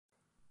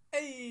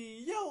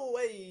Yo,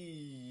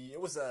 hey,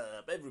 what's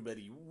up,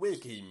 everybody?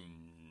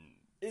 Welcome.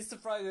 It's the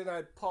Friday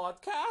Night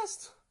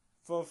Podcast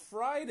for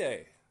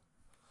Friday,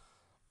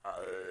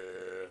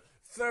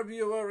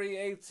 February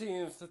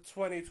 18th,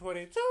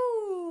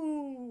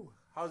 2022.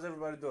 How's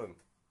everybody doing?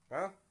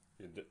 Huh?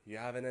 You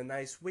having a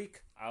nice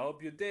week? I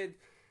hope you did,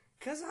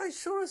 because I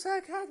sure as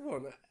heck had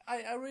one.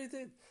 I really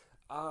did.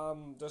 That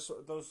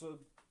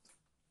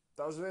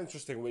was an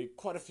interesting week.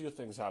 Quite a few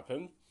things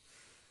happened.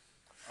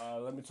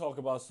 Let me talk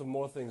about some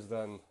more things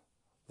than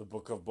the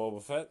Book of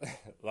Boba Fett,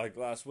 like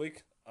last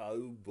week.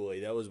 Oh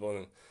boy, that was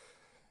one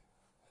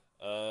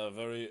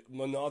very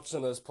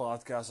monotonous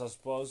podcast, I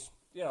suppose.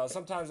 Yeah,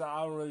 sometimes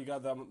I don't really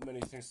got that many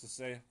things to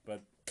say,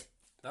 but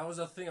that was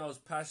a thing I was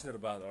passionate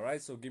about,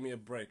 alright? So give me a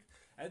break.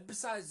 And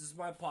besides, this is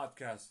my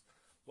podcast.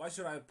 Why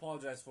should I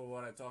apologize for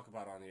what I talk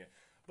about on here?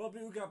 But we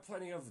got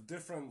plenty of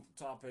different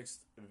topics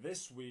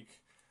this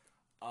week.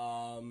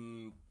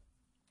 Yeah.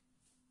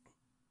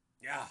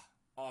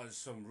 Oh, there's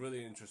some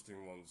really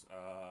interesting ones.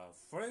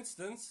 For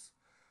instance,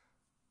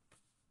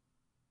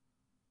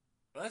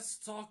 let's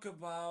talk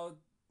about.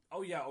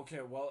 Oh, yeah,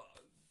 okay, well.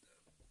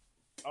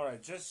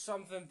 Alright, just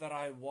something that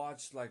I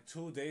watched like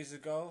 2 days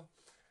ago.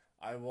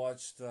 I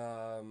watched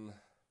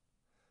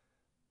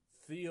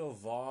Theo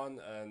Vaughn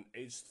and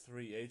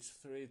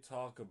H3H3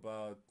 talk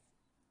about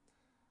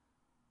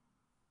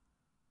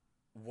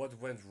what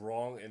went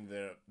wrong in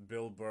their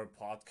Bill Burr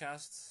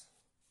podcasts.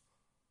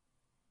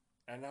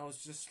 And I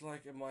was just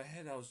like, in my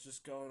head, I was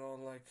just going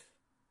on like,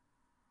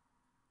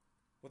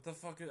 what the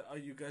fuck are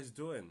you guys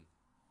doing?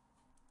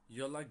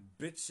 You're like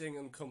bitching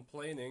and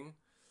complaining.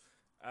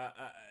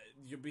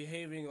 You're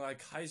behaving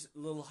like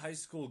little high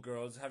school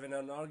girls having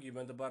an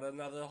argument about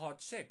another hot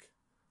chick.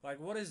 Like,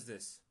 what is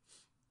this?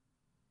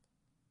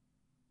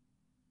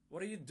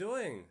 What are you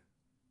doing?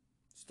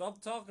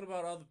 Stop talking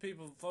about other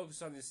people and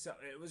focus on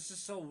yourself. It was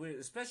just so weird,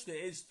 especially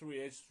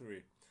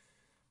H3H3.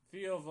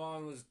 Theo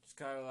Vaughn was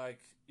kind of like,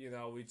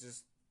 we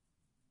just.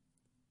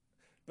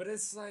 But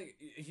it's like,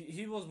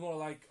 he was more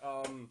like,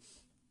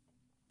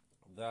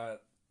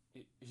 that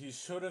he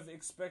should have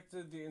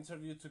expected the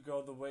interview to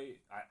go the way.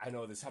 I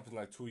know this happened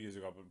like 2 years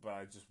ago, but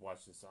I just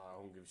watched this, so I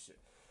don't give a shit.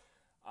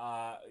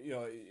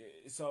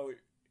 So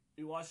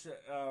you watched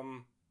it,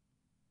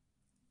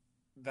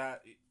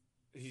 that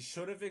he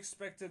should have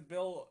expected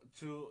Bill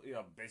to,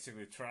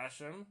 basically trash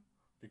him,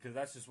 because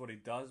that's just what he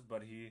does,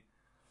 but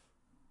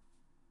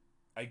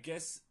I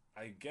guess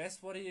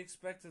what he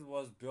expected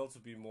was Bill to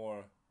be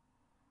more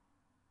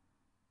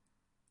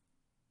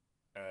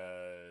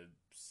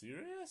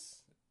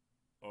serious?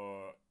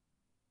 Or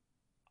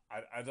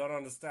I don't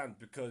understand,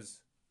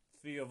 because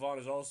Theo Vaughn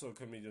is also a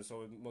comedian,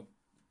 so it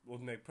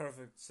would make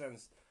perfect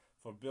sense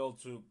for Bill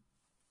to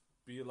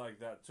be like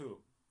that too,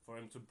 for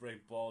him to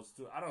break balls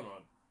too. I don't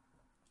know.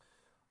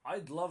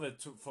 I'd love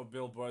it for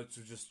Bill Burr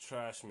to just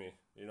trash me.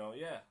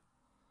 Yeah,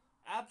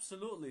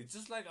 absolutely.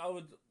 Just like I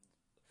would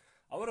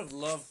have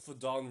loved for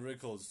Don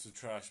Rickles to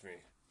trash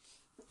me,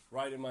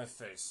 right in my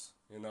face.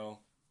 I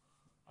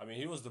mean,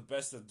 he was the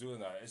best at doing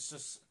that. It's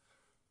just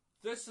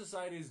this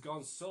society's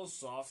gone so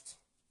soft.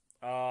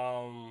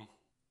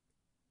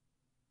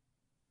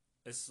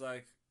 It's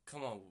like,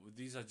 come on,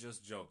 these are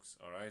just jokes,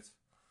 all right?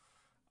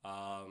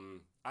 I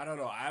don't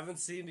know. I haven't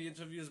seen the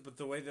interviews, but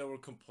the way they were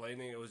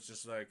complaining, it was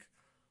just like,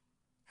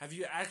 have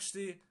you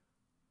actually,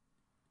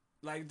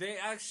 like, they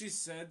actually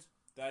said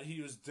that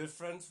he was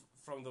different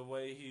from the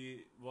way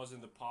he was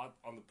on the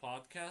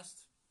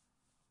podcast,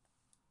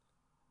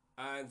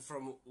 and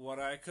from what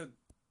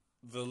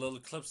the little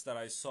clips that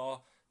I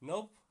saw,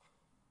 nope,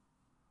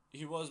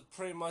 he was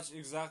pretty much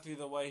exactly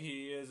the way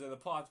he is in the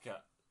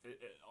podcast,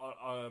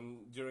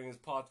 during his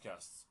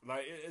podcasts.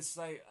 Like, it's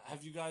like,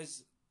 have you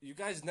guys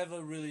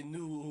never really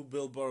knew who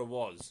Bill Burr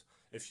was.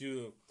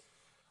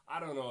 I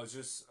don't know, it's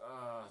just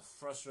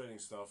frustrating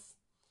stuff.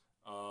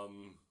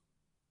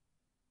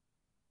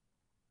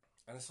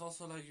 And it's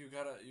also like, you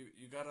gotta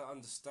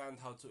understand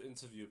how to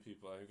interview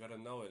people, and you gotta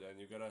know it, and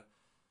you gotta,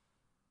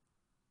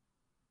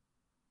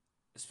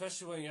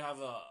 especially when you have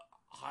a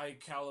high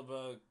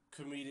caliber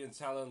comedian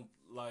talent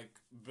like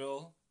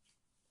Bill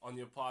on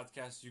your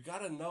podcast, you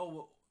gotta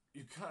know,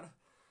 you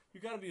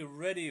gotta be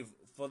ready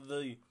for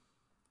the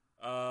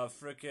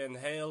freaking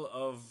hail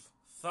of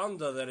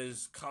thunder that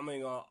is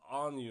coming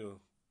on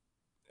you.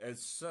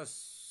 It's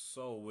just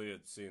so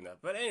weird seeing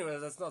that. But anyway,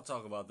 let's not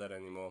talk about that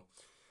anymore.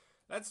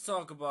 Let's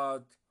talk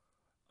about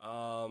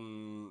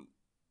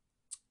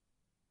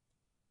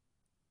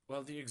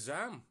the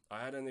exam.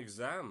 I had an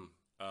exam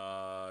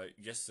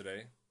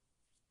yesterday.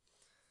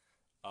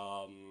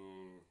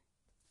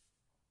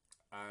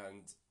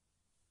 And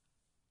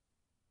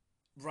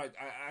right,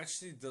 I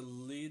actually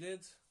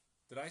deleted.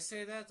 Did I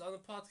say that on the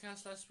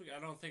podcast last week? I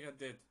don't think I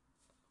did,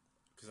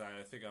 because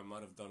I think I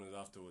might have done it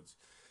afterwards.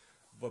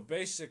 But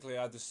basically,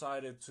 I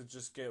decided to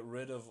just get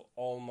rid of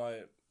all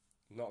my,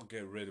 not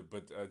get rid of,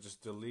 but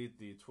just delete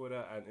the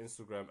Twitter and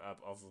Instagram app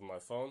off of my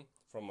phone,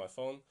 from my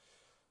phone,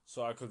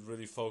 so I could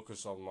really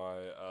focus on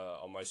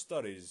my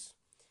studies.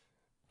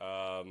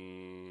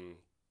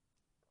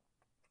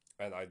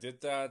 and I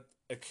did that.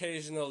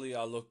 Occasionally,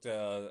 I looked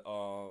at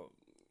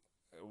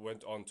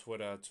went on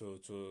Twitter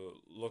to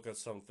look at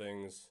some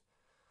things.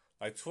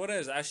 Like Twitter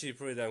is actually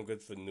pretty damn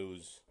good for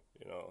news.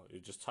 You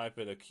just type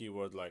in a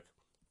keyword like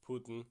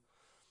Putin,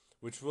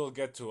 which we'll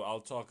get to. I'll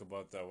talk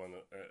about that one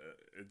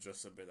in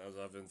just a bit, as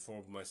I've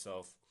informed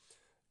myself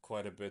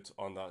quite a bit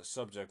on that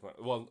subject.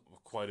 Well,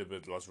 quite a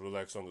bit. Let's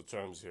relax on the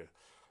terms here.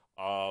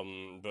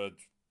 But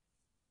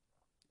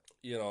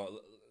you know,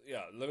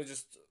 yeah. Let me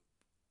just.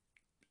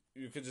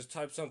 You could just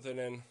type something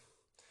in.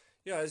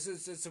 Yeah,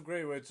 it's a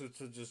great way to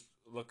just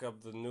look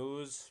up the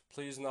news.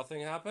 Please,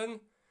 nothing happen.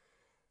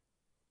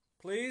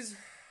 Please.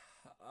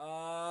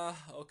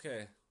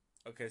 Okay.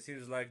 Okay,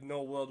 seems like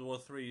no World War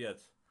Three yet.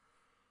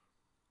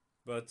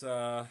 But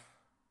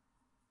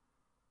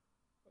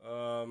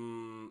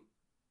um,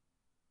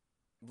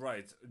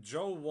 right.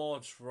 Joe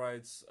Walsh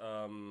writes.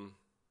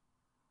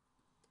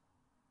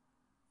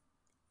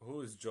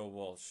 Who is Joe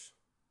Walsh?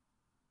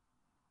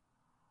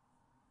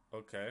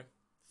 Okay,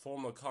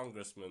 former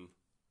congressman.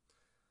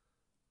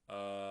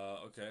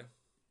 Okay.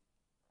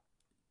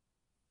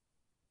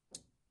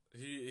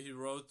 He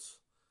wrote.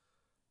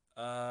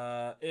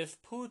 If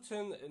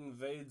Putin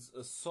invades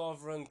a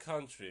sovereign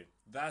country,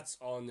 that's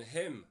on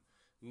him.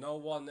 No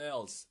one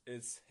else.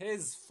 It's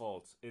his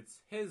fault. It's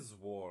his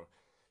war.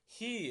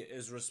 He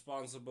is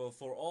responsible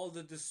for all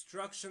the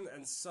destruction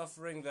and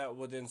suffering that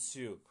would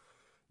ensue.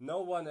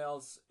 No one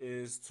else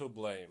is to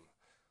blame.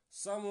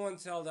 Someone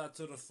tell that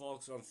to the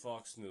folks on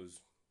Fox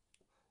News.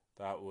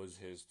 That was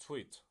his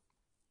tweet.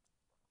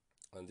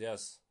 And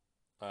yes,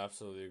 I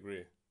absolutely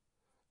agree.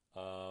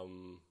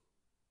 Um,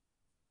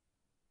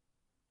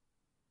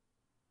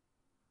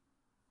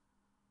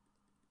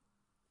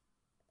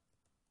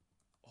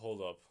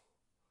 Hold up.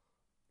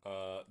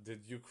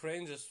 Did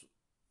Ukraine just.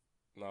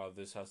 No,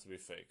 this has to be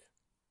fake.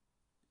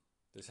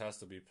 This has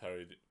to be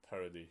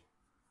parody.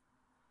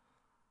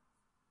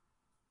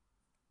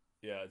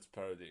 Yeah, it's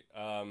parody.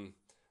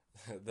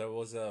 There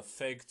was a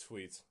fake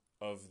tweet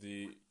of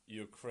the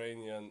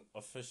Ukrainian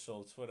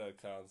official Twitter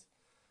account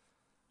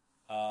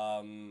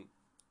um,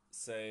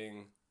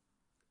 saying,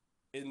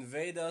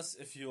 "Invade us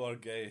if you are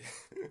gay."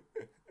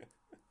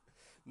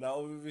 Now,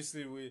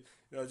 obviously,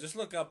 just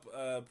look up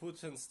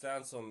Putin's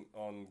stance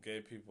on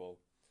gay people,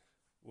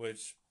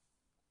 which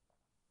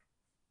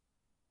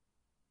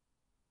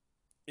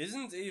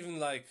isn't even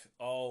like,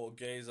 oh,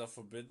 gays are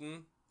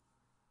forbidden.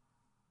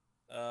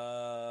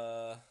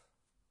 Uh,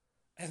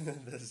 and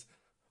then there's,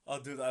 oh,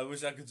 dude, I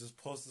wish I could just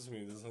post this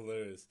meme. This is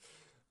hilarious.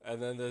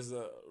 And then there's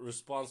a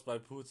response by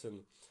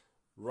Putin.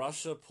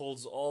 Russia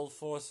pulls all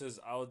forces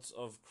out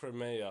of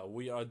Crimea.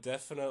 We are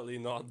definitely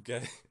not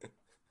gay.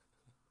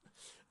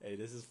 Hey,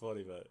 this is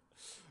funny, man.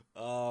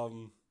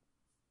 Um,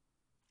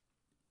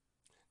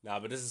 nah,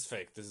 but this is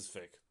fake. This is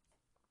fake.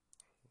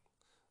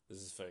 This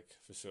is fake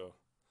for sure.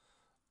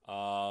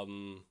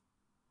 Um,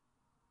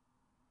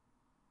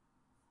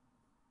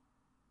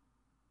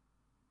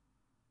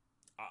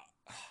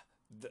 uh,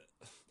 th-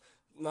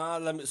 nah,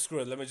 let me screw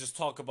it. Let me just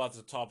talk about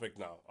the topic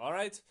now. All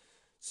right.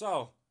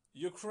 So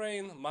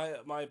Ukraine,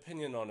 my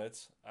opinion on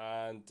it,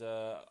 and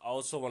I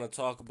also want to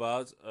talk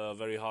about a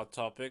very hot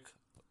topic,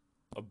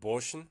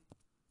 abortion.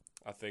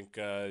 I think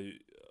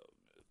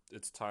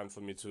it's time for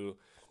me to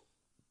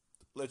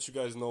let you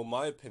guys know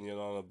my opinion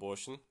on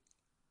abortion,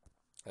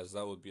 as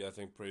that would be, I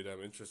think, pretty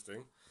damn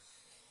interesting.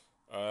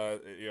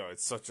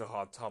 It's such a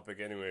hot topic,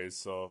 anyways,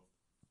 so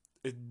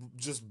it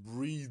just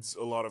breeds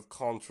a lot of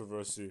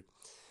controversy.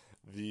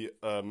 The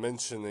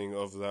mentioning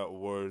of that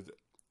word,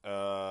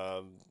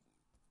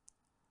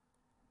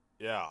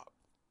 yeah,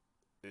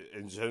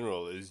 in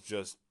general, is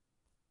just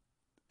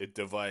it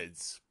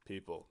divides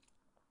people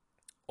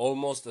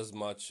almost as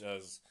much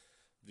as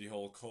the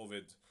whole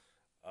COVID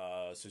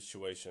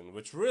situation,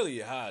 which really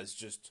has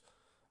just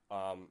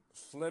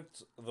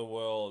flipped the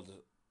world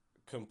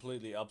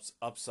completely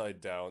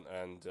upside down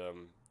and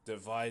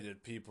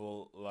divided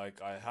people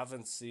like I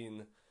haven't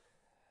seen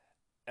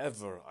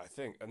ever. I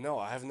think no,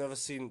 I have never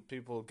seen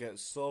people get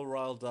so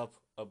riled up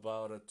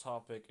about a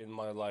topic in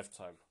my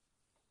lifetime.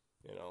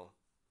 You know,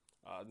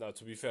 now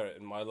to be fair,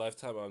 in my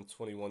lifetime I'm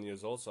 21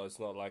 years old, so it's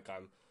not like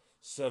I'm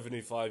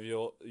 75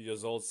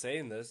 years old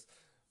saying this,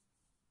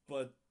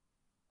 but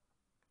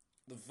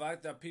the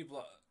fact that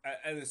people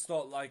and it's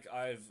not like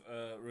I've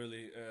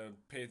really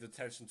paid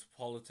attention to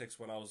politics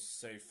when I was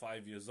say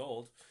 5 years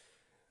old,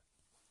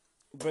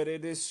 but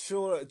it is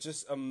sure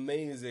just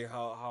amazing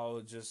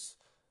how just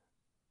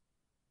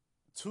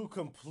two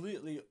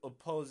completely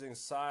opposing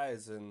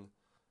sides and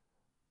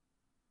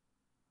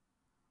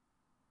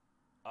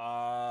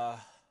uh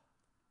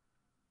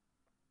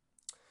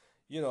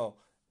you know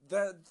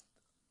that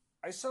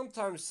I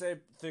sometimes say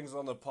things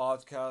on the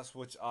podcast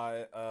which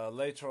I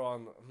later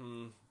on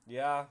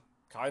yeah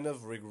kind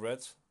of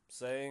regret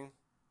saying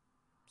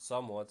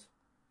somewhat,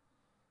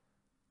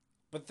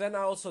 but then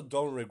I also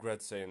don't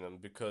regret saying them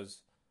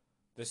because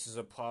this is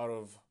a part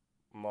of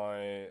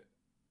my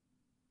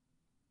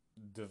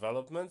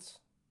development.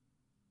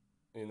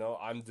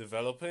 I'm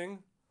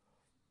developing.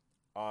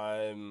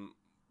 I'm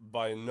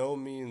by no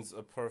means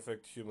a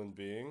perfect human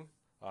being.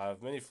 I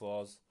have many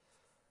flaws,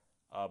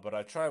 but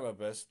I try my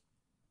best.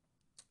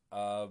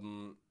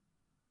 Um,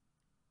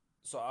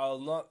 so I'll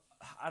not.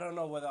 I don't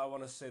know whether I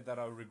want to say that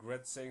I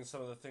regret saying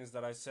some of the things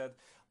that I said.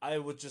 I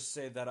would just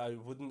say that I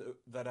wouldn't.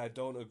 That I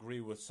don't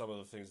agree with some of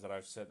the things that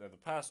I've said in the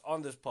past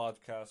on this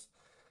podcast.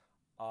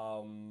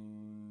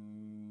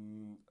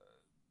 Um,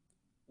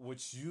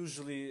 which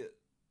usually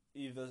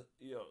either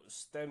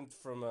stemmed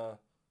from a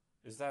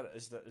is that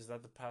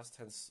the past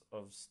tense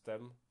of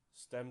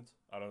stemmed,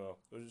 I don't know,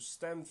 it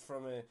stemmed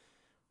from a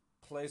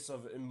place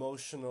of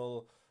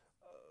emotional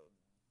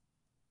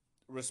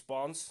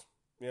response.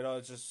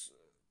 It's just,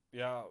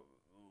 yeah,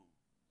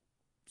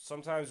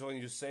 sometimes when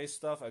you say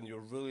stuff and you're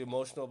really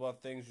emotional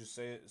about things, you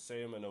say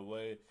them in a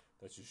way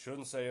that you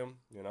shouldn't say them.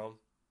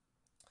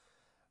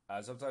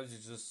 Sometimes you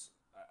just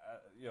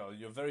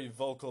you're very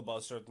vocal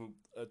about certain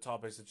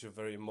topics that you're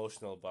very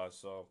emotional about.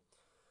 So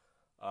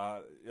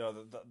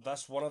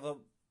that's one of the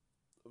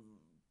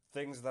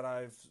things that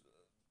I've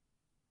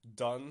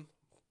done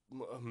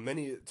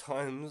many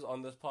times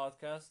on this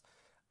podcast,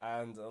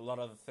 and a lot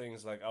of the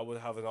things, like, I would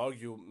have an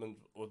argument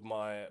with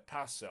my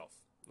past self.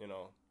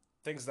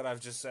 Things that I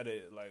just said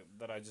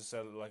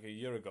like a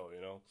year ago.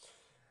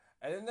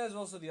 And then there's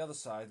also the other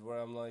side where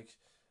I'm like,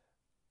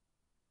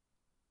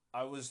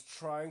 I was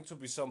trying to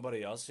be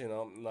somebody else.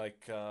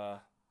 Like,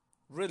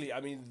 really, I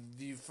mean,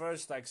 the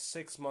first like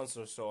 6 months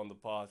or so on the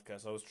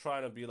podcast, I was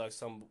trying to be like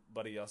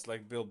somebody else,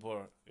 like Bill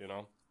Burr,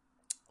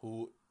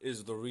 who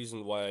is the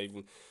reason why I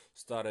even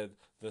started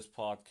this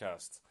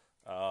podcast.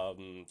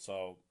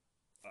 So,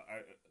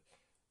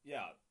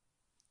 yeah,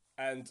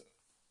 and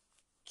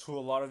to a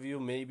lot of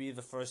you, maybe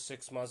the first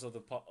 6 months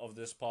of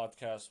this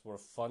podcast were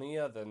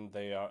funnier than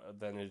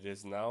it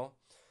is now.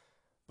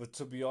 But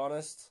to be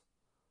honest,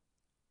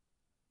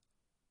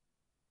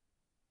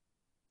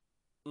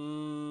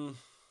 mm,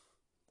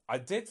 I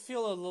did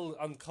feel a little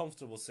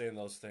uncomfortable saying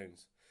those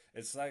things.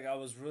 It's like I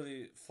was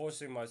really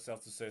forcing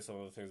myself to say some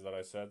of the things that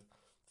I said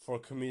for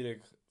comedic,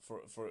 for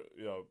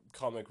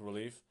comic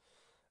relief.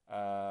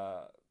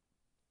 Uh,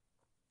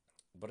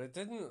 but it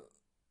didn't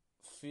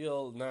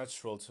feel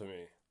natural to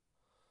me.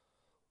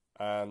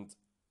 And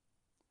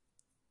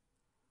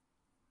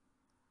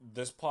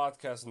this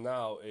podcast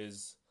now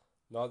is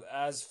not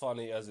as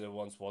funny as it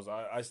once was.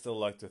 I still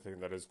like to think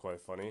that it's quite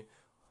funny,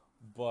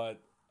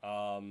 but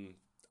I'm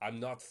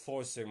not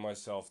forcing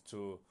myself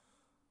to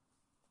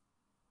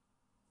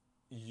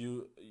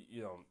you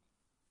you know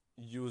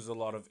use a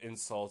lot of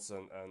insults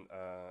and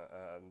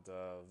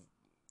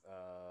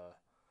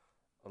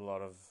a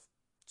lot of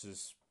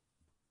just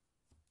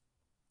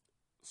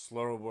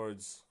slur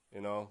words.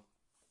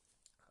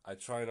 I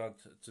try not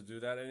to do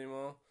that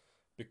anymore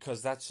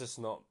because that's just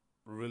not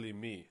really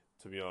me,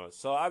 to be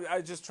honest. So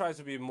I just try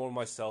to be more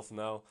myself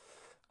now.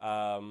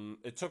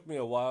 It took me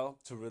a while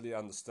to really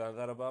understand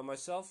that about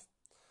myself,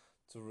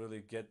 to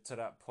really get to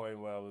that point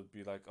where I would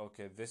be like,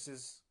 okay, this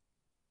is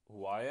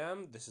who I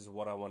am. This is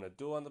what I want to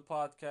do on the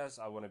podcast.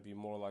 I want to be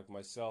more like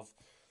myself.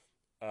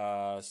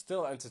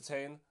 Still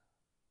entertain,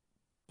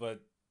 but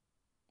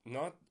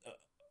not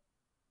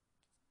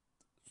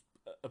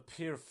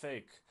appear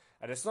fake.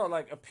 And it's not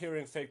like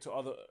appearing fake to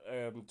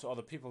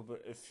other people,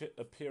 but if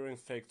appearing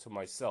fake to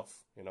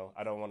myself.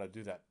 I don't want to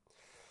do that.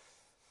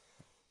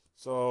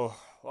 So,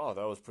 wow,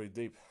 that was pretty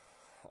deep.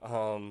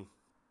 Um,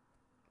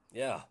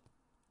 yeah,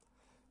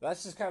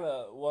 that's just kind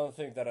of one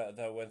thing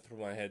that went through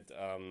my head.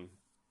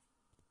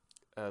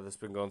 That's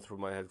been going through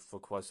my head for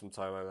quite some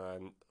time, and I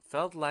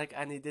felt like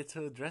I needed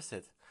to address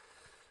it.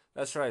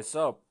 That's right.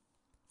 So,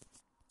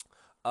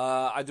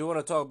 I do want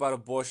to talk about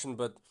abortion,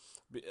 but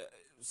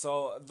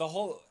so the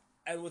whole,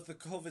 and with the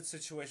COVID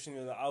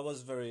situation, I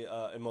was very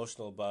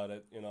emotional about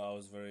it. I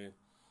was very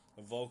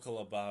vocal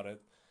about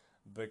it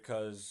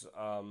because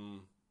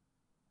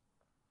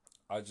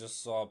I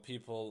just saw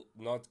people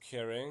not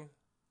caring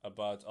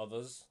about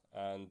others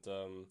and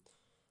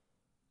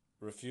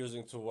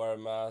refusing to wear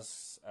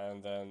masks,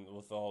 and then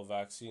with the whole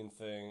vaccine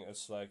thing,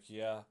 it's like,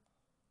 yeah,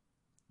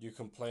 you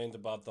complained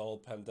about the whole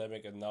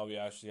pandemic, and now we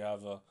actually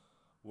have a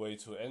way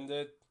to end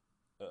it.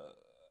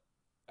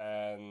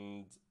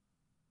 And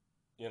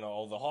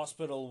all the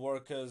hospital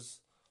workers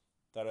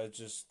that are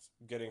just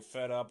getting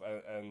fed up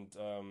and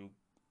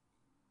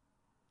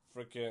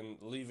freaking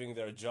leaving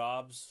their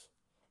jobs,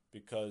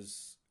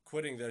 because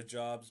quitting their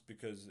jobs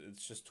because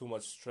it's just too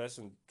much stress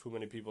and too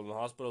many people in the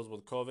hospitals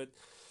with COVID.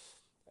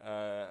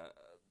 Uh,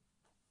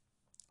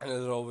 and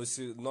there's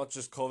obviously not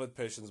just COVID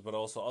patients, but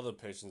also other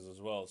patients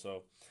as well.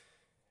 So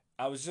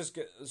I was just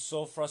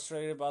so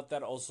frustrated about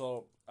that.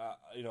 Also,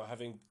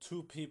 having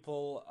two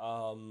people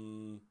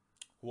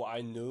who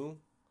I knew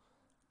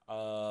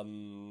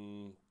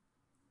um,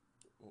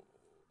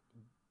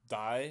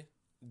 die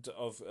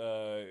of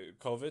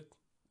COVID.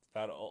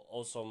 That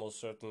also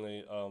most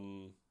certainly,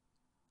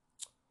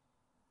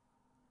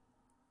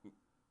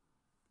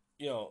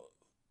 you know,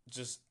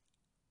 just,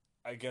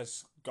 I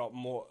guess, got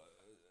more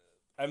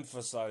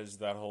emphasized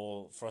that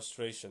whole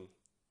frustration,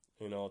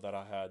 that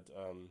I had.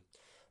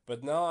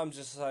 But now I'm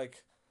just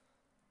like,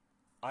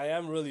 I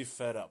am really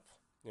fed up,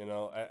 you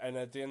know. And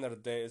at the end of the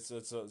day,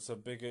 it's a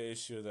bigger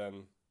issue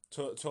than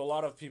to a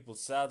lot of people.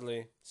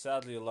 Sadly,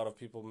 a lot of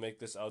people make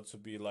this out to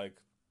be like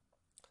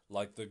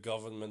the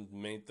government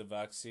made the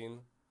vaccine.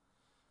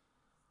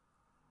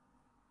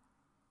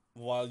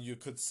 While you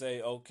could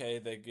say, okay,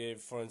 they gave,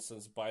 for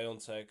instance,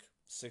 BioNTech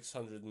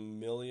 600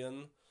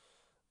 million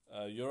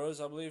euros,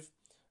 I believe,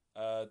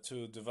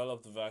 to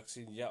develop the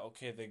vaccine. Yeah,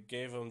 okay, they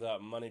gave them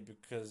that money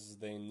because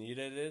they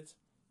needed it.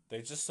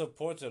 They just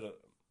supported it.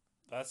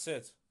 That's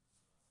it.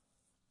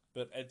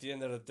 But at the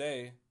end of the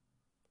day,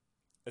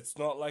 it's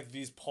not like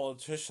these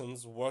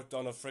politicians worked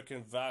on a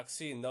freaking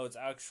vaccine. No, it's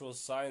actual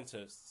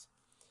scientists.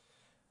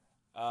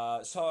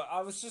 So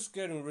I was just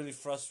getting really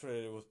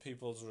frustrated with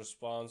people's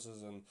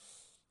responses, and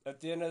at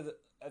the end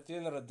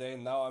of the day,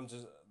 now I'm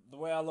just the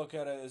way I look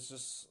at it is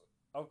just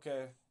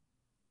okay.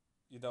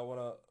 You don't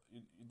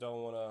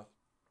wanna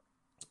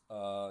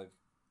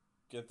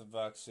get the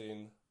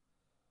vaccine.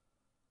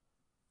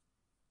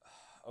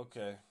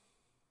 Okay,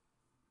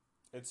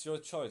 it's your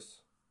choice.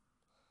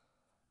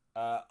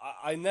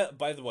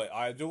 By the way,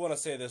 I do want to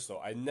say this though.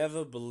 I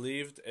never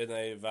believed in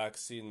a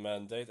vaccine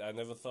mandate. I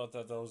never thought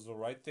that was the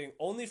right thing.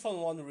 Only for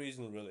one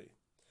reason, really.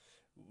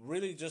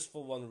 Really, just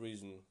for one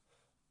reason.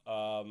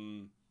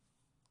 Um,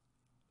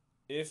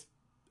 if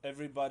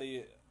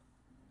everybody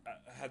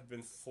had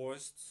been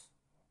forced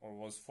or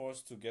was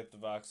forced to get the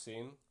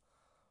vaccine,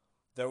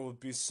 there would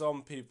be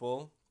some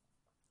people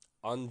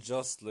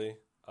unjustly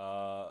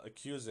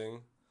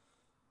accusing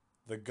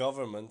the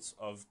government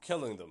of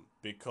killing them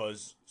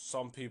because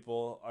some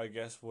people, I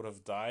guess, would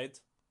have died,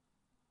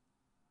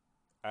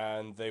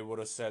 and they would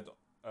have said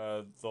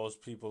those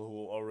people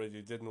who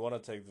already didn't want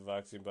to take the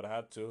vaccine but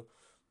had to,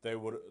 they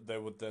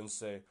would then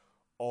say,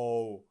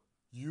 "Oh,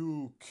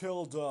 you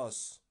killed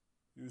us,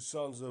 you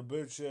sons of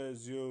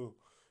bitches, you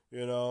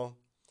know."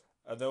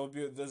 There would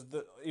be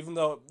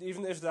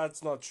even if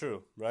that's not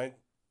true, right?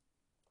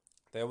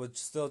 They would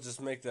still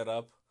just make that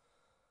up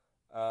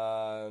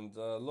and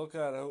look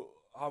at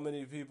how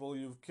many people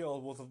you've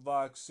killed with a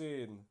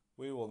vaccine.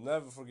 We will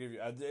never forgive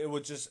you. And it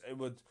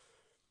would.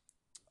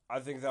 I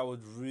think that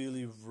would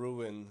really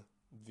ruin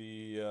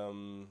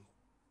the.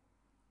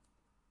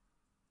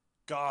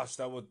 Gosh,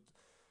 that would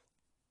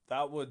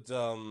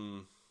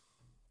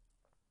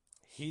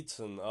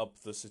heaten up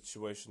the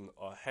situation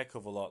a heck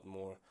of a lot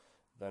more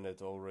than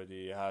it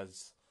already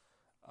has.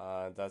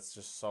 That's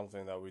just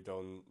something that we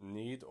don't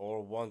need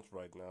or want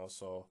right now.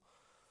 So,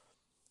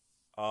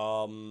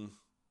 um,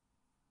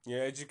 yeah,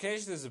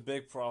 education is a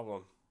big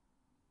problem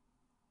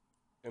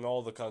in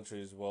all the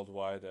countries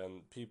worldwide,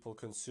 and people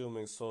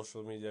consuming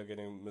social media,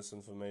 getting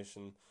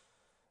misinformation.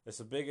 It's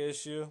a big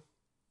issue.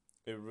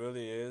 It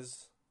really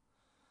is.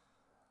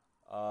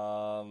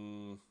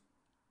 Um,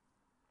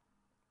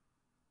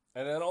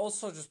 and then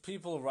also just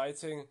people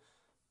writing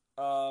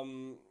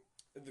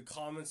in the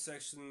comment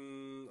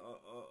section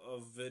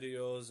of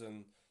videos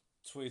and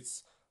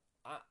tweets.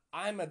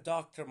 I'm a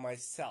doctor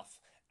myself,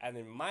 and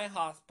in my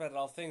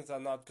hospital, things are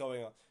not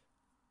going on.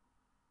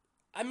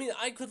 I mean,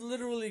 I could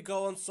literally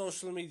go on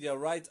social media,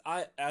 right?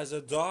 As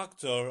a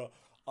doctor,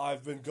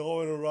 I've been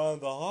going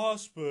around the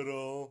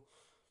hospital,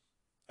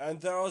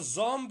 and there are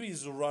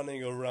zombies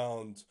running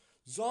around.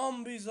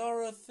 Zombies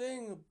are a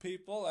thing,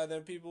 people, and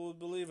then people would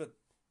believe it.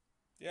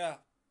 Yeah.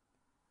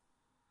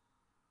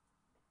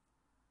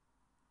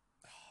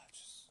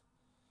 Just,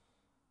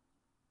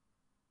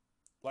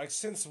 like,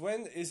 since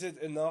when is it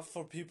enough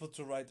for people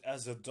to write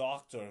as a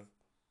doctor,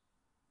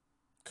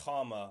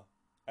 comma,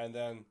 and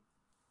then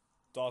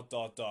dot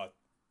dot dot?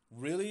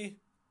 Really?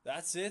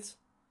 That's it?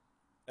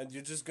 And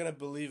you're just gonna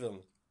believe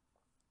them?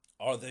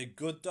 Are they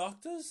good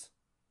doctors?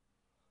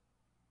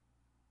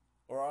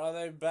 Or are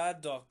they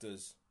bad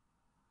doctors?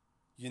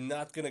 You're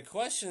not gonna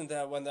question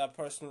that when that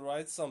person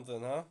writes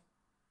something, huh?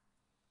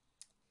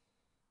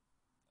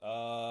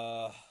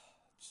 Uh,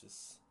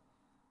 just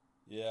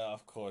yeah,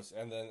 of course.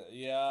 And then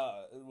yeah,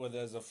 when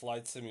there's a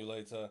flight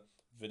simulator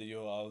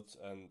video out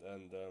and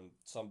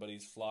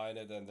somebody's flying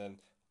it, and then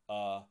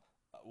uh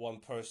one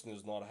person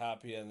is not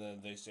happy, and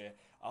then they say,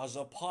 "As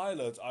a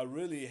pilot, I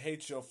really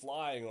hate your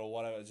flying," or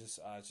whatever. Just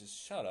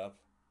shut up.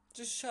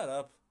 Just shut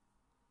up.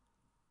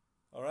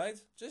 All right?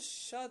 Just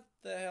shut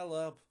the hell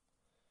up.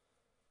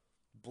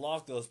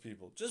 Block those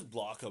people. Just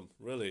block them.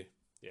 Really?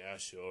 Yeah,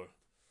 sure.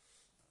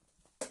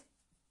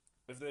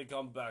 If they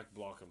come back,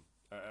 block them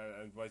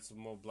and write some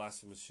more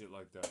blasphemous shit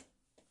like that.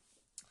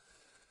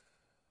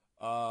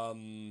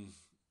 Um.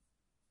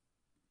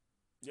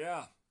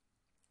 Yeah.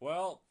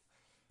 Well.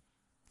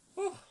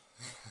 Whew.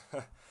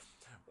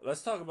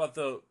 Let's talk about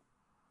the.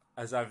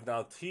 As I've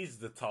now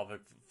teased the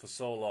topic for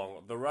so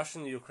long, the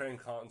Russian-Ukraine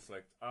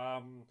conflict.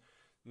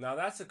 Now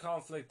that's a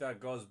conflict that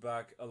goes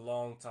back a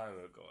long time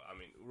ago. I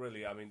mean,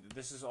 really. I mean,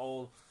 this is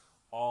all.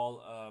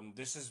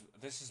 This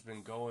has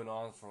been going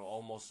on for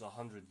almost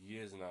 100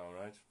 years now,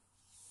 right?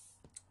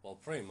 Well,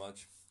 pretty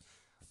much.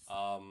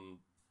 Um,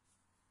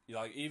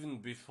 like even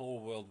before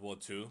World War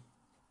II.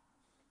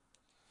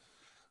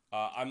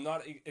 I'm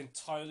not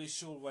entirely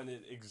sure when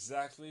it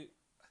exactly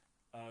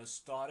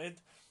started,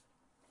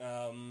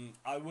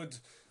 I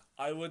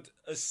would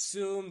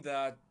assume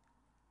that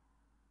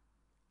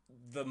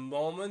the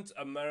moment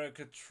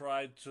America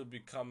tried to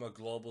become a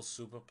global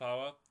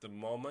superpower, the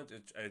moment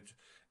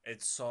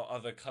it saw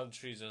other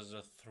countries as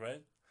a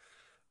threat,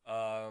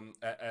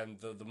 and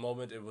the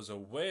moment it was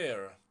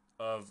aware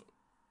of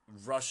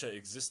Russia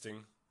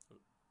existing,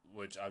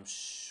 which I'm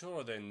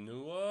sure they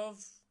knew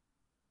of.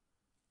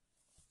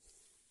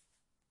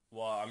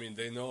 Well, I mean,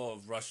 they know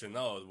of Russia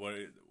now,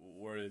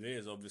 where it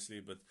is, obviously,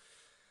 but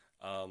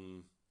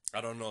um,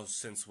 I don't know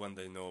since when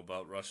they know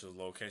about Russia's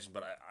location.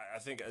 But I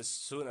think as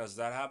soon as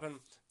that happened,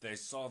 they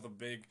saw the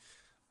big,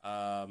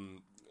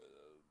 um,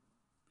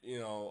 you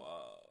know,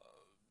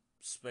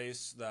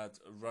 space that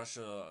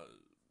Russia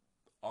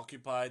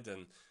occupied,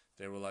 and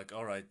they were like,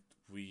 "All right,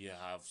 we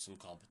have some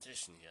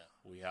competition here.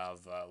 We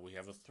have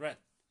a threat."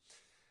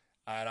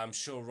 And I'm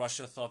sure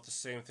Russia thought the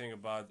same thing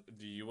about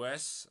the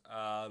U.S.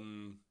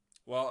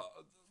 Well,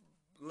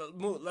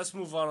 let's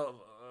move on,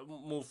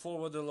 move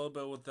forward a little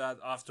bit with that.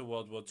 After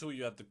World War II,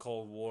 you had the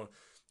Cold War.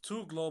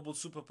 Two global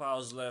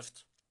superpowers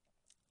left: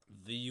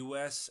 the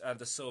U.S. and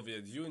the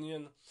Soviet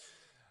Union.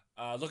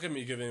 Look at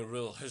me giving a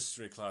real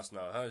history class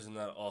now. Huh? Isn't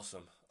that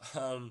awesome?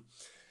 Um,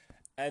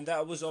 and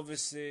that was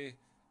obviously,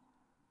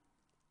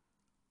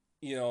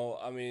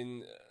 I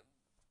mean,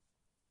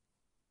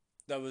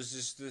 that was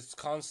just this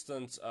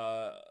constant.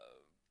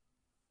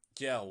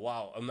 Yeah,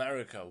 wow,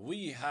 America,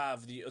 we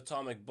have the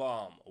atomic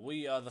bomb.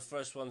 We are the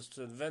first ones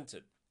to have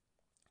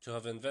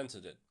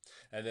invented it.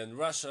 And then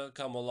Russia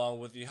come along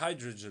with the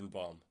hydrogen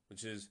bomb,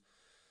 which is,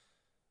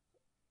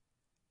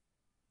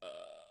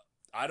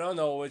 I don't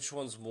know which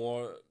one's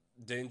more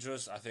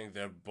dangerous. I think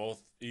they're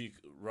both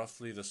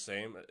roughly the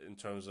same in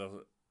terms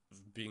of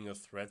being a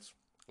threat.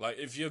 Like,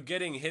 if you're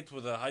getting hit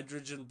with a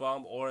hydrogen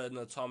bomb or an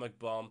atomic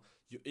bomb,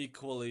 you're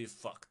equally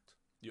fucked.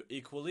 You're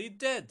equally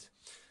dead.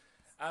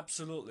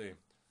 Absolutely.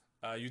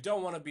 You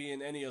don't want to be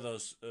in any of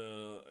those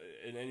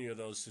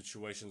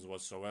situations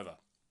whatsoever.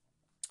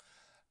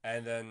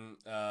 And then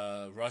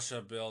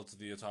Russia built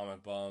the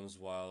atomic bombs,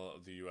 while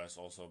the U.S.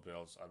 also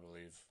built, I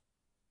believe,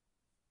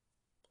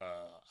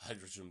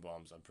 hydrogen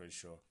bombs. I'm pretty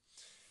sure.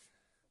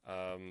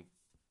 Um,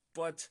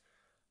 but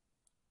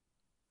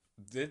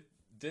did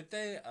did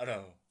they? I don't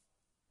know.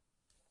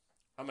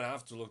 I'm gonna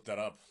have to look that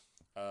up.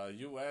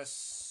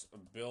 U.S.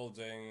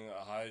 building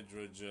a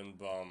hydrogen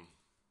bomb.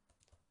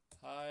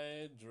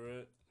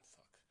 Hydro.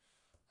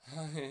 Fuck.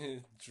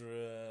 Hydrogen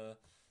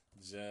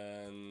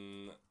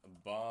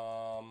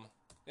bomb.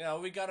 Yeah,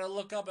 we gotta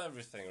look up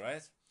everything,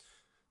 right?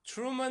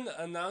 Truman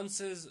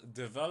announces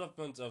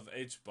development of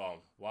H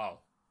bomb. Wow.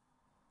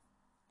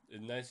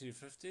 In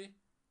 1950?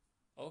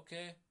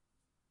 Okay.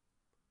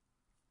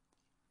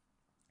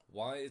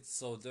 Why it's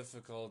so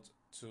difficult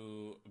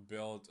to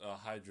build a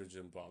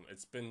hydrogen bomb?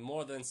 It's been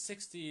more than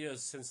 60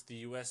 years since the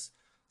US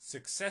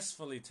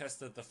successfully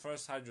tested the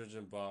first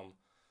hydrogen bomb.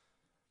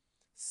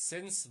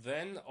 Since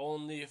then,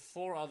 only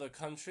four other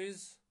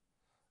countries,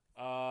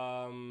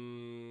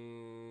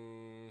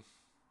 um,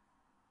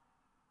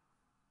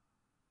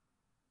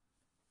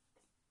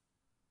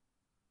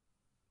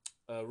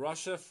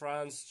 Russia,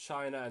 France,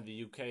 China, and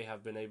the UK,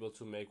 have been able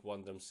to make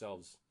one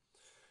themselves.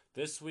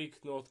 This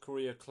week, North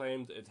Korea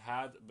claimed it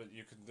had, but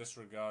you can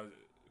disregard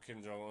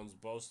Kim Jong Un's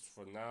boast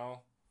for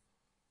now.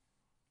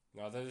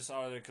 Now, this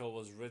article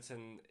was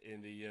written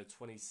in the year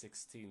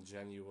 2016,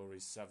 January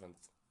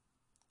 7th.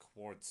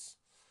 Quartz.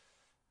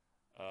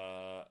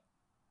 Uh,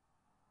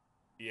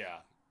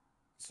 yeah.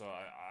 So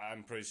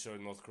I'm pretty sure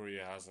North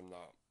Korea has them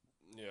now.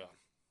 Yeah.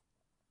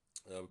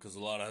 Because a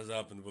lot has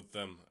happened with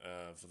them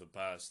in the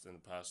past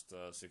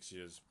 6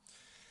 years.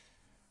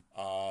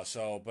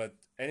 But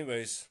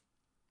anyways,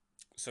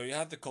 so you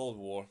had the Cold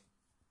War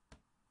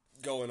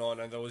going on,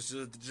 and there was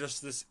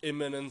just this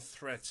imminent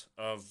threat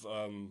of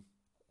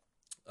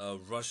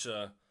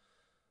Russia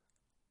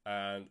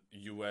and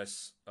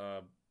U.S.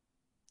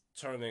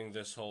 Turning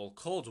this whole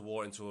Cold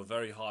War into a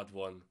very hot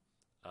one,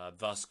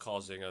 thus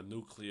causing a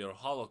nuclear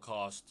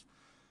holocaust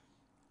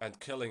and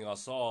killing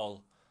us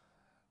all,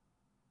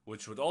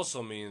 which would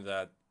also mean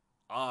that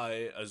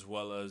I, as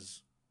well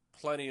as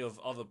plenty of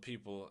other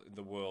people in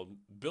the world,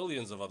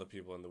 billions of other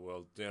people in the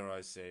world, dare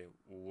I say,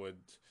 would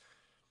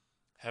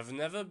have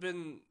never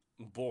been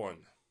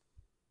born.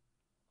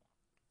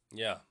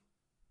 Yeah,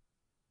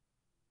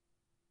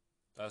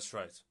 that's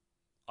right.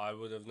 I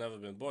would have never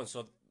been born.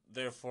 So,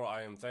 therefore,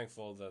 I am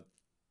thankful that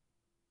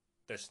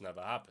this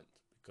never happened,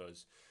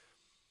 because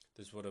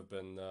this would have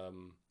been,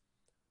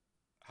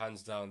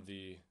 hands down,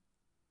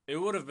 it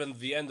would have been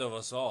the end of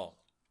us all.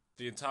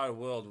 The entire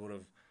world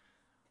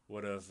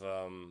would have.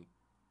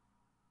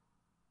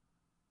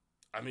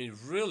 I mean,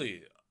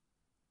 really,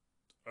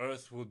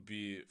 Earth would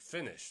be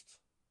finished,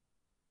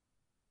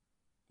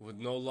 would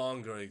no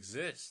longer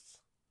exist.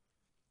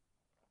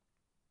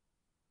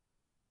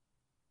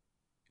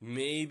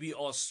 Maybe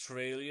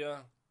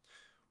Australia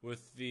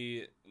with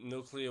the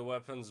nuclear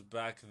weapons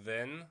back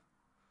then,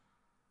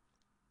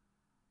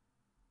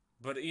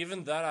 but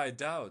even that I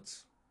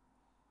doubt.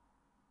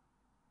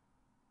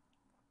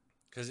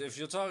 Because if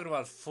you're talking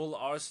about full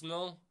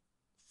arsenal,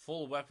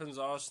 full weapons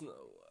arsenal,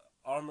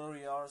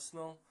 armory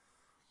arsenal,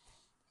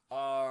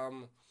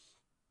 um,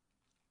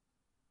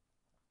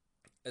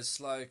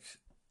 it's like,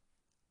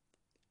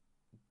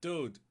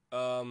 dude,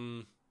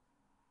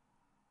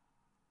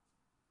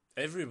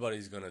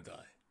 everybody's gonna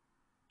die,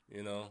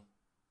 you know.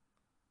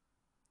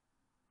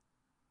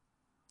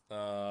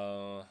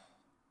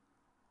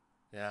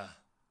 Yeah,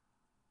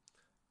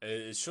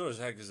 it sure as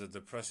heck is a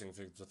depressing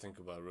thing to think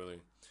about,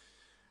 really.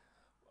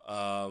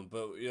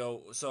 But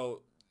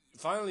so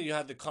finally you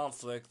had the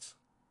conflict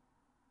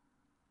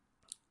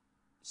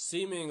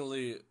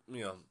seemingly,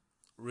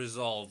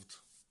 resolved.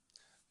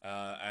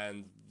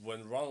 And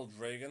when Ronald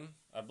Reagan,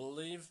 I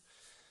believe,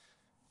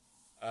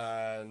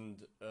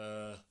 and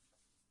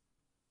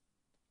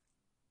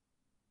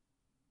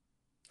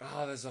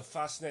there's a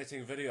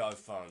fascinating video I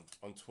found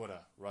on Twitter,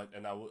 right?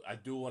 And I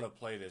do want to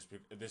play this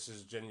because this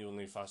is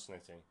genuinely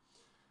fascinating.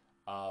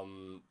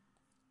 Um,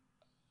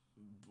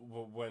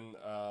 when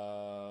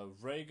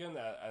Reagan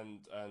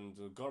and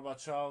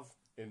Gorbachev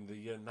in the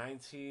year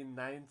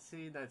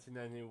 1990,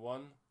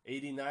 1991,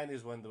 89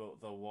 is when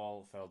the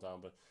wall fell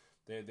down, but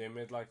they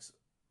made like,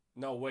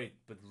 no, wait,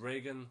 but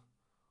Reagan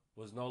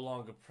was no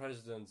longer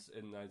president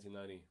in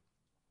 1990,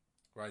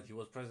 right? He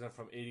was president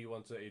from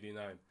 81 to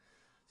 89,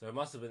 so it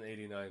must have been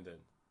 89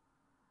 then,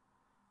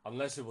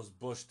 unless it was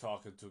Bush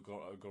talking to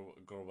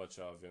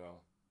Gorbachev,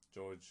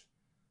 George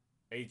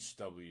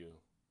H.W.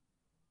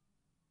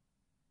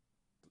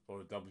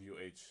 or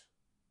W.H.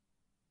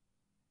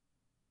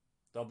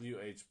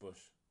 Bush.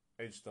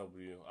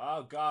 H.W.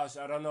 Oh gosh,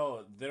 I don't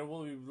know. There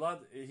will be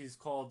blood. He's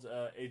called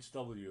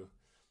H.W.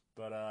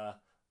 But I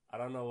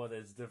don't know what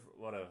it's different.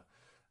 Whatever.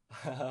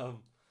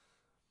 um,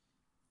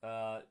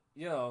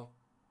 you know,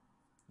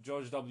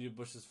 George W.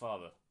 Bush's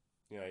father.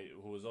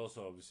 Who was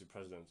also obviously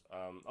president.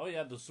 Oh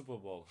yeah, the Super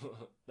Bowl.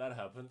 That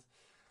happened.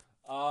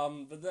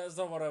 But that's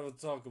not what I would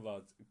talk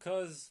about.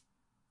 Cause,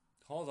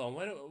 hold on,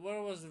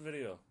 where was the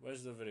video?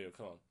 Where's the video?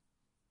 Come on.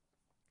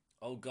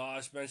 Oh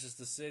gosh,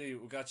 Manchester City,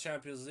 we got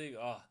Champions League.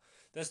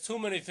 There's too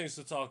many things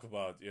to talk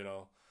about.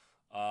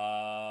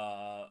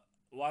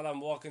 While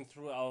I'm walking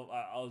through,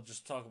 I'll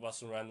just talk about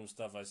some random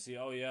stuff I see.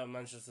 Oh yeah,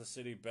 Manchester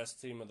City,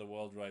 best team in the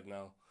world right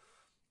now.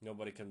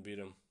 Nobody can beat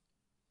them.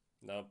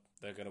 Nope,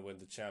 they're gonna win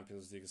the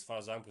Champions League as far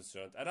as I'm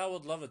concerned, and I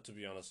would love it, to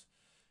be honest.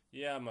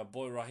 Yeah, my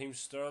boy Raheem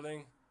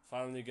Sterling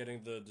finally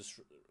getting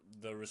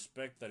the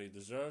respect that he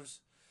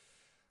deserves.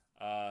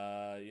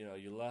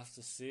 You love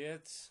to see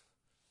it.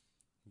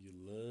 You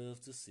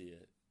love to see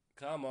it.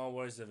 Come on,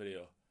 where's the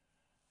video?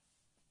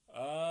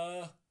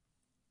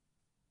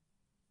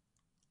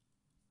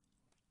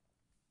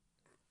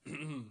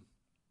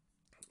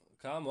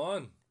 Come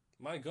on.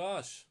 My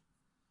gosh.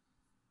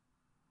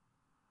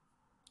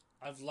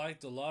 I've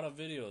liked a lot of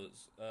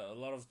videos, a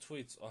lot of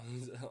tweets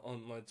on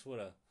on my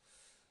Twitter.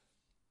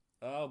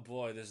 Oh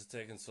boy, this is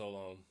taking so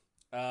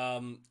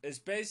long. It's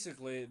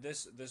basically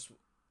this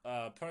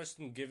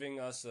person giving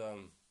us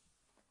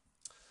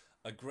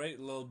a great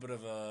little bit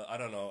of a, I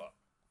don't know,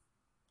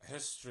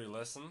 history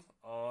lesson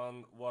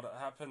on what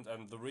happened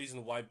and the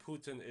reason why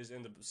Putin is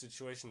in the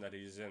situation that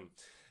he's in,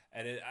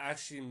 and it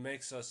actually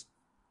makes us,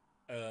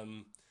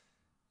 it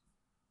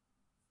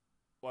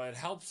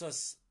helps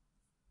us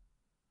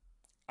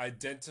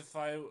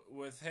identify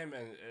with him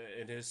and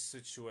in his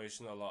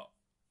situation a lot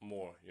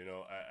more.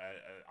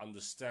 I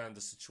understand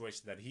the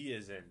situation that he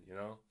is in.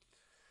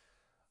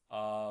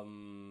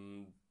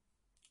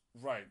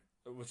 Right,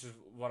 which is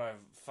what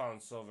I've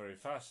found so very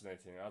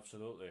fascinating.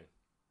 Absolutely.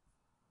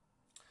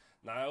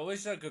 Now I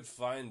wish I could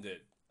find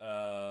it,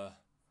 and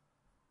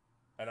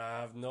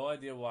I have no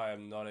idea why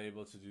I'm not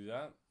able to do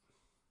that.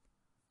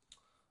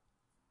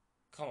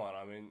 Come on,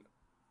 I mean,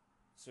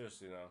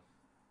 seriously now.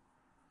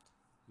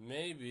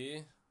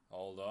 Maybe.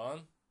 Hold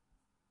on.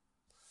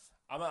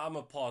 I'm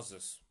a pause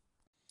this.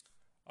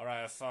 All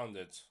right, I found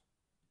it.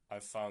 I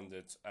found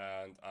it,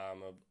 and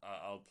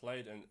I'll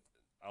play it, and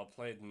I'll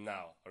play it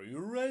now. Are you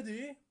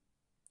ready?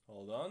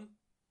 Hold on.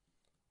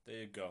 There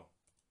you go.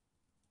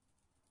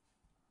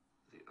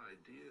 The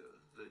idea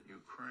that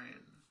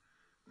Ukraine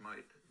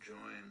might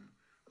join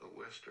a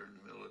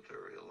Western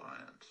military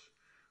alliance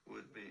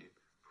would be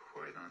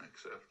quite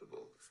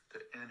unacceptable to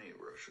any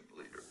Russian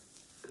leader.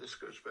 This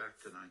goes back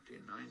to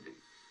 1990,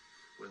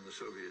 when the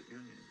Soviet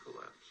Union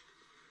collapsed.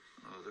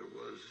 There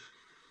was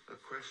a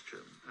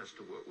question as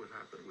to what would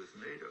happen with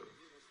NATO.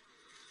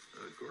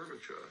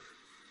 Gorbachev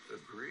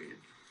agreed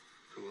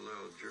to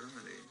allow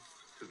Germany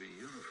to be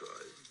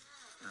unified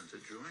and to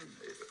join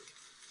NATO.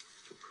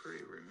 It's a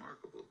pretty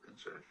remarkable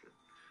concession,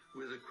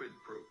 with a quid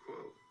pro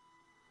quo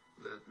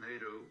that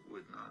NATO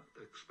would not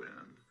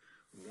expand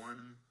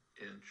 1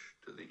 inch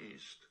to the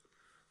east.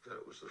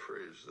 That was the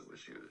phrase that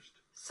was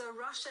used. So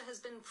Russia has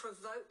been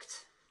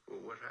provoked?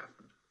 Well, what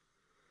happened?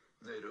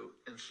 NATO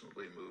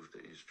instantly moved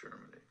to East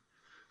Germany.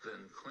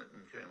 Then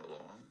Clinton came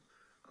along,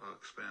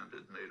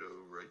 expanded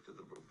NATO right to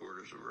the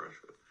borders of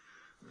Russia.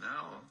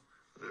 Now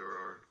there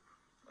are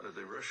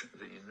the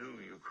new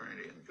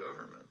Ukrainian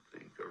government,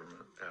 the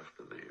government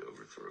after the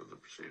overthrow of the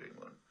preceding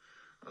one,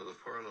 The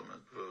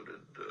parliament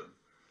voted,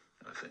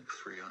 I think,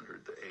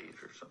 300 to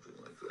 8 or something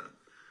like that,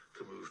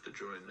 to move to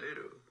join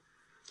NATO.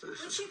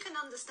 Which you can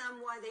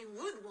understand why they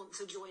would want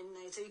to join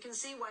NATO. You can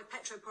see why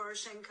Petro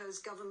Poroshenko's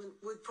government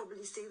would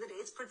probably see that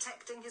it's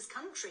protecting his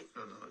country.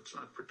 No, it's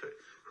not protect.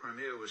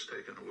 Crimea was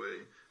taken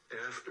away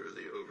after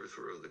the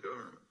overthrow of the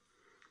government,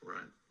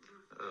 right?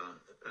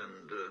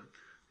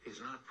 He's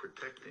not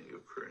protecting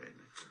Ukraine,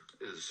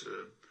 is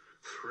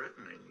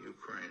threatening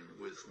Ukraine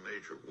with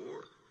major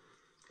war.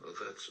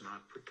 That's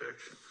not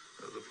protection.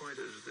 The point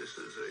is, this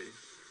is a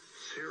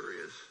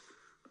serious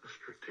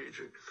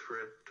strategic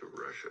threat to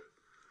Russia,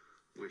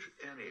 which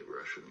any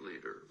Russian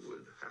leader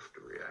would have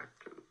to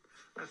react to.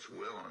 That's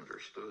well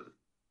understood.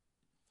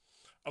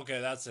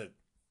 Okay, that's it.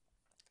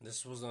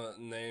 This was a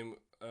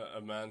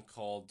man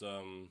called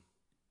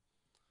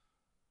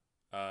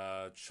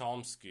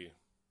Chomsky.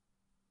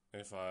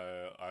 If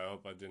I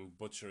hope I didn't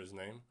butcher his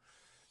name,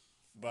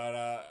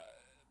 but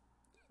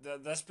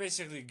that's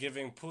basically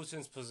giving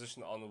Putin's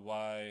position on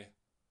why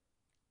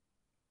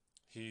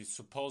he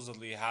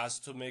supposedly has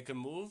to make a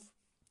move,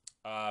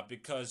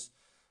 because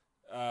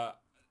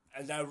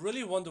and I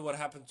really wonder what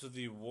happened to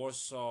the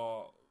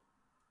Warsaw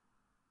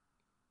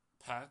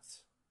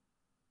Pact,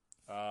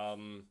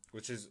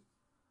 which is,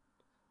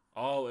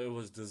 it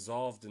was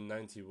dissolved in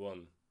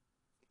 91.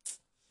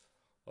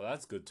 Well,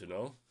 that's good to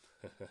know.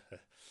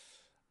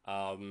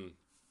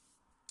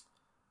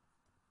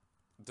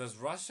 Does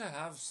Russia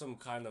have some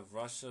kind of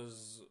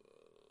Russia's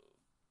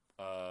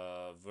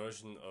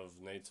version of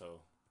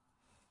NATO?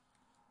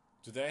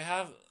 Do they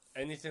have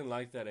anything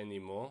like that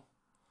anymore?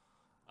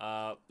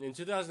 In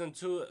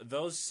 2002,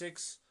 those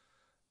 6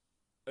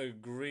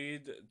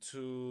 agreed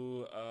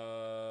to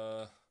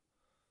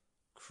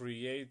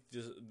create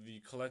the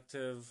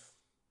collective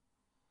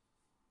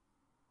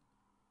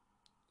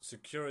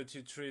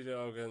Security Treaty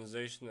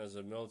Organization as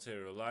a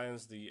military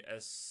alliance. The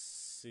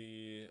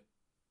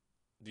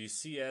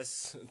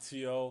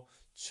CSTO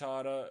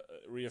Charter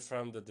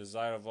reaffirmed the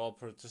desire of all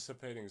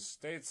participating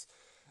states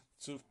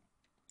to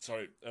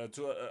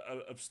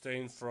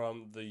abstain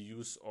from the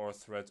use or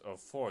threat of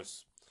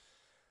force.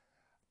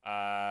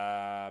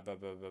 And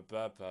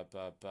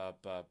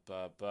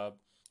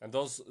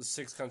those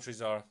 6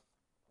 countries are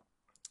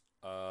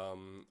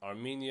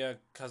Armenia,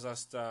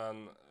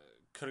 Kazakhstan,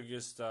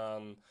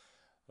 Kyrgyzstan,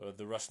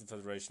 the Russian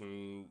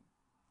Federation,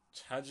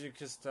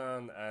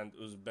 Tajikistan, and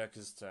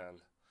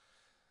Uzbekistan.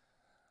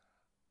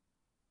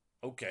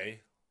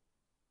 Okay.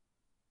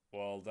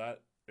 Well,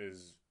 that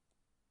is...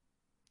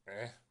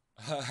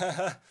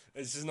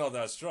 It's just not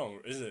that strong,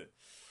 is it?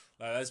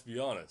 Like, let's be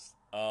honest.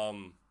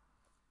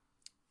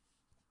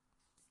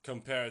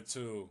 Compared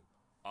to...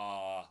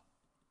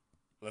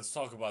 let's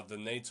talk about the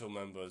NATO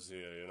members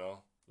here, you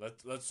know?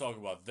 Let's talk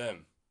about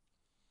them.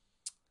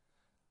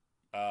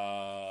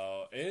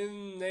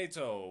 In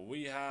NATO,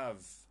 we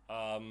have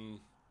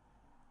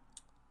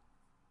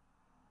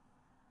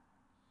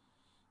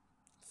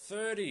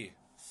 30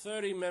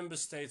 member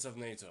states of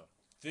NATO.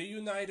 The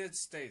United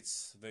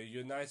States, the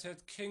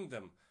United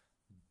Kingdom,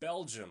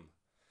 Belgium,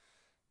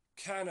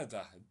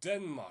 Canada,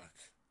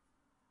 Denmark,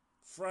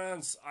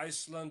 France,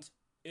 Iceland,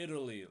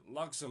 Italy,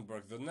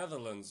 Luxembourg, the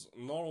Netherlands,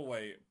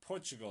 Norway,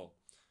 Portugal,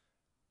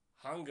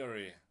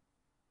 Hungary,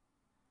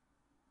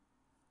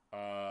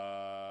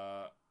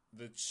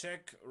 the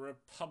Czech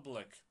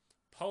Republic,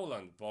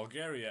 Poland,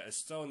 Bulgaria,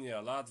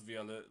 Estonia,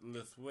 Latvia,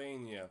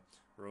 Lithuania,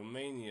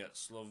 Romania,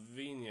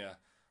 Slovenia,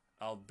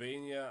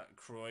 Albania,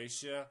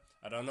 Croatia.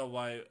 I don't know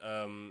why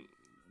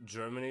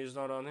Germany is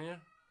not on here.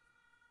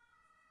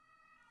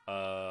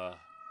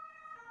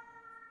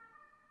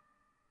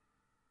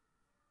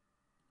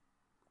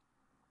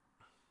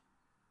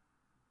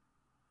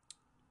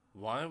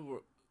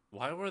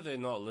 Why were they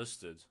not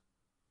listed?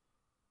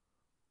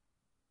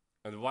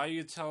 And why are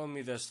you telling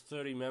me there's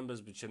 30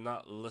 members but you're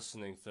not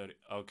listening 30?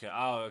 Okay,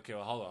 okay,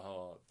 well, hold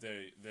on.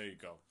 There you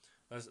go.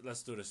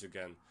 Let's do this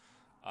again.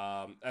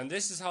 And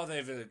this is how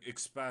they've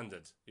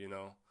expanded, you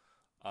know.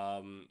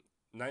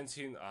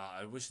 19,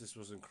 I wish this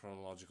was in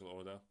chronological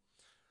order.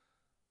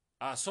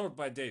 Sort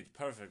by date,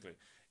 perfectly.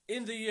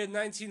 In the year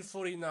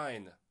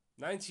 1949,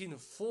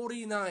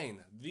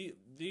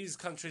 these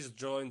countries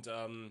joined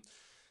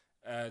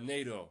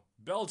NATO.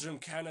 Belgium,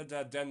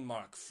 Canada,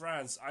 Denmark,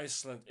 France,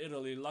 Iceland,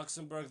 Italy,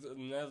 Luxembourg, the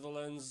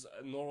Netherlands,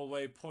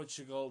 Norway,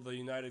 Portugal, the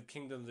United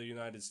Kingdom, the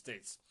United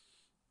States.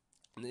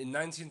 In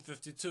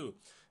 1952,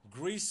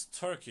 Greece,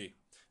 Turkey.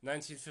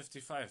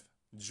 1955,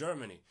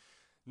 Germany.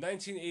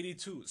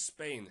 1982,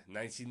 Spain.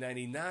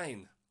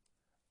 1999.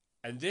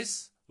 And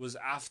this was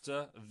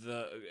after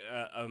the,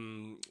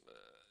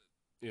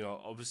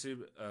 obviously,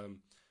 in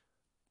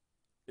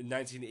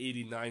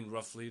 1989,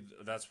 roughly,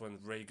 that's when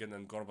Reagan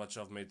and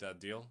Gorbachev made that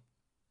deal.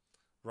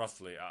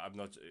 Roughly, I'm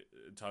not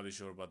entirely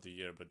sure about the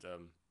year, but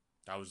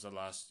that was the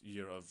last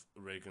year of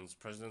Reagan's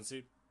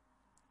presidency.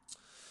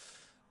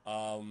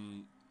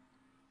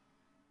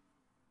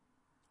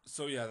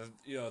 So yeah,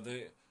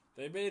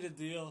 they made a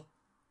deal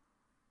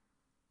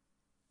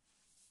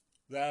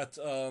that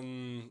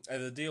and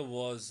the deal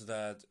was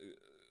that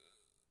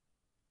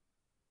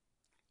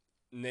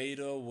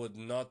NATO would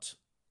not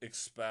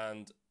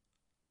expand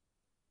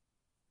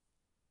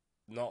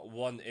not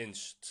 1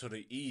 inch to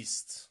the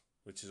east,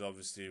 which is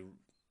obviously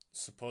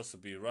supposed to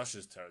be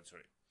Russia's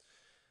territory.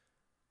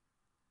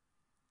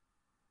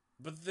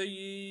 But the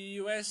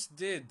US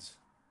did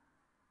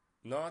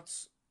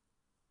not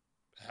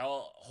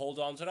hold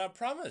on to that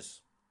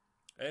promise.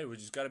 Hey, we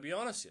just gotta be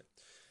honest here.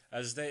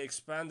 As they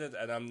expanded,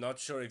 and I'm not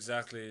sure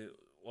exactly,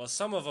 well,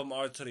 some of them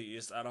are to the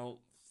east. I don't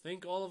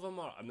think all of them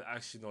are. I'm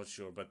actually not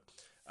sure. But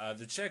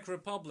the Czech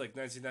Republic,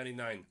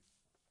 1999.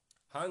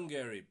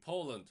 Hungary,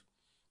 Poland.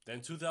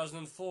 Then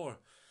 2004.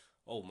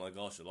 Oh my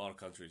gosh, a lot of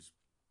countries.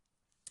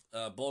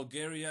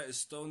 Bulgaria,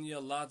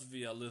 Estonia,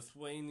 Latvia,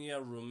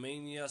 Lithuania,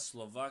 Romania,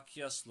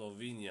 Slovakia,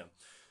 Slovenia.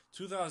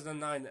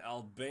 2009,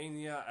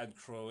 Albania and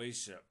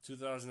Croatia.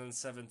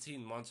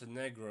 2017,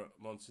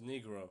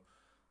 Montenegro.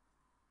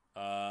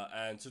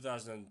 And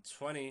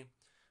 2020,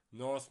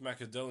 North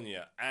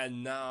Macedonia.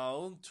 And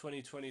now,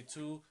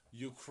 2022,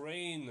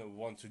 Ukraine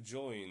want to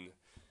join.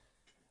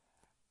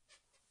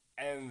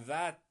 And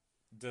that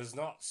does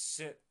not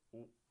sit,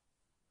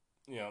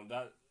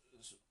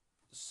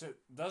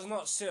 does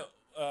not sit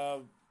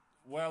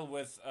well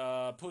with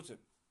Putin.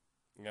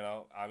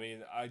 I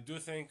mean, I do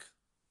think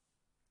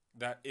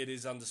that it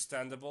is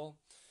understandable,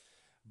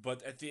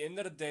 but at the end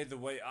of the day, the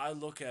way I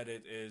look at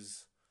it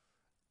is,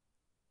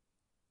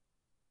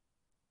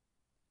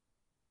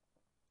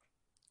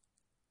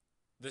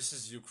 this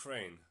is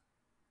Ukraine.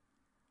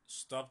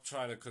 Stop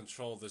trying to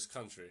control this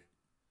country.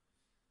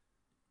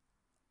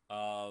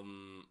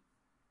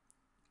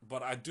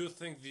 But I do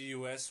think the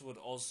US would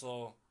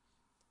also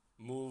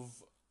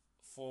move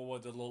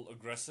forward a little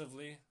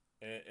aggressively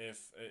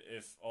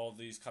if all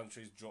these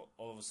countries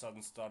all of a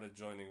sudden started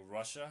joining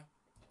Russia.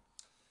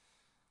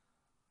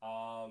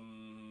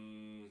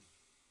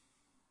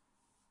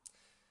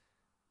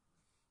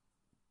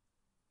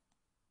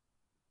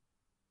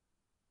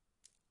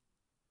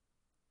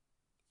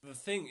 The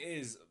thing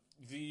is,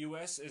 the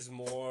US is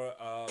more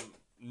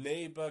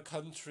neighbor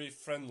country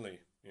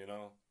friendly.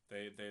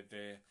 They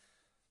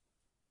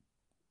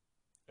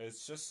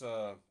it's just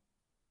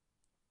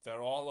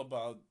they're all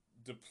about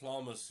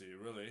diplomacy,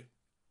 really.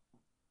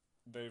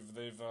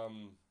 They've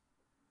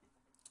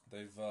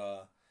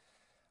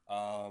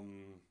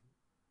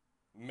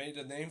made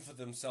a name for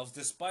themselves,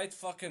 despite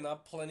fucking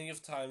up plenty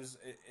of times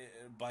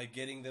by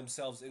getting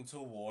themselves into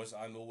wars.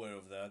 I'm aware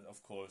of that,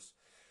 of course,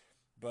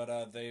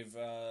 but they've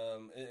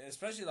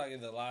especially like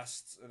in the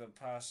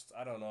past,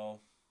 I don't know,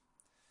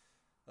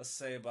 let's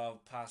say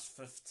about past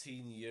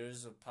 15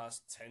 years or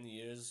past 10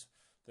 years,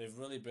 they've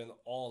really been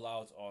all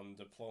out on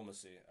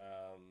diplomacy.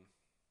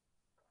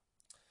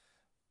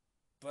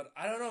 But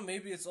I don't know,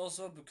 maybe it's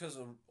also because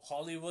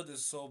Hollywood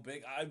is so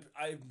big.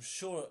 I'm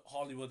sure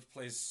Hollywood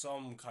plays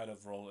some kind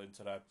of role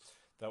into that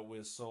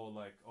we're so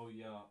like, oh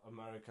yeah,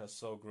 America's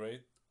so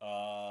great.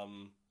 I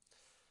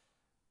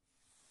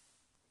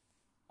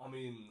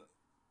mean,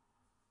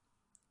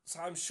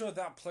 so I'm sure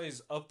that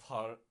plays a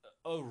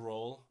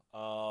role.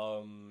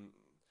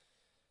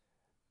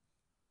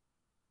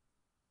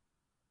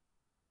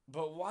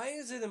 But why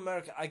is it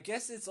America? I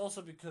guess it's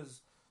also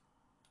because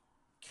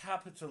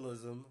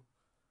capitalism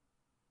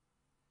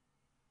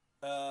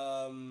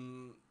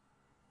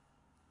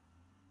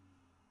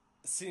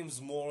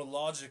seems more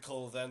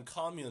logical than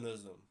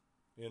communism,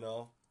 you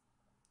know?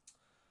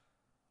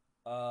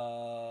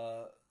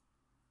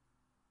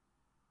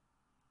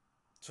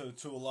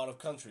 To a lot of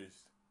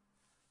countries.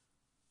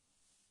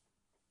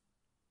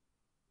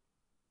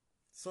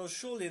 So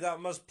surely that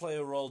must play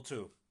a role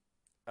too.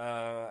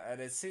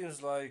 And it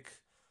seems like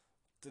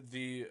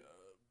the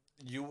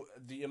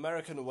the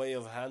American way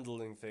of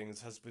handling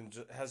things has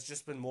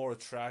just been more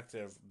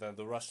attractive than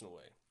the Russian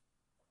way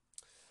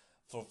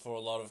for a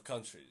lot of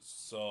countries.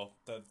 So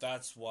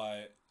that's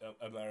why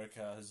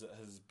America has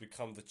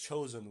become the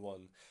chosen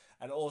one.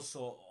 And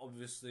also,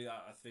 obviously,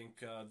 I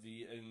think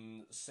the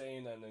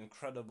insane and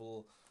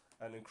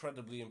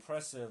incredibly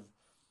impressive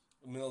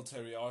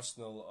military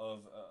arsenal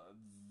of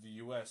the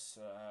U.S.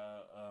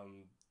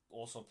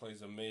 Also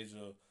plays a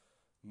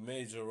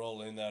major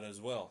role in that as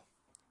well.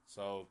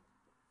 So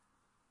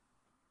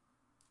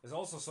it's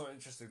also so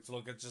interesting to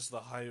look at just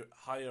the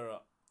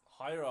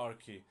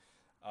hierarchy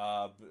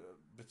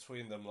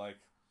between them. Like,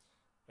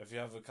 if you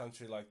have a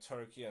country like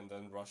Turkey and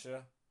then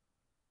Russia,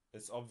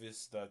 it's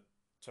obvious that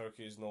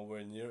Turkey are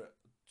nowhere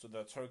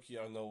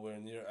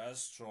near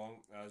as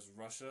strong as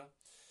Russia.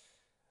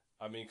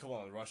 I mean, come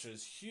on, Russia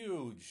is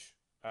huge,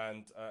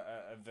 and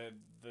they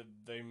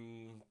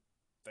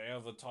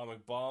have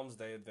atomic bombs.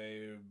 They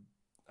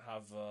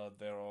have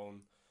their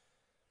own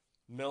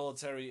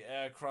military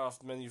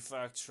aircraft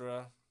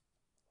manufacturer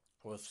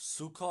with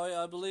Sukhoi,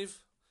 I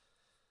believe.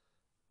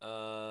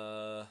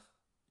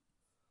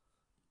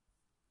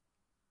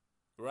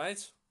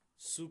 Right?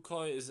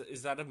 Sukhoi,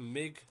 is that a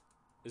MiG?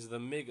 Is the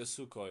MiG a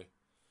Sukhoi?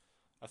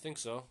 I think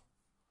so.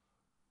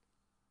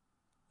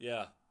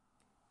 Yeah,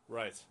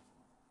 right.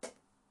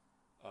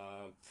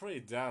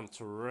 Pretty damn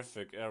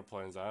terrific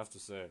airplanes, I have to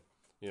say.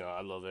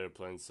 I love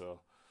airplanes,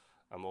 so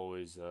I'm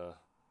always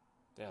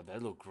Yeah, they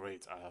look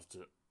great. I have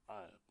to.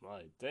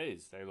 My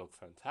days, they look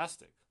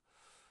fantastic.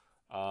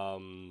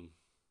 Um,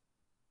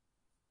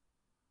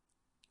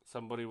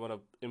 Somebody want to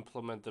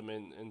implement them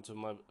into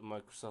my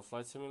Microsoft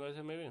Flight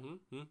Simulator, maybe?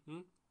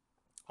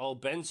 Oh,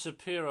 Ben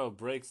Shapiro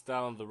breaks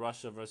down the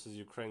Russia versus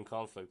Ukraine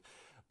conflict.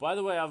 By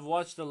the way, I've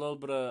watched a little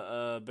bit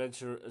of Ben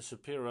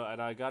Shapiro,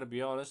 and I gotta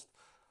be honest.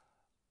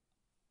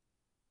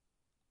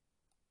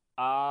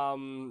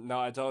 No,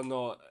 I don't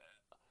know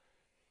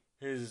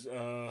his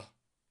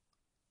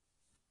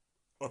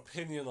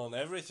opinion on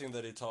everything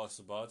that he talks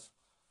about,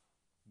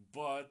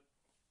 but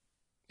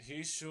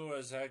he sure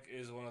as heck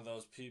is one of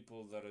those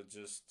people that are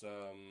just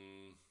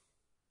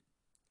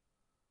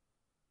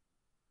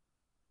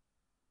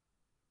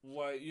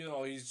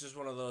well, he's just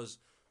one of those.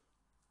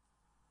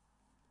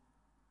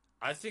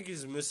 I think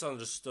he's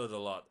misunderstood a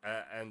lot,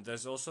 and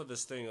there's also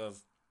this thing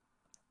of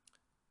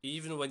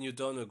even when you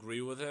don't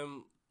agree with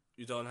him,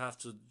 you don't have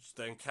to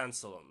then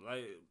cancel him.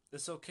 Like,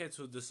 it's okay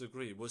to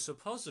disagree. We're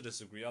supposed to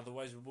disagree,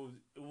 otherwise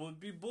it would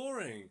be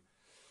boring.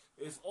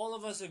 If all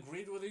of us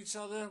agreed with each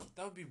other,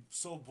 that would be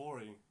so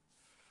boring.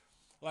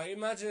 Like,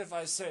 imagine if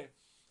I say,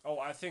 "Oh,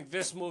 I think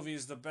this movie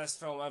is the best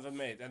film ever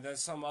made," and then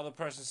some other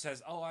person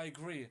says, "Oh, I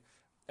agree,"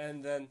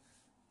 and then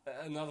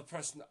another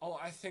person, "Oh,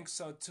 I think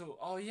so too."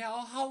 Oh yeah,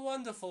 oh how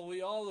wonderful!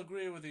 We all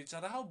agree with each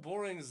other. How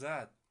boring is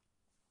that?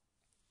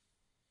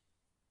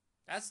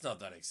 That's not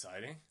that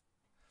exciting.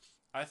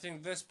 I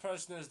think this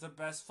person is the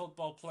best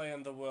football player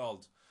in the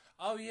world.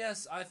 Oh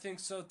yes, I think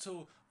so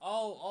too.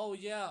 Oh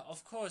yeah,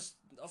 of course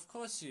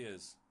he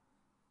is.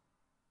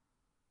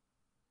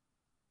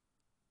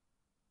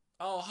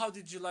 Oh, how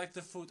did you like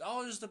the food?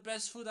 Oh, it was the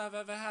best food I've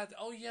ever had.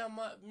 Oh yeah,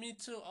 me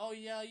too. Oh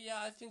yeah,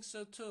 I think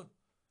so too.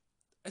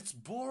 It's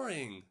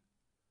boring.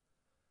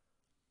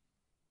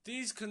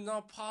 These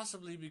cannot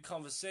possibly be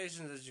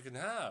conversations that you can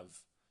have.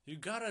 You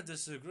gotta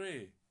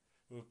disagree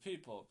with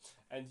people.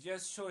 And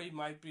yes, sure, he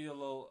might be a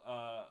little,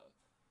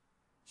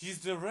 he's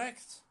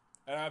direct.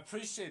 And I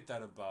appreciate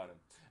that about him.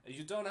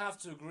 You don't have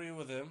to agree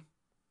with him,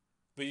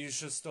 but you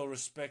should still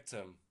respect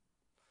him.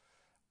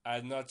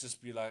 And not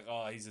just be like,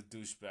 oh, he's a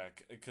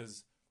douchebag.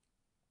 Because,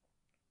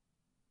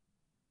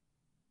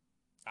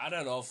 I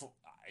don't know if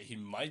he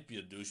might be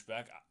a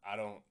douchebag. I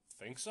don't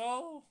think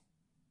so.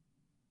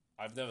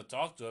 I've never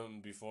talked to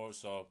him before,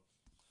 so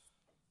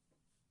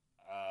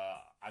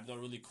I'm not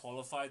really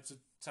qualified to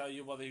tell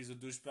you whether he's a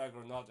douchebag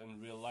or not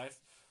in real life,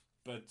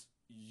 but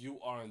you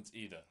aren't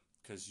either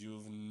because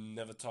you've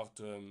never talked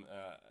to him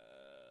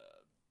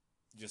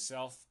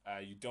yourself.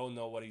 You don't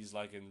know what he's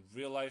like in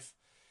real life.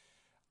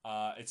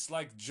 It's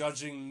like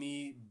judging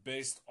me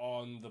based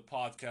on the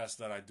podcast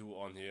that I do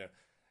on here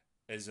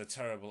is a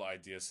terrible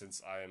idea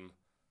since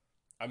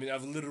I mean,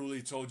 I've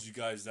literally told you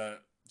guys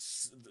that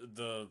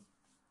the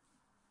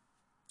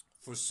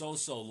for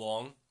so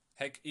long.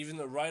 Heck, even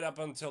right up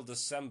until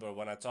December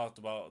when I talked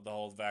about the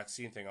whole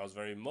vaccine thing, I was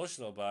very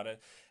emotional about it.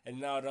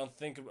 And now I don't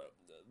think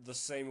the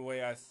same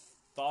way I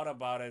thought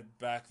about it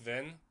back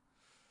then.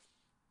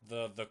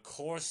 The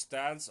core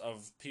stance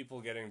of people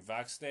getting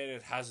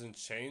vaccinated hasn't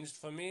changed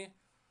for me.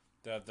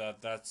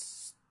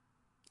 That's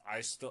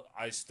I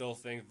still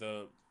think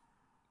the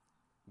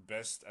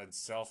best and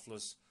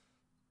selfless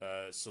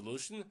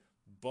solution,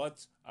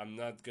 but I'm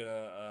not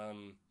gonna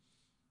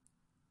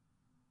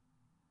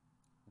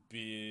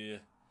be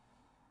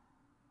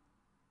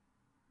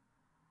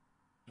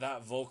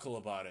that vocal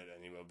about it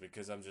anymore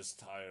because I'm just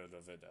tired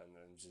of it and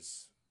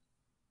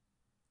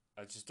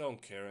I just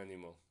don't care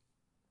anymore.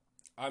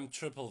 I'm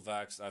triple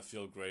vaxxed. I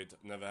feel great.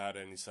 Never had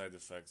any side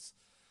effects.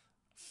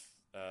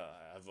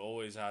 I've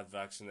always had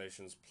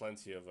vaccinations,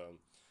 plenty of them.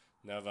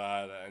 Never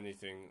had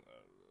anything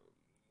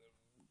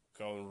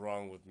going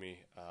wrong with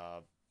me.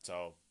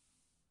 So,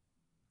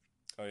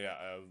 oh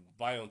yeah,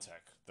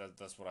 BioNTech.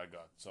 That's what I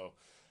got. So,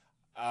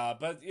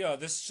 but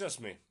this is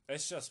just me.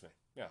 It's just me.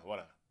 Yeah,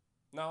 whatever.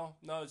 No,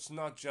 it's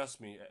not just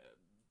me.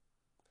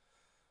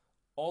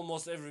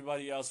 Almost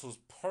everybody else was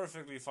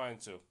perfectly fine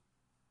too.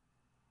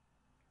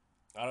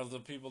 Out of the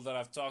people that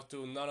I've talked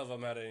to, none of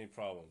them had any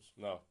problems.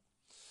 No.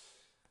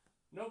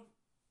 Nope.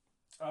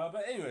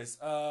 But anyways,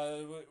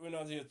 we're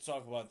not here to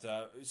talk about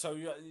that. So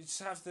you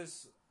just have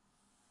this.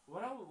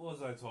 What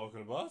was I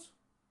talking about?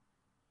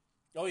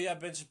 Oh yeah,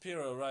 Ben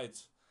Shapiro,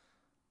 right?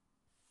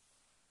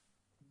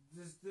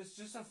 There's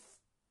just a.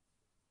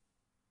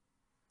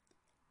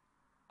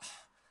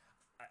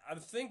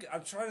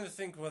 I'm trying to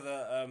think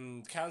whether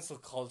cancel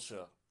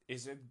culture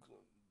is it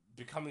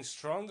becoming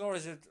stronger or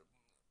is it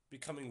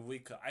becoming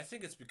weaker? I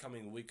think it's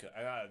becoming weaker,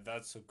 and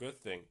that's a good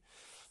thing,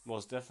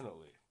 most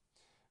definitely,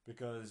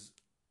 because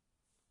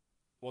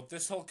what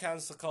this whole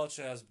cancel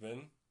culture has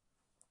been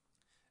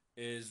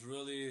is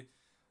really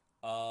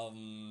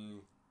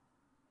um,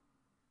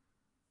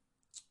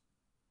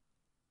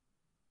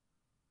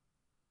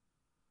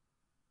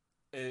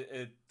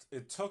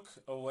 it took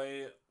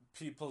away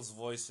people's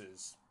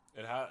voices.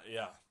 It had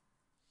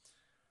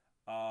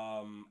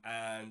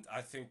and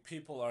I think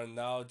people are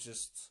now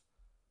just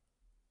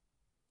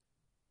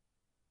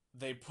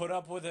they put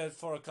up with it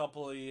for a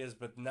couple of years,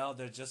 but now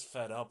they're just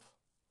fed up.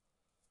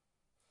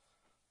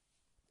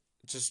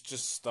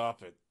 just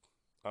stop it.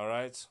 All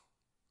right.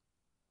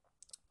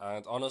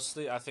 And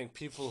honestly, I think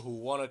people who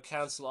want to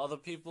cancel other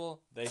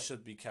people, they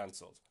should be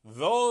canceled.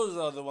 Those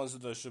are the ones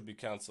that should be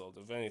canceled,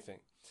 if anything.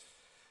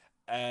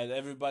 And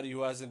everybody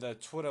who has in their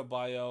Twitter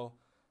bio,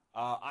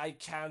 I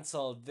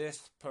canceled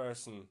this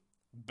person,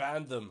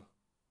 ban them,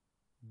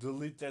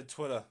 delete their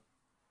Twitter.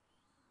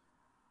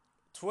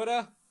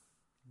 Twitter,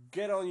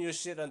 get on your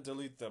shit and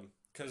delete them.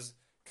 Cause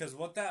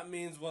what that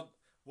means, what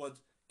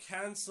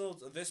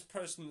canceled this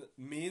person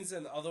means,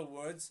 in other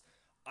words,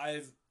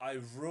 I've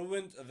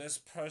ruined this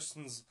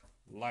person's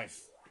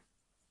life.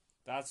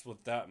 That's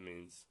what that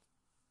means.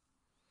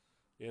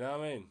 You know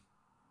what I mean?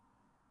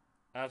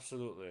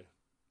 Absolutely.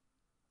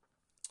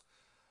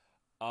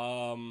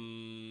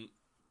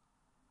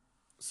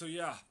 So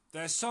yeah,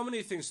 there's so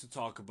many things to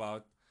talk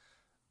about.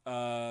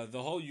 The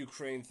whole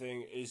Ukraine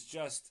thing is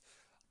just.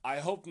 I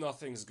hope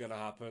nothing's gonna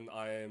happen.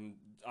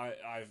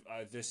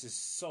 This is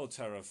so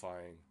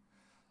terrifying.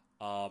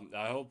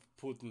 I hope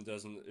Putin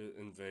doesn't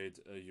invade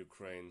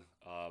Ukraine.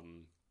 I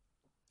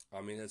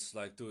mean, it's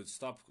like, dude,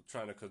 stop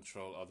trying to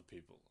control other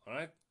people. All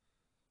right,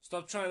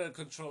 stop trying to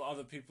control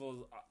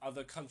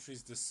other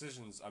countries'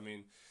 decisions. I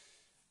mean,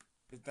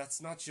 that's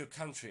not your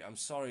country. I'm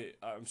sorry.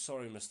 I'm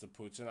sorry, Mr.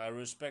 Putin. I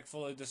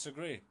respectfully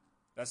disagree.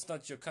 That's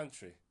not your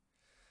country.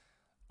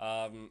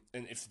 And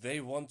if they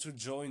want to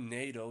join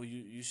NATO,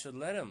 you should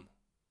let them.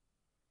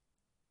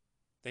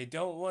 They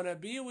don't want to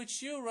be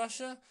with you,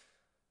 Russia.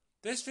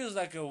 This feels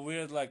like a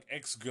weird, like,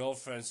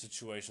 ex-girlfriend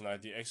situation.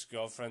 Like the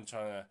ex-girlfriend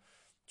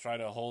trying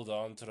to hold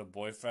on to the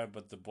boyfriend,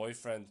 but the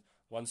boyfriend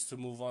wants to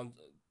move on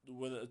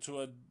with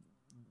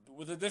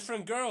a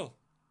different girl.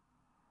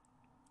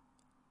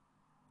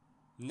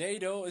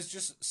 NATO is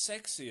just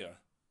sexier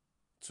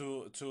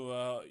to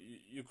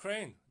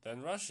Ukraine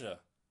than Russia.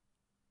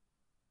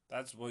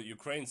 That's what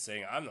Ukraine's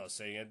saying. I'm not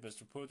saying it,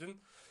 Mr. Putin.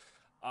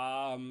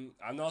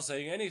 I'm not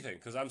saying anything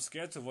because I'm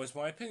scared to voice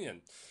my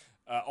opinion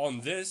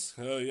on this.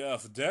 Oh yeah,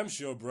 for damn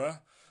sure, bruh.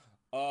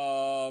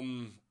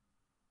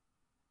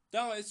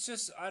 No, it's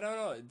just I don't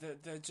know.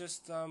 They're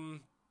just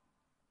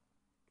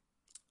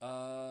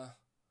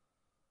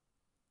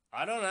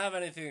I don't have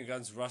anything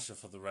against Russia,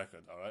 for the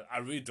record. All right, I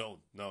really don't.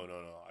 No,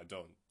 I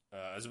don't.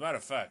 As a matter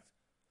of fact,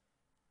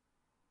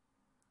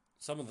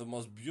 some of the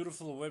most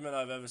beautiful women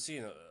I've ever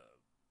seen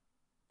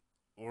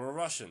were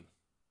Russian.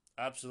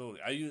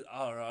 Absolutely.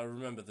 I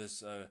remember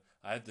this. I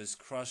had this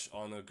crush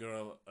on a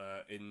girl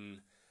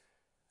in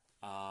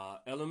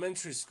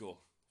elementary school,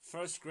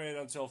 first grade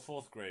until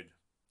fourth grade.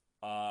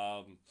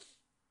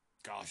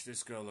 Gosh,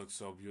 this girl looked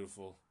so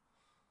beautiful.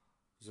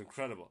 It was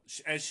incredible,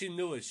 and she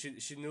knew it.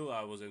 She knew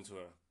I was into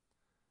her,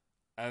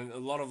 and a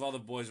lot of other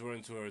boys were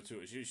into her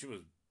too. She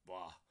was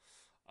wow,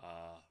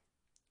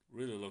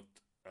 really looked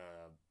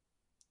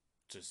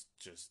just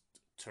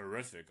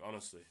terrific.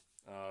 Honestly,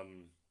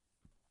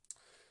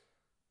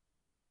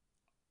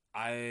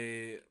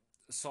 I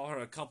saw her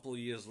a couple of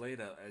years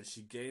later, and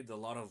she gained a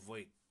lot of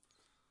weight.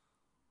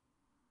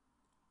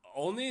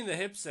 Only in the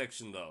hip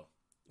section, though.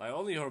 Like,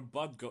 only her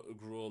butt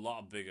grew a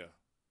lot bigger,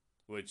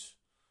 which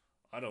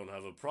I don't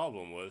have a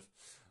problem with.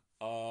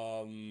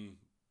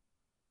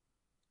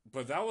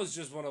 But that was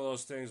just one of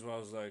those things where I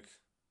was like,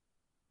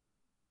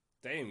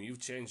 damn, you've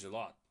changed a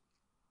lot.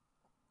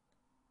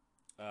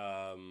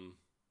 Yeah,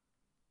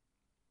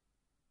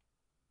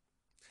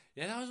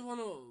 that was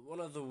one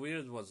of the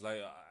weird ones.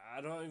 Like,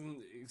 I don't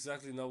even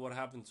exactly know what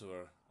happened to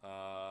her.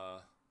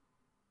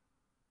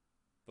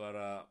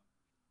 But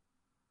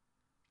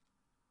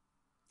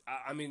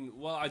I mean,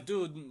 well, I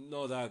do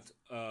know that.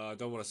 I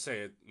don't want to say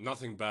it.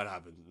 Nothing bad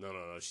happened.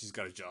 No. She's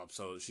got a job,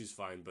 so she's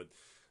fine. But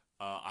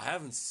I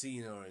haven't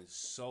seen her in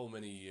so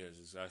many years.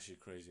 It's actually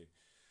crazy.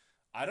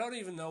 I don't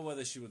even know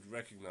whether she would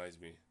recognize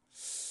me.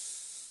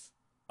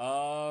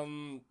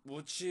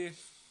 Would she?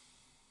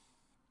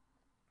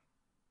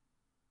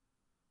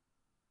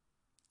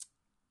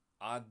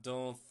 I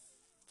don't.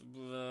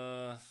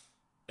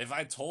 If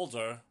I told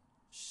her,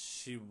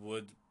 she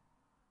would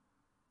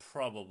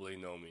probably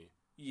know me.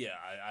 Yeah,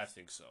 I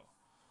think so.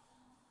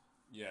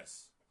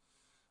 Yes.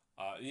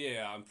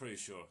 Yeah, I'm pretty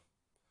sure.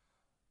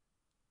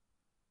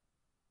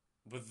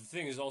 But the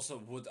thing is also,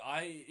 would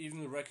I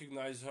even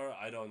recognize her?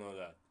 I don't know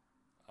that.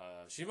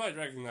 She might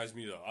recognize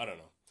me though. I don't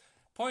know.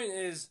 Point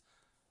is,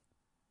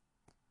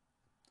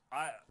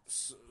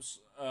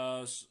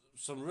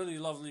 some really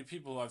lovely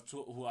people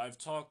who I've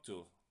talked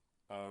to,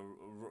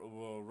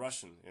 were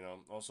Russian. You know,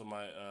 also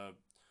my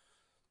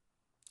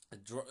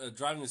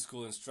driving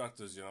school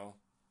instructors. You know,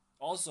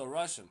 also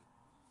Russian.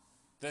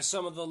 They're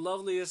some of the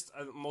loveliest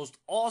and most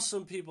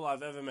awesome people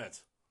I've ever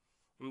met.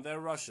 And they're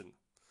Russian.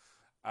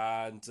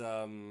 And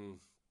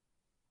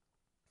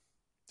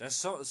there's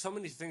so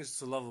many things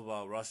to love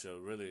about Russia,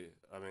 really.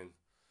 I mean,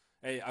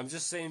 hey, I'm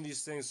just saying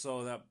these things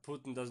so that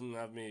Putin doesn't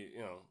have me,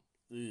 you know,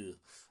 ugh.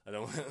 I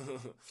don't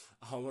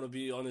I want to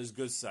be on his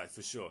good side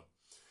for sure.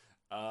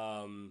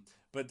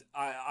 But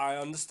I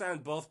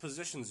understand both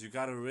positions. You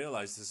got to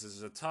realize this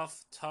is a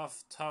tough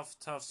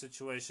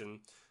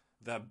situation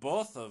that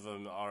both of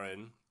them are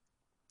in.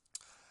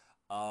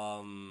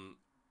 Um,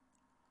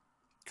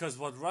 because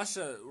what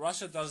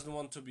Russia doesn't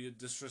want to be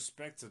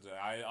disrespected.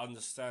 I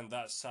understand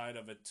that side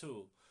of it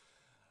too.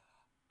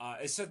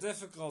 It's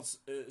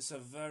a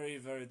very,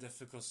 very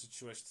difficult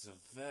situation. It's a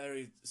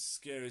very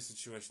scary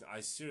situation. I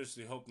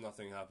seriously hope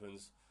nothing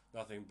happens,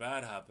 nothing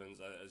bad happens.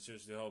 I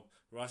seriously hope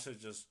Russia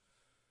just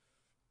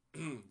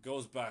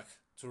goes back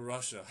to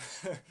Russia.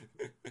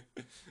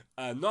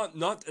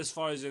 Not as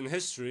far as in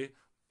history.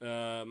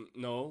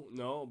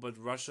 No, but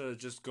Russia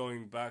just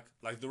going back,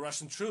 like the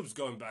Russian troops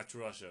going back to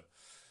Russia,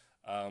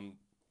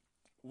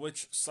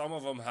 which some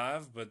of them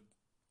have, but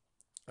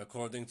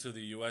according to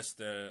the U.S.,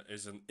 there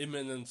is an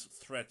imminent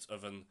threat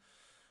of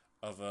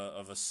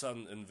a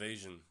sudden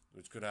invasion,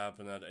 which could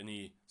happen at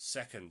any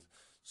second.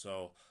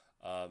 So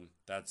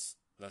that's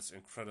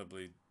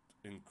incredibly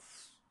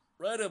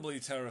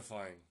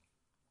terrifying.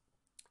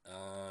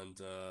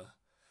 And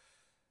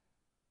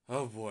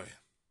oh boy,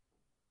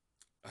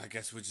 I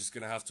guess we're just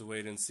gonna have to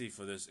wait and see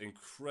for this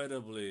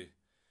incredibly,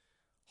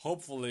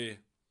 hopefully,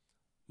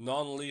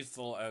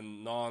 non-lethal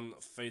and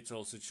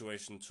non-fatal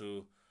situation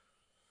to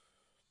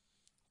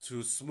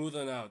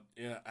smoothen out,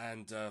 yeah,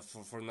 and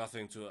for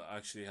nothing to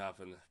actually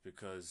happen,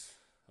 because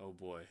oh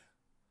boy,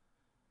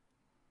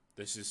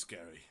 this is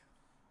scary.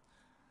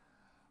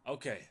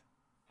 Okay,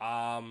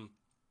 I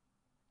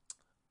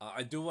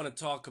do want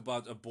to talk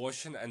about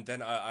abortion, and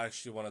then I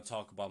actually want to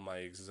talk about my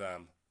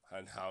exam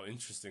and how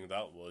interesting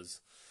that was.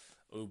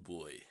 Oh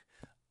boy.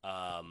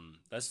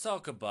 Let's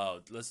talk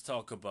about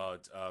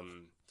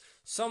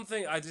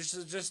something I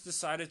just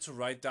decided to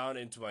write down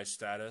into my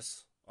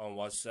status on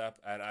WhatsApp,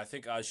 and I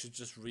think I should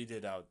just read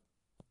it out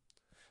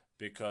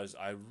because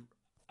I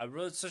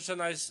wrote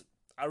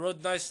I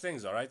wrote nice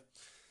things. All right.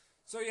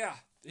 So yeah,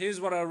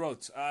 here's what I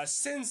wrote.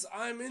 Since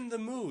I'm in the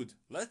mood,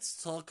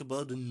 let's talk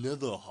about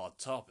another hot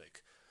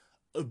topic: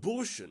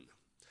 abortion.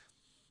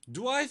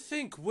 Do I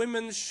think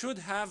women should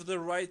have the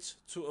right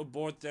to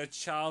abort their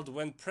child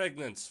when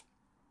pregnant?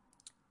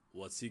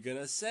 What's he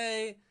gonna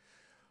say?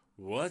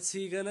 What's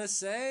he gonna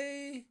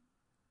say?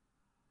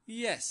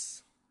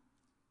 Yes.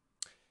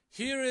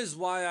 Here is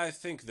why I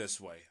think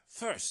this way.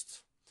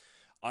 First,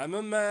 I'm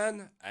a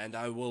man and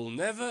I will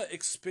never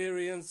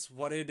experience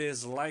what it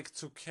is like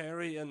to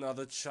carry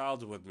another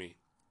child with me.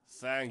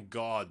 Thank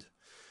God.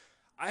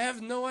 I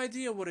have no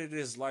idea what it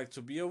is like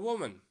to be a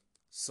woman.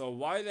 So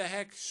why the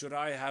heck should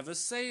I have a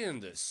say in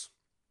this?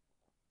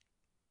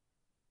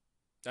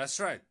 That's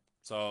right.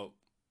 So,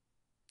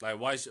 like,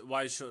 why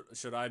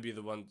should I be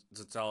the one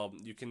to tell them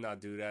you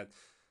cannot do that?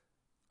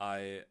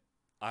 I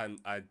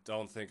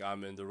don't think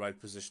I'm in the right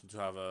position to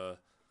have a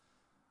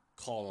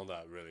call on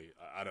that. Really,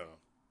 I don't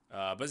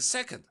know. But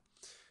second,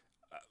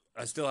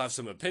 I still have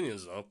some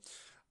opinions though.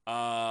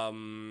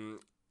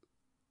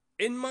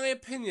 In my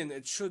opinion,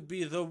 it should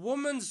be the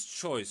woman's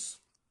choice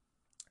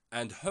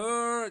and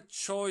her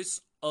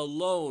choice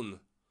alone,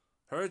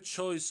 her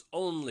choice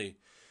only,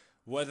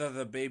 whether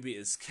the baby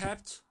is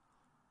kept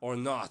or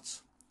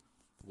not.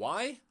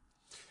 Why?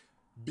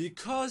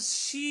 Because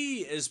she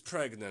is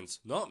pregnant,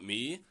 not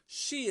me.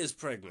 She is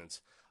pregnant.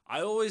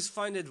 I always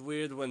find it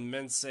weird when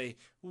men say,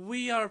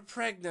 "We are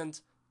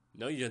pregnant."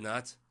 No, you're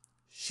not.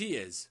 She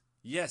is.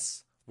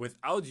 Yes,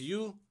 without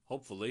you,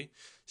 hopefully,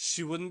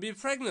 she wouldn't be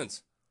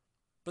pregnant.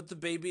 But the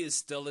baby is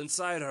still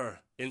inside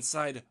her.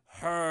 Inside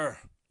her.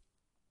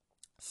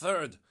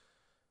 Third,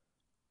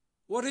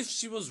 what if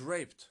she was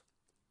raped?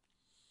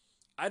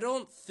 I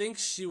don't think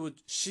she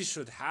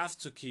should have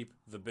to keep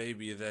the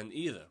baby then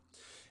either.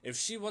 If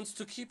she wants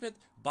to keep it,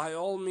 by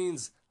all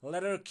means,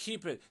 let her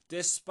keep it,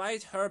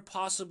 despite her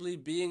possibly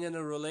being in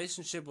a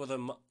relationship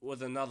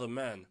with another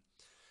man.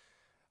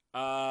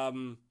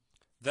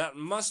 That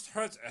must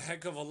hurt a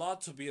heck of a lot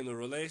to be in a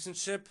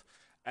relationship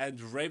and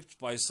raped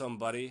by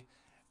somebody,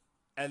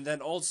 and then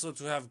also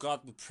to have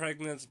gotten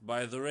pregnant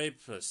by the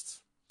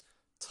rapist.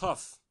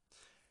 Tough.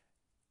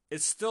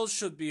 It still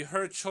should be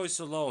her choice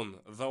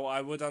alone, though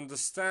I would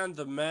understand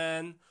the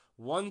man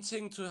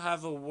wanting to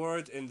have a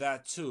word in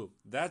that too.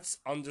 That's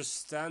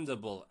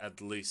understandable,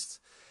 at least,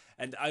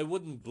 and I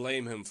wouldn't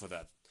blame him for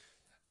that.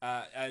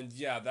 And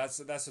yeah, that's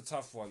a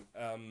tough one.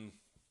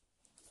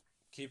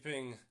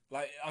 Keeping,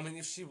 like, I mean,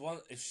 if she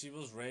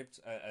was raped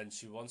and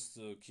she wants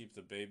to keep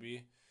the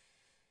baby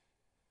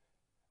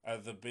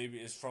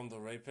is from the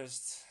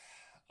rapist.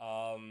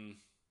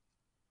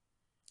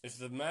 If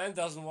the man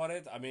doesn't want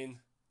it, I mean.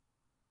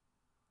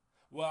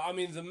 Well, I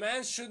mean, the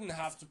man shouldn't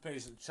have to pay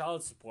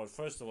child support,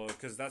 first of all,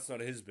 because that's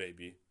not his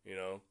baby, you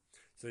know?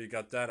 So you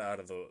got that out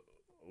of the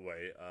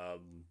way.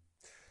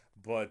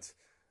 But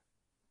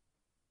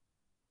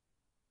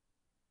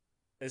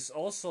it's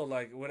also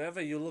like,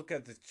 whenever you look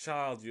at the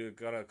child, you're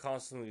gonna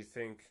constantly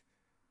think,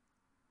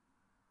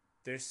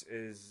 this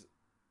is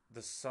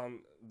this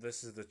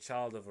is the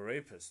child of a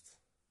rapist.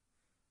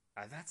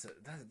 And that's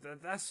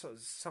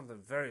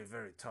something very,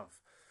 very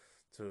tough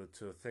to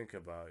think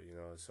about, you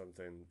know,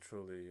 something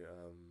truly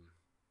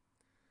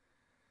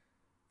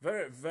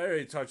very,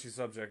 very touchy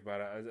subject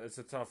matter. It's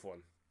a tough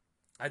one.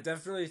 I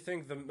definitely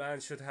think the man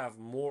should have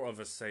more of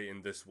a say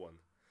in this one.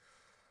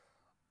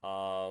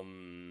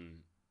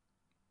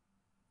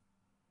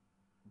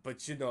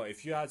 but you know,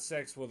 if you had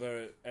sex with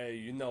her,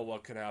 you know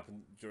what can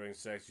happen during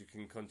sex. You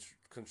can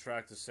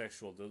contract a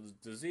sexual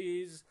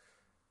disease,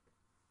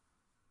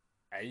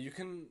 and you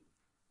can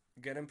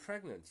get him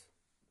pregnant.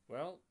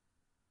 Well,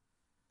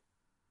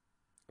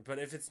 but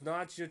if it's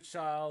not your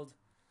child,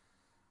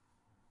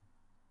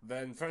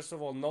 then first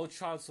of all, no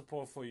child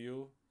support for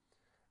you.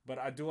 But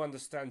I do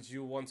understand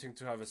you wanting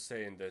to have a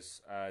say in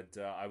this, and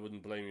I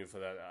wouldn't blame you for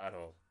that at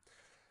all.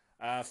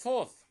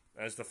 Fourth,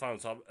 as the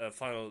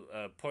final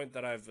point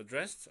that I've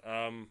addressed,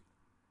 I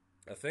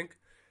think,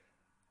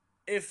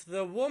 if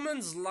the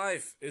woman's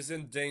life is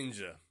in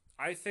danger,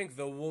 I think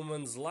the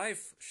woman's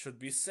life should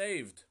be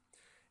saved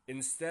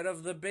instead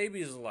of the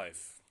baby's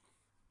life.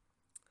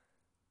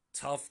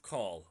 Tough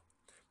call.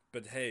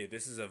 But hey,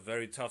 this is a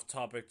very tough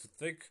topic to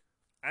think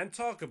and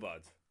talk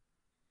about.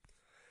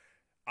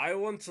 I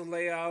want to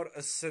lay out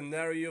a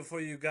scenario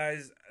for you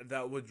guys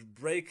that would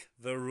break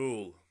the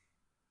rule.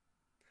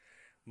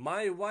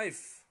 My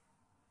wife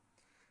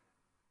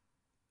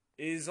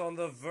is on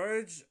the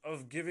verge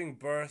of giving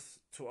birth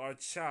to our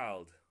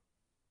child.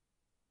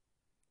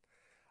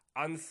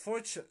 I want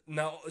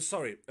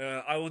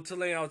to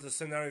lay out a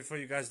scenario for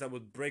you guys that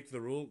would break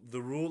the rule.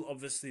 The rule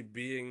obviously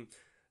being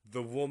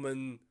the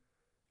woman,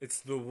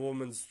 it's the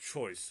woman's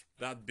choice.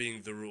 That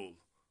being the rule.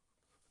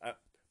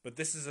 But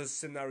this is a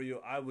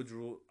scenario I want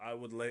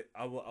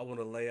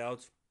to lay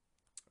out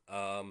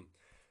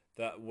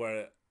that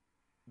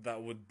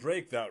would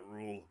break that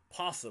rule,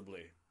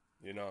 possibly,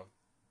 you know.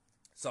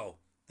 So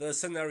the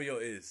scenario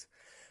is,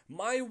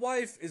 my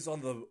wife is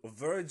on the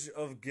verge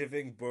of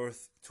giving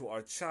birth to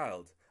our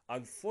child.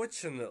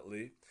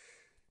 Unfortunately,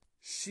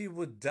 she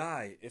would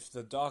die if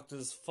the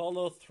doctors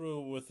follow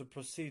through with the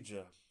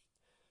procedure.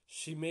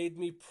 She made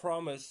me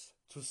promise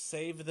to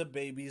save the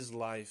baby's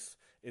life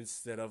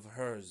instead of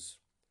hers.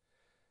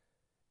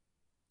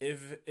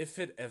 If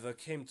it ever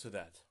came to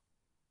that,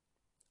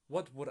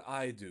 what would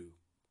I do?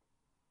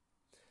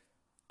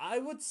 I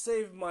would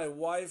save my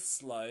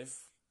wife's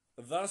life,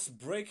 thus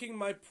breaking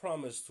my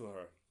promise to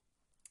her.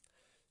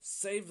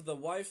 Save the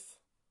wife,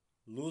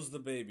 lose the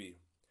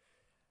baby.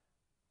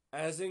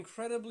 As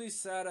incredibly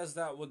sad as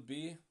that would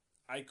be,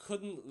 I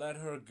couldn't let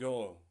her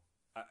go.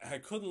 I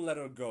couldn't let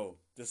her go,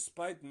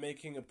 despite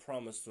making a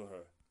promise to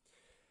her.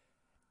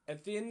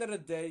 At the end of the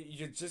day,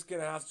 you're just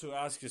gonna have to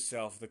ask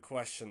yourself the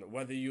question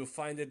whether you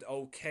find it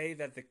okay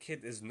that the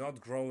kid is not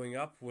growing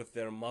up with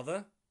their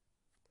mother,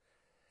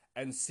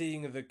 and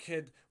seeing the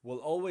kid will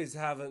always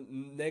have a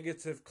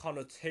negative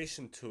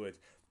connotation to it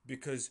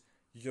because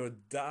your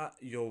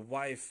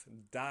wife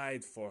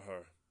died for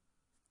her,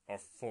 or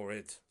for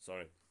it,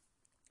 sorry.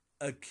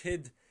 A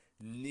kid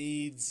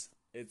needs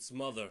its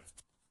mother.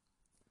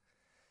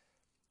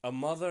 A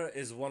mother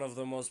is one of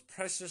the most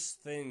precious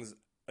things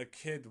a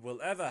kid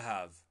will ever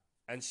have,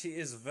 and she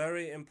is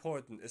very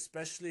important,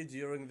 especially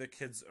during the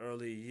kid's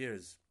early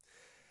years.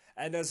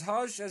 And as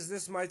harsh as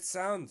this might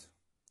sound,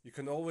 you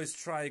can always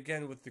try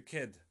again with the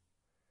kid.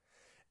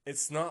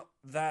 It's not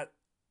that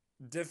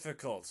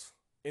difficult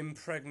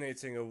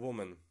impregnating a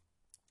woman,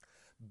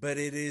 but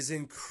it is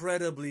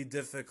incredibly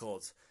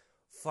difficult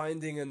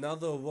finding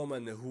another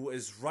woman who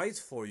is right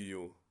for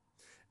you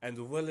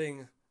and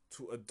willing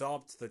to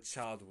adopt the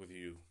child with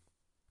you.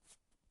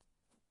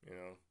 You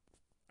know,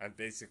 and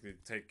basically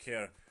take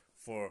care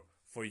for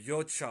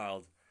your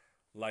child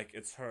like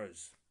it's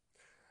hers.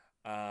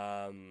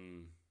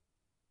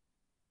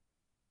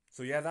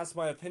 So yeah, that's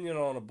my opinion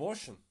on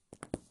abortion.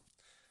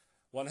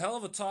 One hell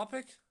of a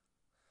topic.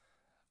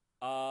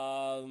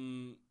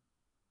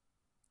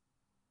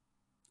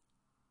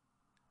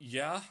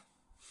 Yeah.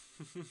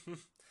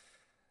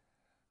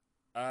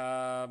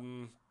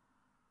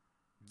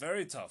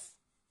 Very tough.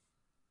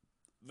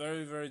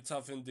 Very, very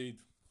tough indeed.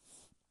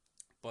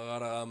 But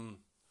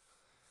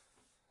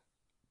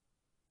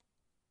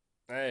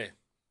hey,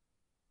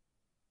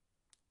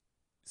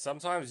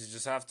 sometimes you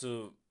just have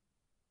to.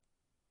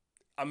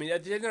 I mean,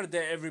 at the end of the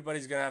day,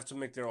 everybody's gonna have to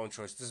make their own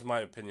choice. This is my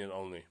opinion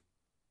only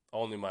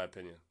my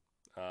opinion.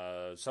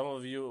 Some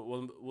of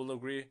you will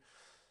agree,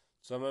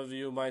 some of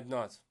you might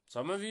not.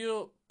 Some of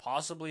you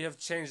possibly have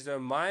changed their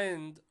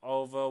mind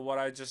over what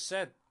I just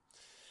said.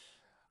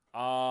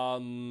 I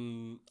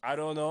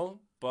don't know,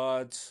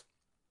 but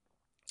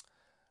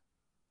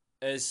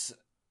it's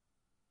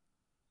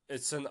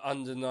an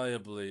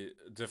undeniably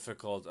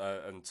difficult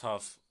and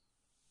tough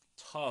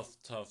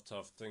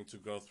thing to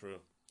go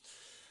through.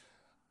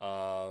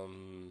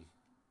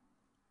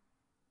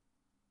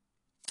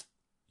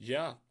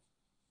 Yeah,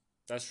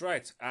 that's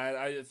right. And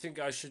I think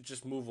I should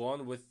just move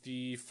on with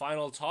the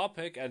final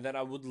topic, and then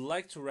I would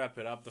like to wrap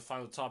it up. The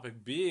final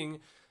topic being,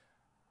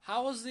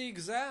 how was the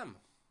exam?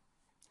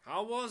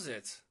 How was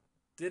it?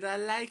 Did I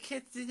like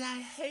it? Did I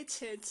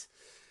hate it?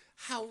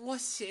 How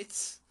was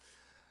it?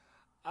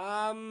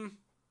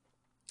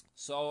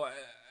 So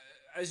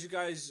as you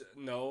guys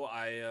know,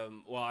 I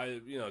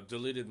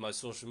deleted my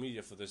social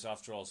media for this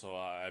after all, so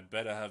I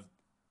better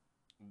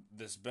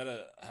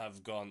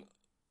have gone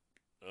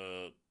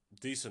a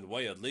decent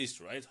way at least,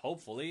 right?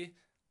 Hopefully.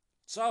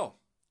 So,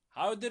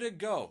 how did it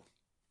go?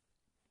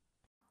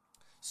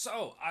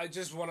 So, I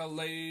just want to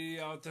lay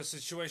out the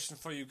situation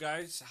for you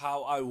guys,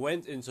 how I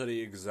went into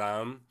the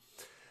exam.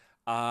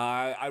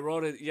 I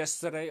wrote it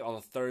yesterday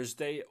on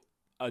Thursday,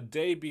 a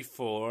day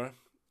before.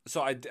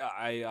 So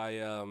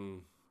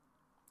the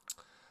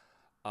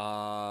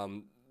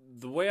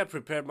way I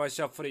prepared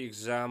myself for the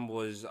exam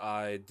was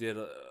I did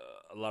a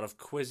lot of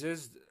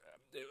quizzes.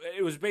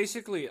 It was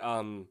basically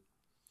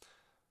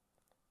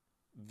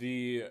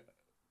the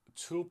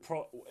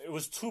it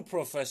was two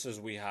professors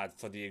we had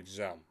for the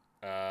exam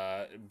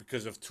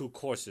because of two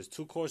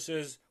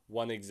courses,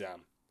 one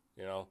exam,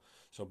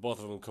 so both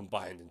of them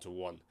combined into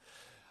one.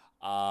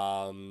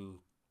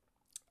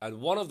 And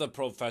one of the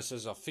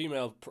professors, a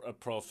female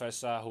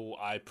professor who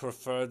I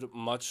preferred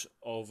much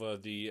over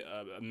the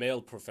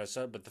male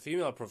professor, but the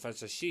female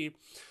professor, she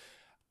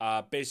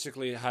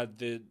basically had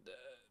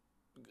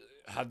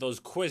those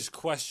quiz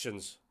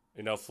questions,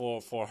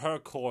 for her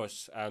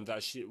course, and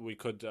that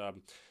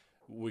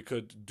we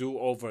could do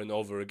over and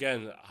over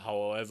again,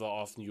 however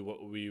often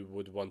we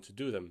would want to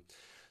do them,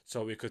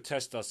 so we could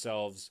test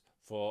ourselves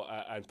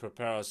and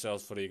prepare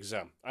ourselves for the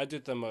exam. I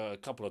did them a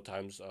couple of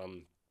times.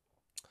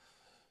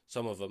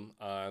 Some of them,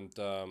 and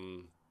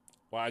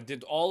I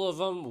did all of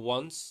them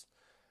once,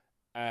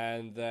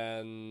 and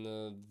then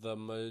the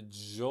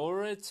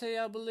majority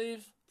of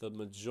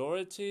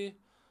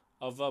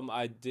them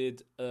I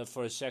did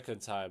for a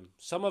second time.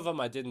 Some of them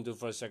I didn't do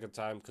for a second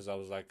time because I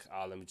was like,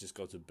 let me just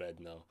go to bed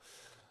now.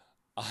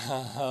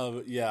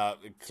 Yeah,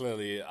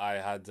 clearly I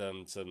had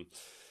some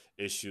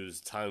issues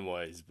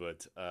time-wise,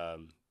 but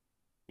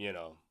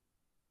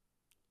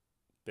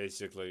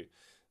basically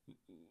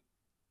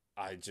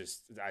I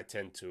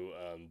tend to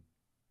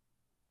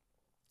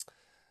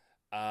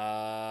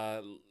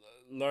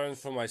learn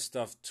from my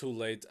stuff too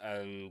late,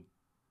 and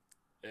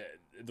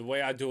the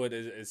way I do it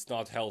is it's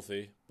not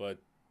healthy, but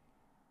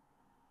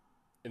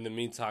in the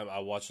meantime I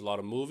watch a lot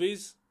of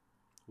movies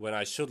when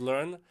I should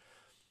learn,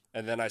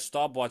 and then I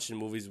stop watching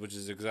movies, which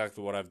is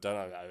exactly what I've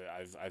done.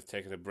 I've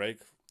taken a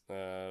break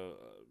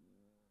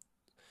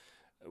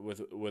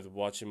with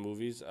watching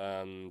movies,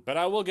 but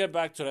I will get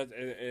back to that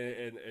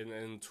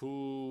in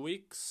 2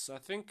 weeks, I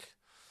think.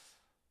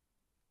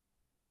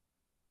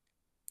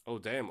 Oh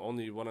damn,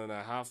 only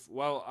 1.5.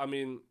 Well, I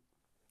mean,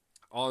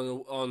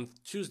 on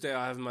Tuesday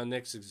I have my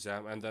next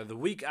exam, and then the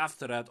week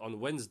after that,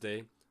 on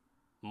Wednesday,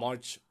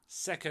 March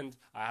 2nd,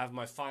 I have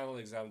my final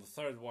exam, the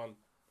third one,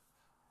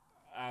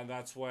 and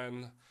that's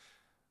when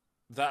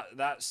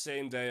that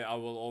same day I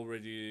will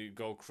already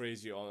go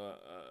crazy on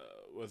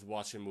with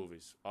watching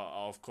movies.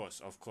 Of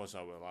course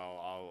I will.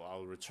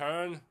 I'll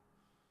return.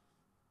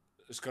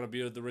 It's gonna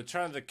be the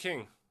Return of the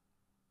King.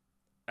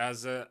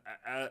 As in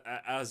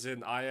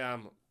I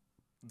am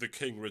the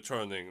king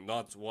returning,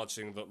 not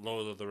watching the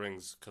Lord of the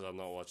Rings, because I'm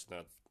not watching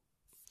that.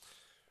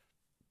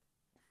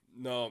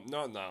 No,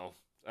 not now.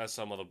 At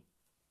some other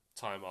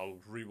time I'll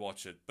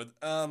rewatch it. But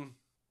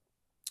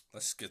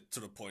let's get to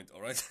the point,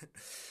 all right?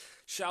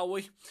 Shall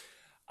we?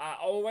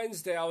 On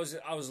Wednesday, I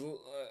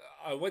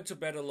went to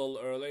bed a little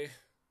early.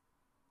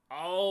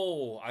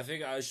 Oh, I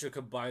think I should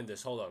combine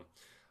this. Hold on.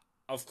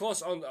 Of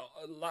course, on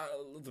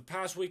the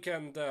past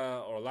weekend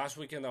or last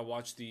weekend, I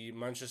watched the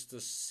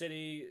Manchester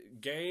City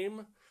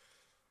game.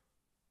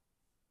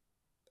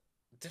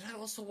 Did I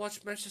also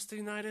watch Manchester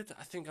United?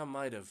 I think I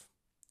might have.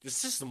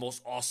 This is the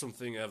most awesome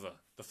thing ever.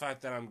 The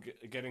fact that I'm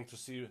getting to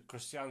see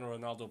Cristiano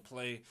Ronaldo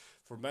play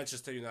for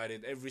Manchester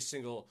United every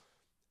single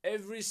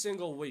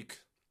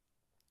week.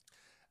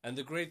 And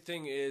the great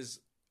thing is,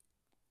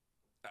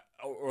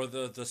 or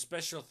the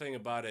special thing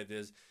about it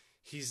is,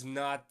 he's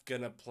not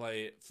gonna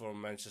play for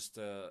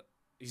Manchester.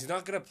 He's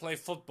not gonna play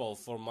football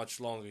for much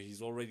longer.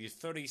 He's already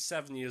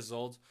 37 years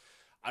old.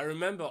 I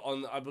remember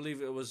I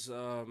believe it was,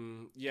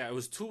 it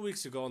was 2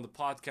 weeks ago on the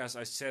podcast,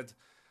 I said,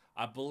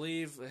 I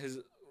believe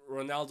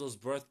Ronaldo's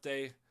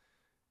birthday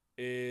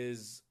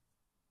is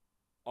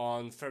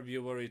on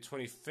February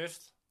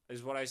 25th,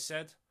 is what I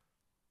said.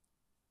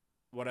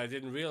 What I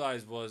didn't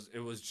realize was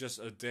it was just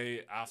a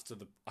day after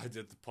I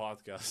did the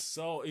podcast.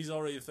 So he's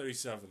already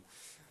 37.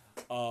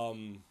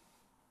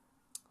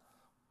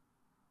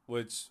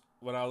 Which,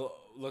 when I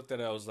looked at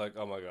it, I was like,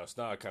 oh my gosh,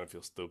 now I kind of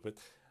feel stupid.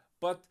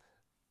 But,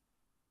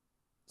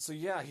 so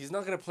yeah, he's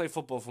not going to play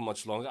football for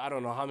much longer. I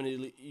don't know how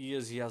many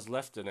years he has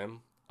left in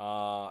him.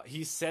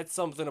 He said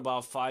something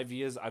about 5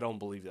 years. I don't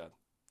believe that.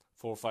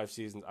 4 or 5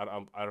 seasons.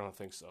 I don't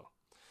think so.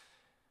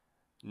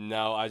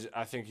 No,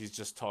 I think he's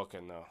just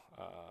talking now.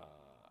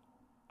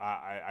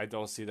 I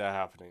don't see that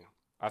happening.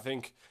 I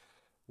think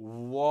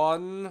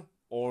 1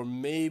 or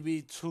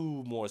maybe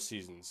 2 more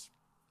seasons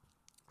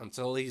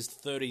until he's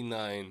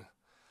 39.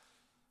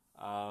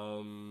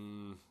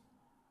 And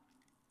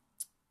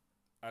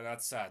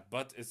that's sad,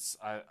 but it's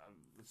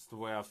the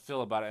way I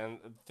feel about it.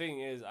 And the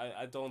thing is,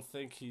 I don't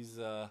think he's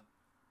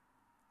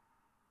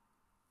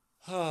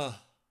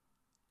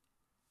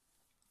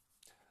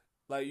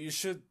like, you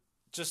should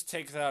just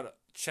take that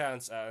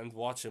chance and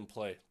watch him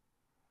play.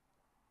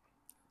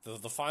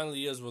 The final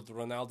years with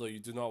Ronaldo, you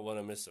do not want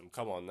to miss him.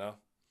 Come on now.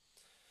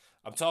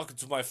 I'm talking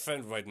to my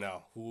friend right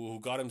now who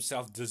got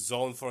himself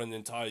DAZN for an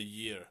entire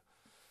year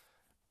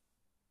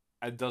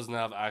and doesn't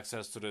have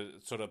access to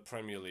the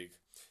Premier League,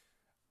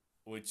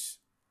 which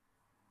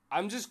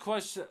I'm just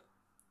question.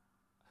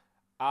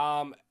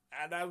 And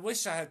I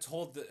wish I had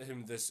told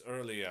him this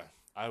earlier.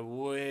 I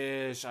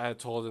wish I had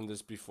told him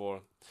this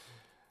before,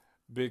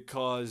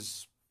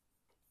 because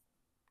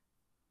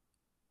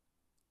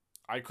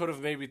I could have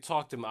maybe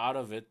talked him out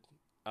of it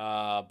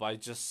by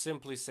just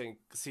simply saying,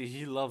 see,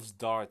 he loves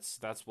darts.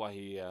 That's why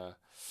he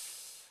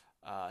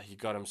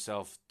got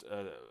himself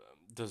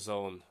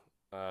DAZN.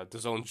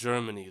 DAZN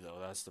Germany, though,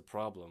 that's the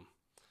problem.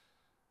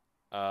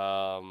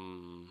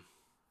 What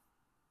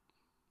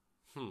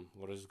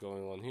is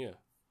going on here?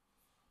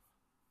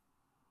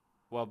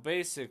 Well,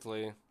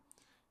 basically,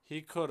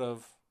 he could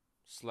have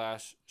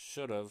 /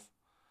 should have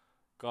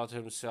got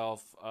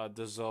himself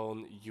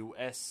DAZN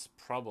US,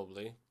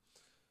 probably,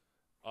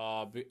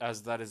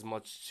 as that is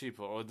much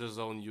cheaper, or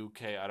DAZN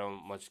UK. I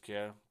don't much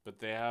care, but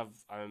they have.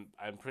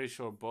 I'm pretty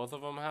sure both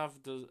of them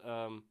have the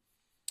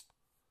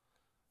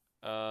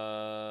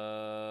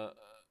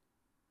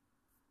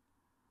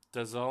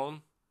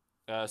DAZN.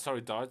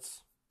 Sorry,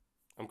 darts.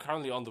 I'm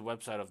currently on the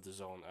website of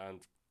DAZN,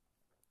 and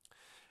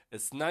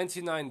it's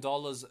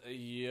 $99 a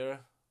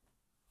year.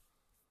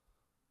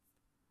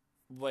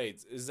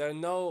 Wait, is there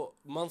no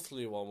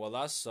monthly one? Well,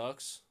 that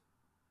sucks.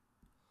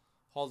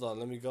 Hold on,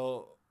 let me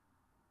go.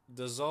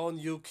 DAZN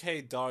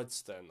UK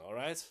darts then,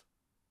 alright?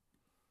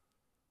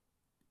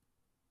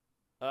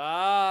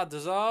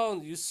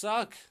 DAZN, you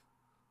suck.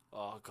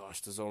 Oh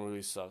gosh, DAZN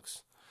really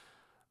sucks.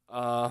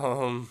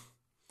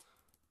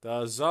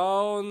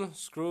 DAZN,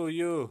 screw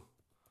you.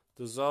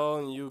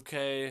 DAZN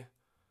UK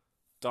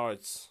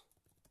darts.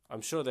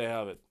 I'm sure they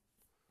have it.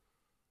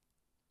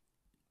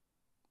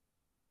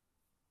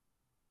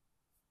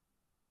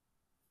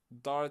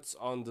 Darts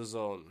on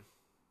DAZN.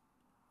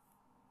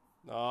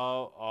 No,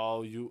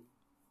 oh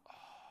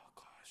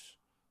gosh.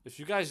 If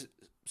you guys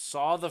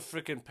saw the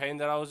freaking pain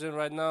that I was in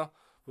right now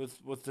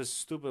with this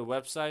stupid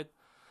website.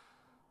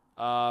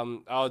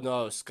 Oh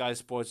no, Sky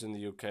Sports in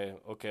the UK.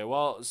 Okay,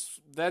 well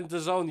then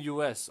DAZN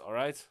US, all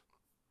right.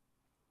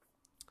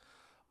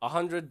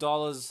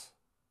 $100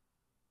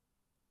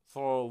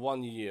 for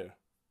 1 year,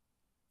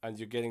 and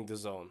you're getting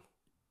DAZN.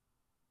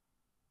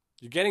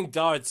 You're getting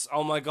darts.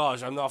 Oh my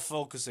gosh, I'm not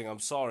focusing. I'm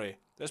sorry.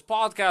 This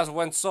podcast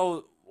went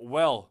so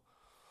well,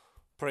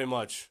 pretty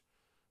much,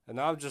 and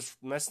now I'm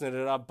just messing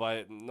it up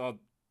by not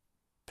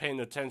paying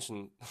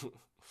attention.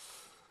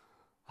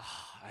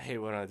 I hate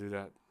when I do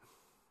that.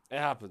 It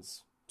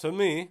happens to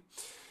me.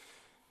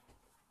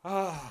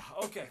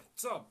 Okay,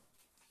 so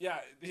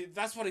yeah,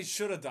 that's what he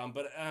should have done.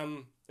 But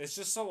it's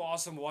just so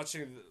awesome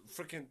watching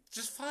freaking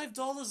just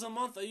 $5 a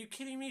month. Are you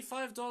kidding me?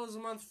 $5 a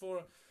month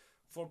for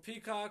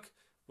Peacock,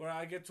 where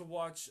I get to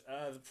watch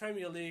the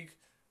Premier League.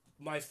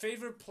 My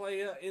favorite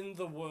player in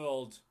the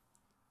world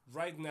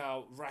right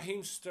now,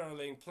 Raheem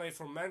Sterling, play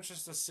for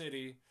Manchester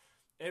City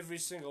every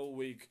single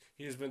week.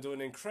 He has been doing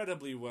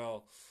incredibly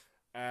well,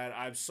 and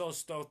I'm so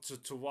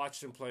stoked to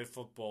watch him play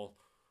football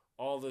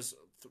all this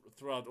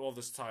throughout all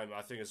this time.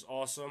 I think it's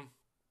awesome.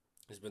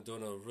 He's been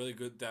doing a really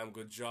damn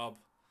good job.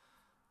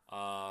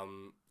 I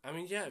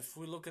mean, yeah, if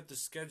we look at the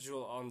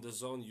schedule on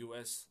DAZN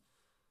US,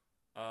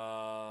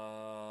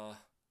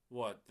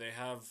 what they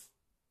have.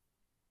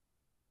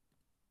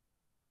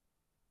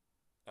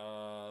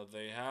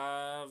 They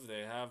have.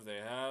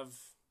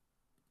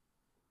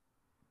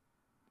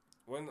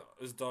 When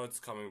is darts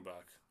coming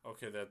back?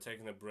 Okay, they're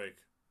taking a break.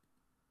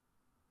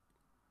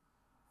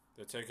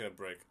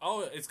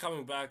 Oh, it's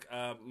coming back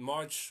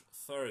March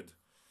 3rd,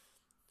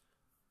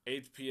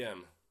 8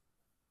 p.m.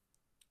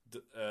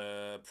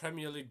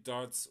 Premier League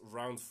darts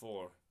round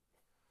 4.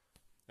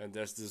 And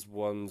there's this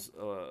one's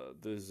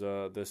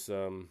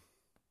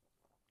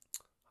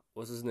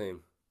what's his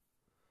name?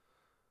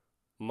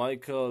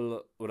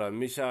 Michael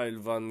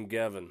van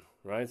Gerwen,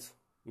 right?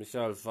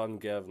 Michael van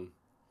Gerwen.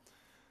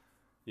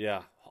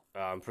 Yeah,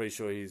 I'm pretty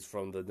sure he's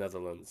from the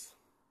Netherlands.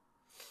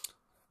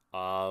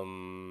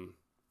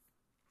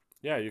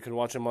 Yeah, you can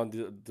watch him on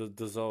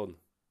the zone.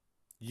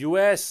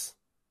 US.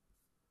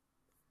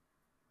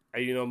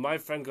 And, you know, my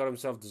friend got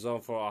himself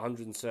DAZN for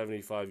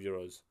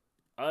 €175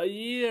 a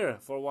year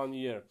for 1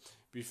 year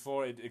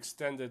before it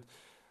extended,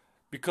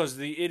 because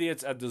the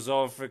idiots at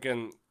DAZN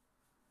freaking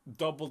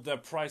doubled their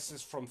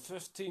prices from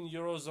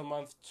 €15 a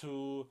month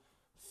to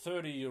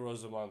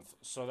 €30 a month.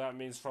 So that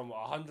means from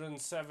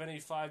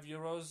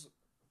 €175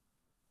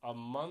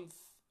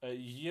 a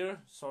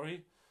year,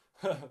 sorry,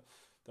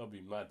 that'll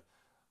be mad,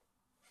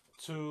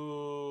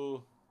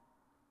 to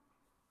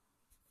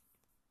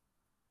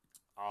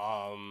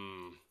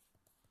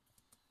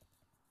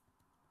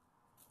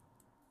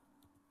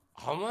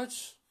how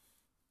much?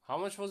 How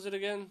much was it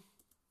again?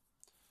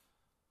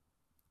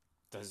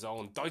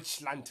 DAZN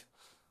Deutschland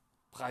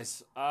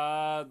Preis.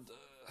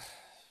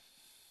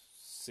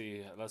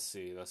 Let's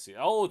see.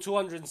 Oh,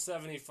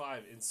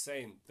 275.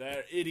 Insane.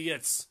 They're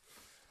idiots.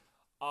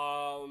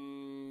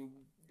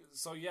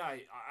 So yeah,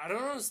 I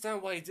don't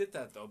understand why he did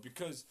that though,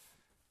 because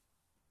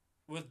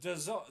with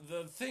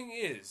the thing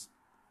is,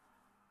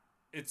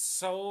 it's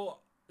so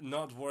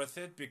not worth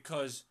it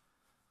because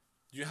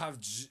you have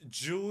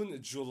June,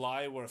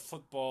 July where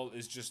football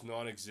is just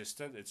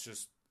non-existent. It's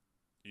just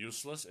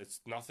useless.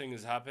 Nothing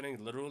is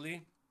happening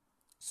literally.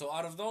 So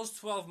out of those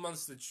 12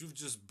 months that you've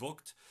just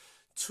booked,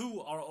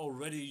 2 are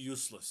already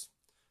useless.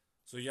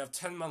 So you have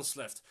 10 months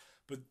left.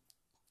 But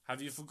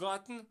have you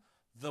forgotten?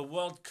 The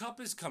World Cup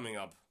is coming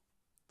up.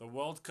 The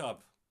World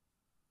Cup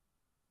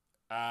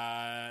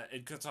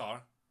in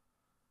Qatar,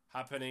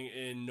 happening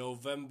in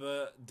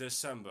November,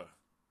 December.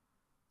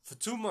 For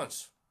 2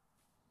 months.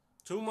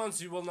 2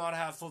 months you will not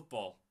have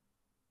football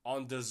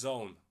on the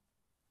zone.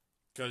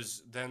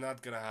 Because they're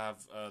not going to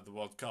have the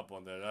World Cup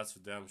on there. That's for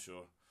damn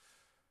sure.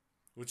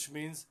 Which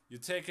means you're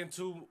taking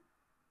 2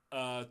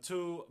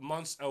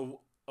 months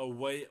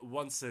away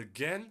once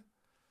again.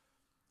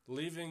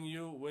 Leaving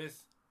you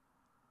with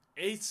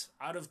 8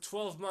 out of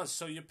 12 months.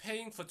 So you're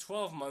paying for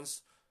 12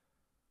 months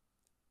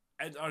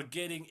and are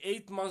getting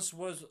 8 months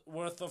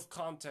worth of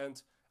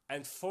content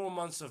and 4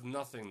 months of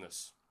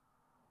nothingness.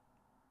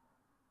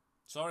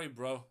 Sorry,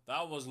 bro.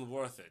 That wasn't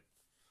worth it.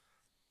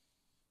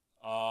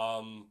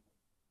 And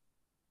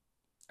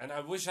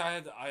I wish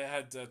I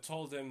had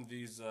told him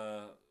these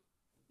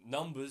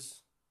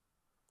numbers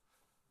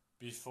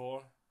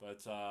before,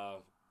 but I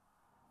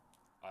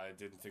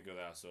didn't think of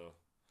that. So,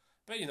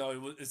 but you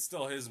know, it's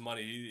still his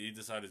money. He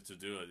decided to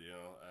do it.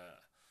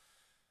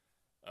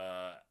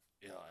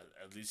 You know,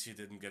 at least he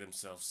didn't get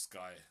himself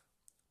Sky,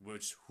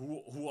 which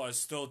who are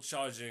still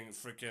charging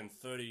freaking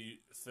 30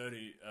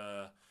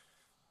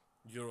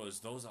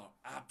 euros. Those are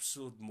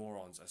absolute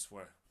morons, I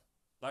swear.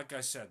 Like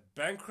I said,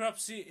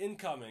 bankruptcy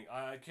incoming.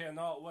 I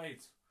cannot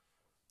wait.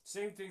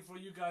 Same thing for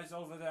you guys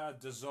over there at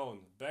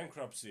DAZN.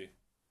 Bankruptcy.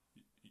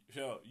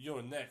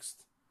 You're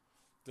next.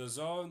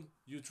 DAZN,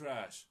 you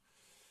trash.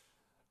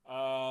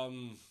 Oh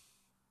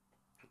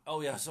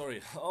yeah,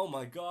 sorry. Oh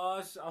my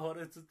gosh, I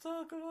wanted to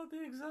talk about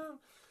the exam.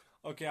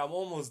 Okay, I'm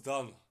almost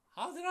done.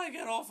 How did I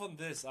get off on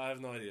this? I have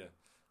no idea.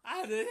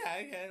 How did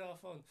I get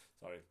off on...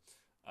 Sorry.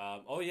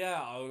 Oh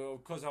yeah,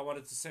 because I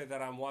wanted to say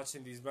that I'm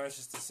watching these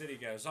Manchester City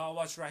games. So I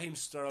watched Raheem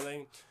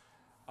Sterling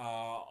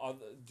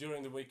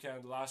during the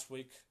weekend last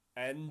week,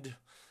 and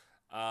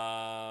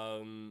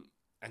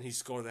he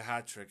scored a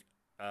hat trick,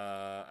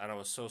 and I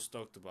was so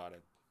stoked about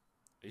it.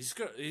 He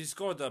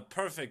scored a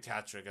perfect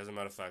hat trick, as a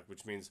matter of fact,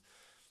 which means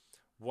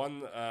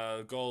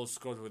 1 goal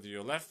scored with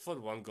your left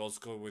foot, 1 goal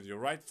scored with your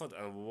right foot,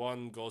 and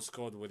 1 goal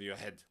scored with your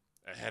head,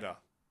 a header.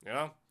 You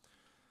know,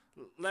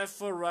 left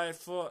foot, right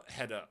foot,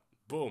 header,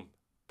 boom.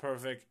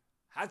 Perfect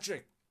hat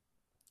trick.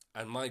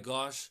 And my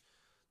gosh,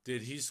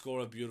 did he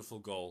score a beautiful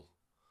goal.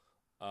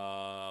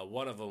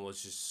 One of them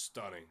was just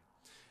stunning.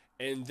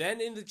 And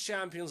then in the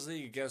Champions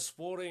League against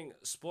Sporting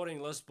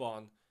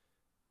Lisbon,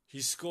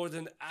 he scored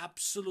an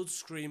absolute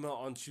screamer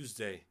on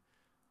Tuesday.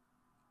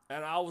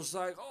 And I was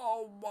like,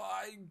 oh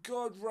my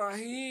God,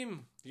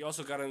 Raheem. He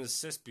also got an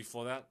assist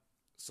before that.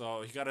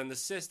 So he got an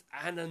assist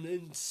and an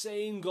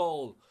insane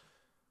goal.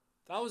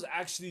 That was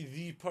actually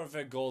the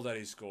perfect goal that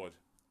he scored.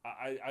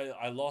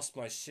 I lost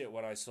my shit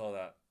when I saw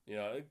that, you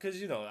know,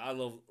 because, you know, I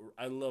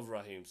love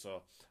Raheem,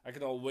 so I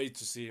cannot wait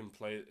to see him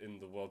play in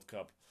the World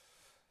Cup.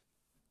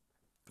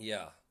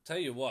 Yeah, tell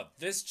you what,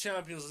 this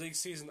Champions League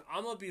season,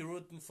 I'm gonna be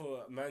rooting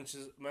for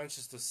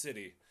Manchester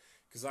City,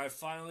 because I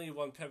finally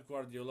want Pep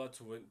Guardiola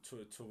to win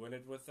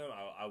it with them.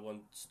 I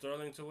want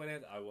Sterling to win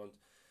it. I want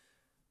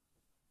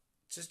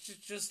just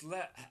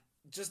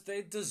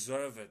they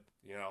deserve it,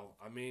 you know.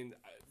 I mean,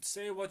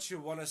 say what you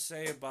want to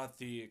say about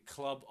the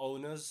club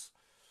owners.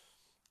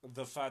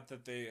 The fact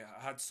that they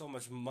had so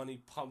much money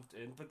pumped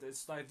in, but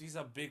it's like these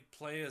are big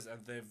players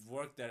and they've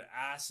worked their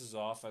asses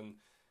off, and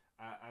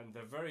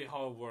they're very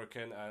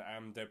hardworking,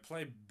 and they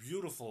play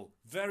beautiful,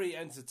 very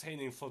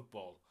entertaining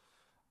football.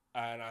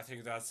 And I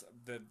think there's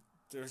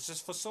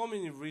just, for so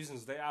many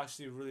reasons, they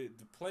actually really,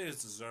 the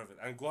players deserve it,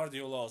 and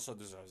Guardiola also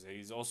deserves it.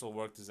 He's also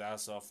worked his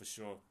ass off for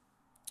sure.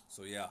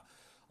 So yeah,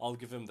 I'll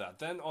give him that.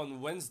 Then on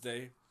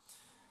Wednesday,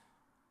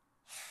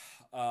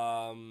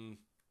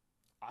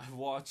 I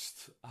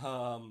watched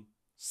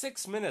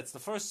 6 minutes, the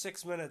first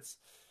 6 minutes.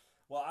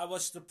 Well, I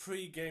watched the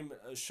pre-game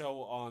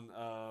show on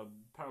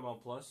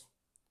Paramount Plus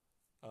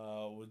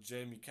with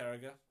Jamie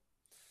Carragher.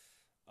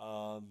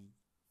 And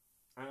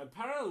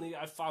apparently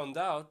I found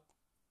out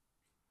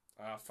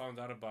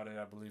about it,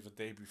 I believe, a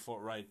day before,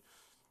 right,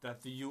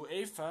 that the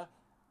UEFA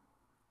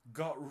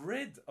got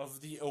rid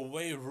of the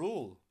away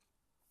rule,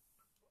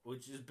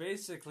 which is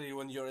basically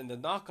when you're in the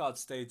knockout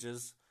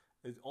stages,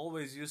 it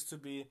always used to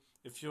be,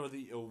 if you're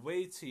the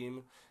away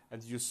team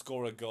and you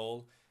score a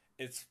goal,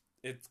 it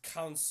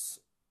counts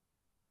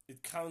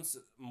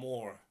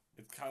more.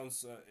 It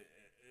counts.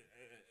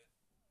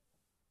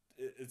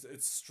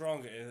 It's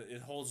stronger.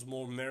 It holds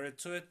more merit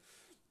to it.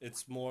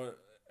 It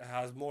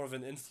has more of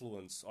an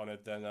influence on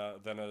it than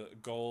a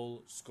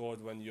goal scored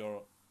when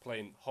you're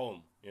playing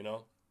home. You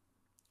know.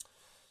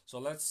 So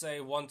let's say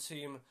one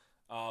team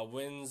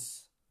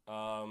wins.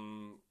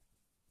 An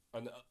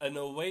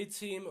away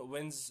team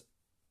wins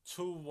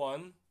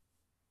 2-1.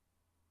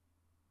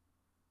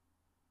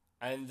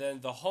 and then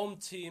the home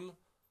team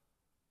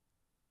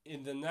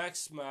in the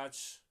next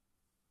match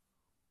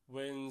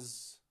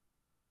wins.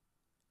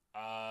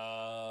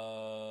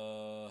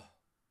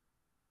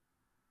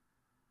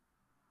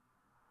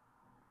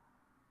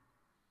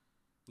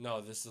 No,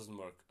 this doesn't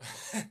work.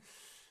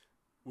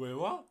 Wait,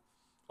 what?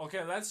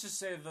 Okay, let's just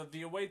say that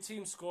the away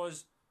team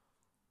scores.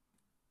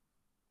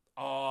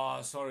 Oh,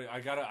 sorry,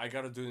 I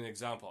gotta do an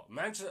example.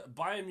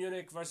 Bayern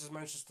Munich versus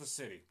Manchester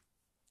City.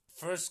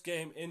 First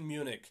game in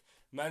Munich.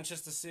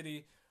 Manchester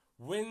City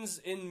wins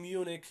in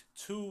Munich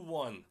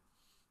 2-1.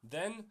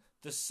 Then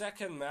the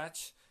second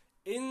match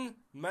in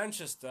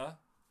Manchester,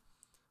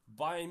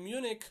 Bayern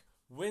Munich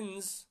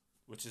wins,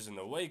 which is an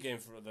away game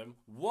for them,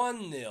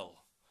 1-0.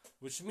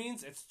 Which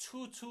means it's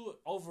 2-2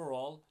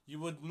 overall. You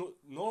would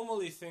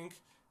normally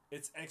think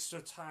it's extra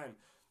time.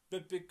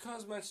 But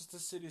because Manchester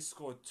City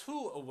scored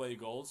 2 away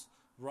goals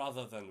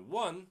rather than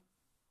 1,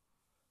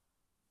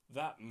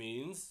 that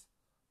means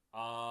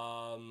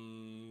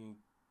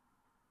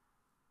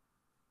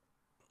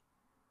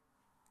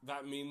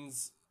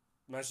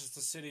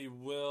Manchester City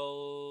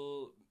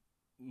will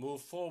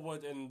move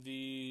forward in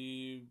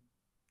the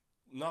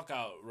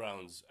knockout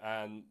rounds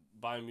and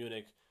Bayern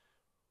Munich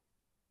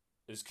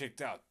is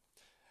kicked out.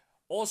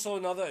 Also,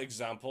 another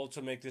example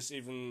to make this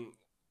even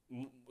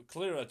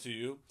clearer to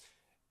you,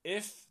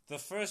 if the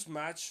first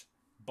match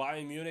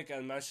Bayern Munich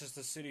and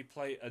Manchester City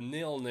play a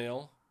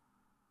 0-0,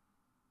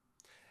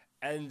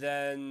 and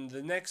then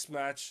the next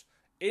match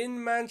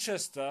in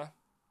Manchester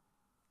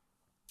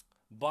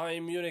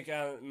Bayern Munich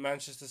and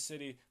Manchester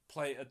City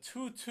play a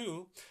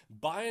 2-2,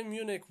 Bayern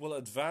Munich will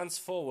advance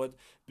forward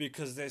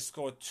because they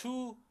scored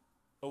 2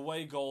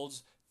 away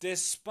goals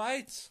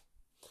despite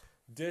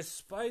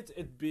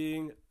it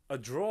being a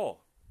draw.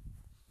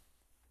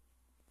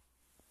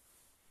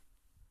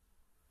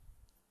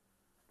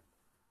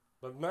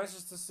 But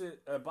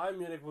Bayern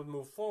Munich would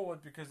move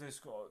forward because they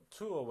scored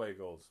 2 away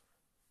goals.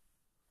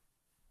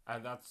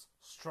 And that's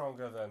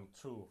stronger than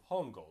 2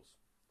 home goals.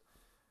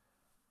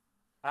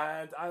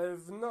 And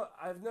I've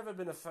never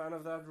been a fan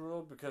of that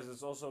rule because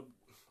it's also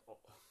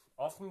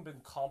often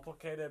been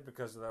complicated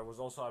because there was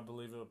also, I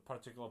believe, a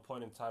particular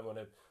point in time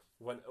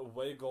when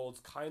away goals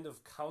kind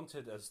of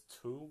counted as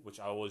 2, which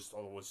I always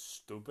thought was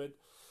stupid.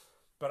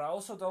 But I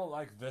also don't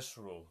like this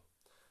rule.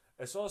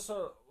 It's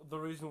also the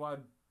reason why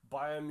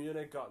Bayern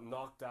Munich got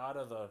knocked out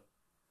of the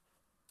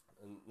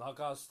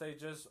knockout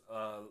stages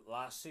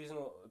last season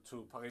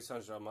to Paris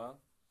Saint-Germain.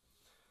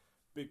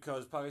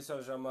 Because Paris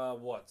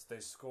Saint-Germain, they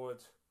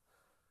scored...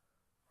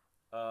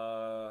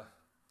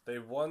 they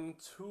won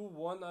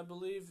 2-1, I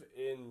believe,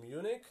 in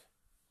Munich.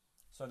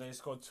 So they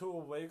scored 2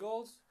 away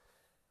goals.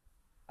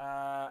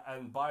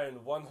 And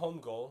Bayern 1 home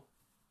goal.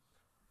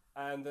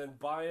 And then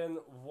Bayern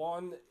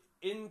won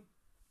in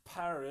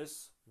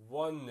Paris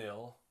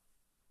 1-0.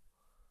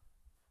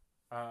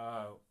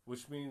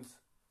 Which means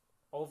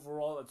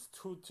overall it's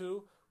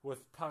 2-2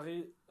 with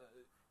Paris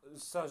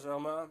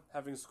Saint-Germain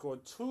having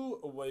scored 2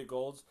 away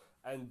goals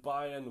and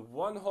Bayern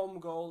 1 home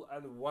goal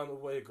and 1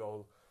 away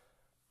goal.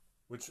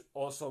 Which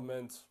also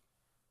meant,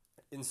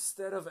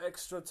 instead of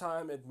extra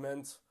time, it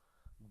meant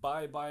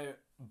bye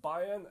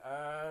Bayern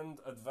and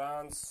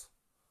advance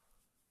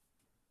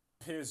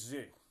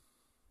PSG.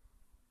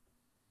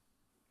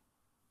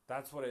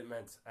 That's what it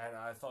meant, and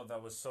I thought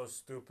that was so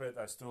stupid.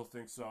 I still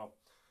think so.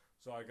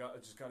 So I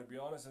just got to be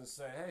honest and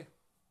say, hey,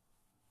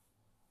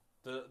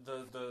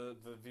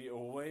 the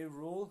away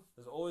rule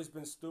has always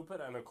been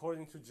stupid, and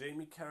according to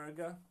Jamie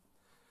Carragher,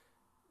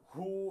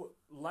 who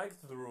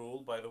liked the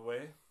rule, by the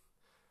way,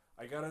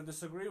 I gotta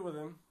disagree with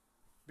him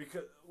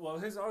because, well,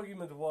 his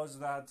argument was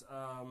that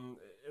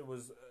it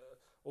was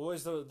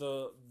always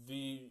the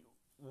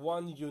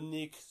one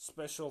unique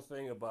special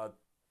thing about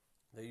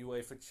the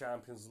UEFA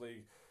Champions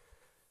League,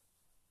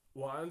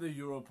 and the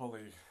Europa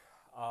League,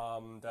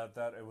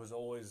 that it was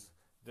always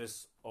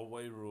this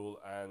away rule,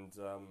 and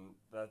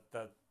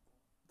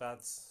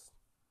that's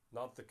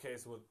not the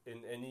case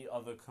in any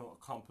other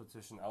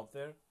competition out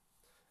there.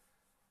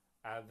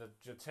 And that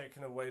you're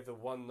taking away the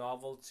one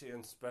novelty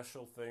and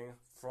special thing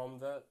from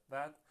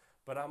that.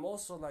 But I'm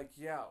also like,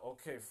 yeah,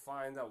 okay,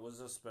 fine, that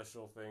was a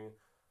special thing.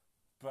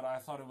 But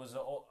I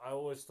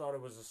always thought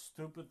it was a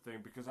stupid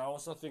thing because I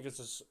also think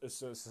it's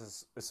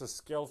a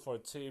skill for a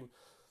team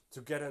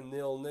to get a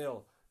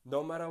 0-0.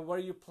 No matter where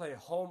you play,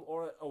 home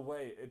or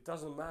away, it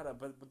doesn't matter.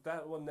 But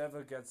that one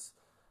never gets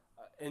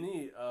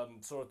any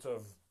sort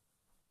of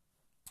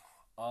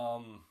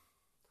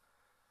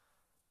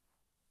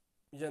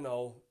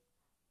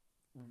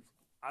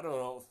I don't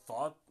know,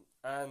 thought,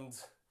 and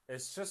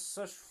it's just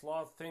such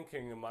flawed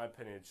thinking in my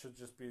opinion. It should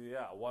just be,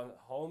 one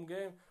home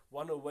game,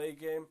 one away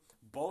game,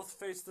 both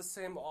face the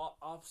same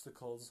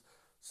obstacles,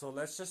 so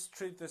let's just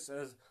treat this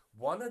as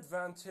one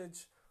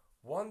advantage,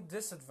 one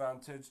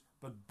disadvantage,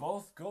 but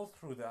both go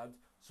through that,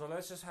 so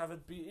let's just have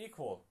it be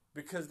equal,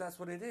 because that's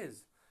what it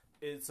is.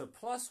 It's a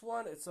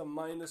 +1, it's a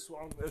 -1,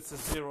 it's a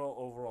 0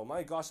 overall.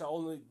 My gosh, I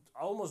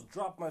almost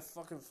dropped my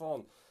fucking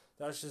phone.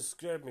 That just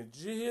scared me. Did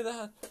you hear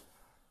that?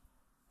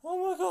 Oh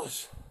my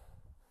gosh.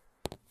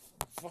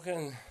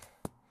 Fucking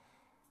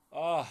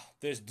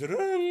This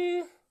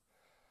drum.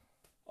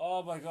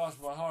 Oh my gosh,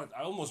 my heart.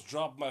 I almost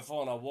dropped my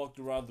phone. I walked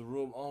around the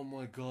room. Oh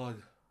my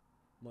god.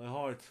 My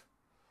heart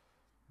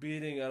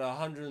beating at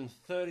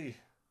 130.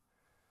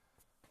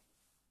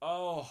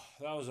 Oh,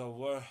 that was a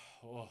word.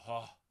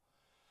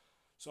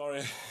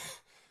 Sorry.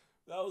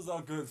 That was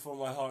not good for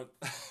my heart.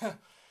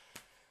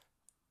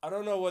 I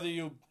don't know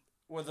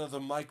whether the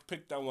mic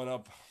picked that one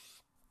up,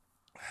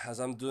 as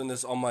I'm doing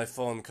this on my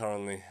phone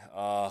currently.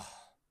 Oh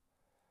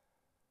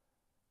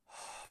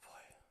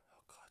boy.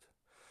 Oh god.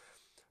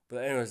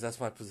 But anyways, that's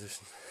my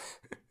position.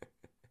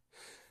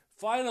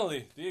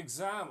 Finally, the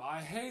exam. I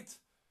hate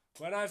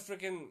when I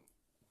freaking...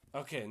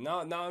 Okay,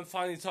 now I'm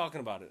finally talking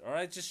about it. All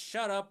right, just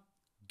shut up,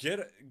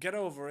 get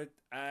over it,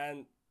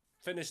 and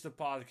finish the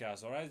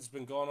podcast. All right, it's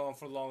been going on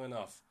for long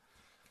enough.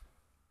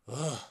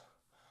 Ugh.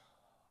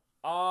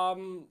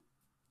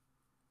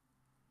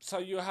 So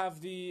you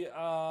have the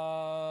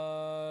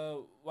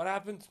what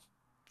happened?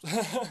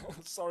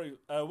 Sorry,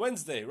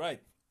 Wednesday,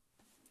 right?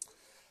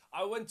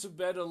 I went to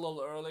bed a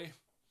little early.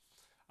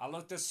 I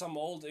looked at some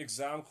old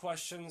exam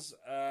questions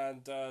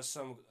and did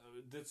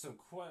some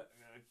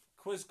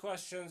quiz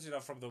questions,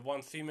 from the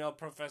one female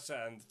professor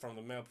and from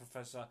the male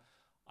professor.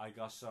 I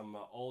got some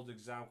old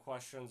exam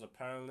questions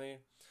apparently,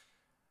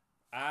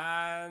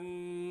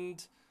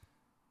 and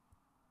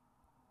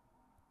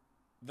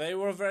they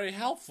were very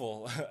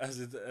helpful as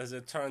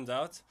it turned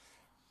out.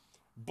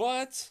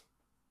 But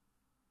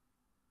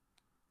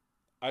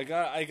I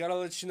gotta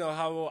let you know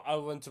how I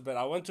went to bed.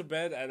 I went to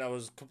bed and I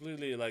was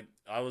completely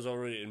I was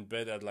already in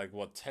bed at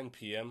 10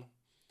 p.m.,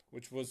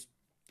 which was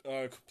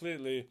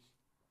completely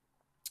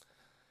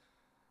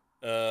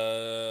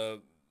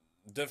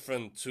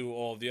different to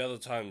all the other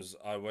times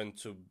I went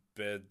to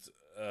bed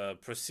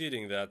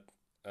preceding that,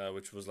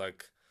 which was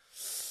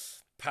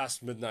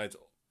past midnight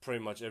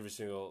pretty much every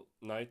single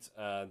night,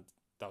 and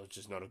that was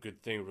just not a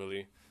good thing,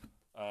 really,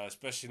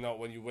 especially not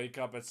when you wake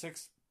up at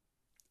 6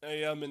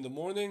 a.m. in the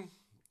morning.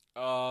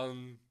 But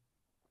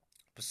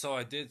so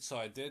I did.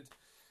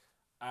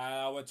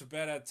 I went to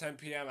bed at 10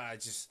 p.m. I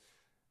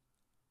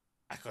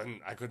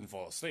couldn't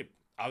fall asleep.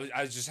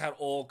 I just had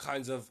all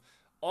kinds of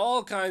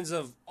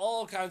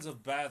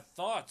bad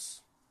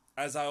thoughts,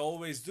 as I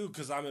always do,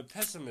 because I'm a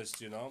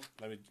pessimist.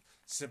 Let me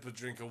sip a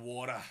drink of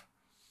water.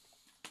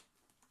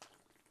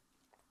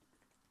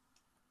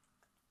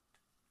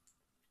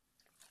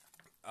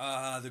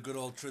 The good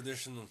old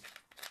tradition.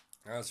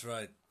 That's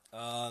right.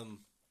 So,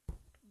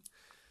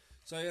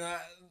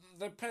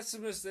 the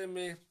pessimist in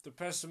me, the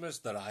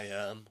pessimist that I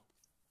am,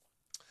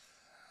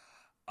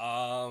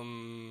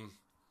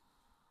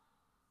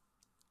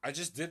 I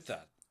just did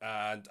that.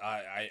 And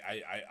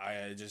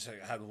I just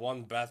had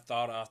one bad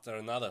thought after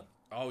another.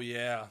 Oh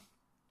yeah,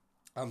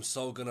 I'm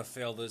so gonna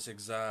fail this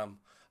exam.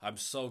 I'm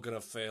so gonna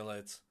fail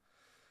it.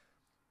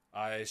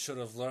 I should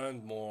have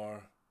learned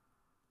more.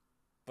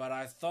 But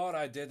I thought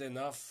I did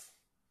enough.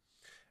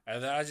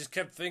 And then I just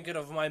kept thinking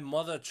of my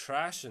mother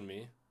trashing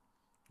me,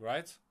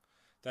 right?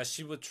 That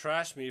she would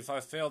trash me if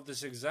I failed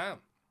this exam.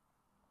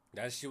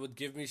 That she would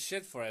give me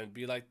shit for it and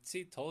be like,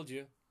 see, told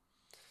you.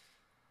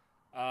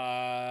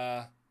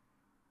 I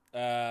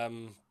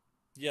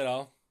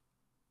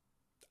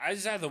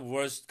just had the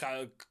worst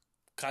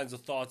kinds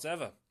of thoughts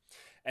ever.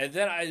 And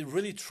then I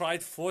really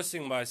tried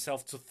forcing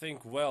myself to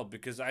think well,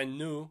 because I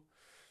knew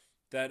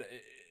that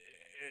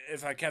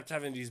if I kept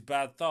having these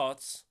bad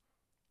thoughts,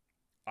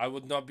 I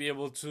would not be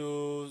able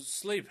to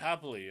sleep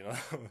happily,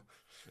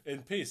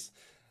 in peace.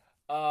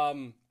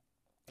 I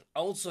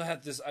also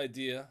had this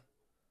idea.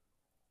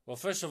 Well,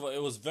 first of all,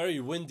 it was very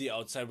windy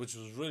outside, which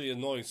was really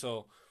annoying.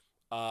 So,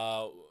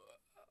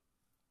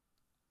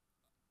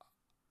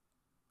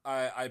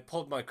 I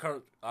pulled my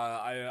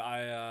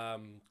I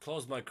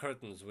closed my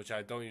curtains, which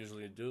I don't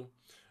usually do,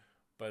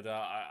 but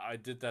I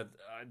did that.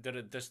 I did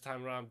it this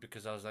time around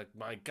because I was like,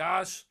 my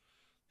gosh,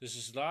 this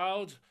is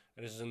loud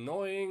and this is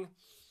annoying,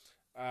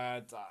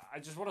 and I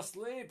just want to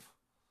sleep.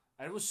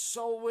 And it was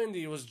so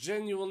windy. It was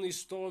genuinely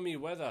stormy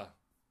weather.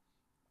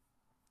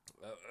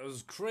 It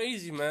was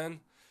crazy,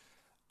 man.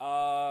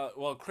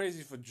 Well,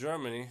 crazy for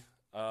Germany.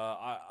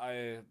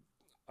 I've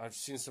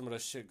seen some of the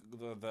shit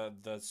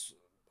that's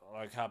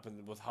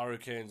happened with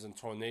hurricanes and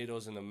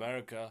tornadoes in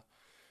America.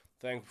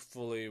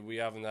 Thankfully, we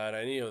haven't had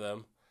any of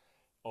them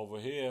over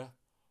here.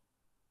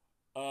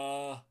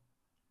 But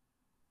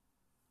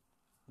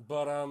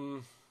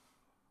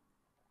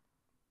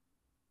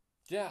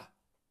yeah.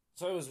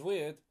 So it was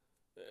weird.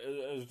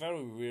 It was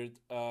very weird.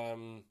 I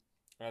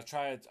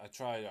tried.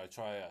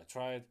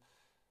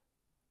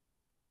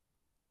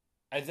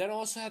 I then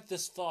also had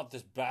this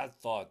bad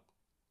thought.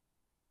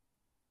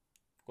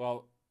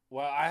 Well,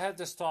 I had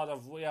this thought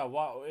of,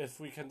 what if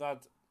we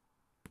cannot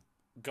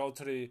go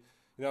to the,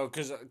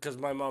 because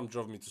my mom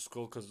drove me to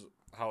school, because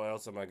how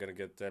else am I going to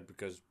get there,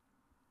 because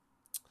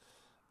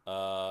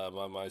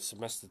my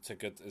semester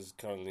ticket is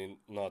currently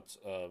not,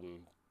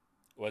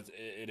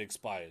 it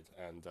expired,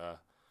 and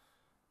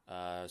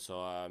so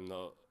I'm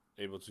not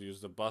able to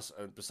use the bus,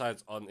 and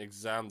besides, on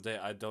exam day,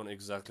 I don't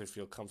exactly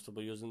feel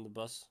comfortable using the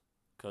bus,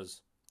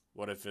 because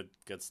what if it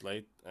gets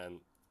late?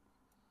 And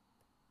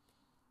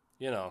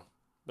you know,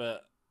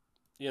 but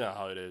you know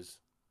how it is.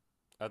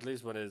 At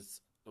least when it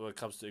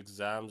comes to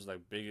exams,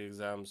 like big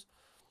exams,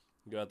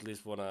 you at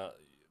least wanna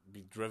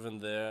be driven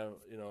there.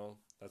 You know,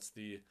 that's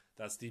the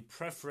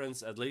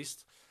preference at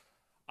least.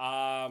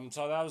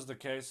 So that was the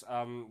case.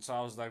 So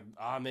I was like,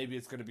 maybe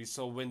it's gonna be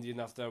so windy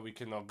enough that we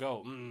cannot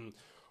go. And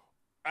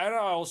I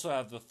also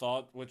had the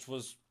thought, which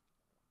was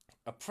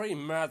a pretty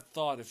mad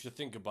thought if you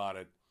think about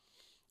it,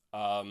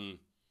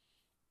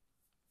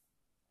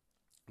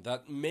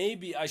 that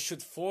maybe I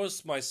should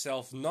force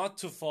myself not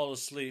to fall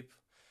asleep,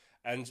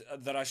 and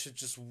that I should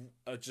just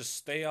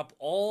stay up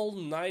all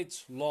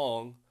night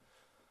long,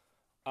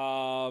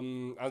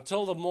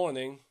 until the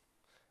morning,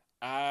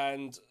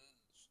 and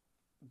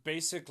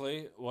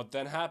basically what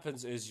then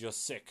happens is you're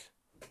sick,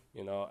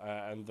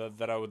 and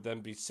that I would then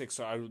be sick,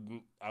 so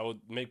I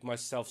would make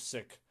myself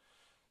sick,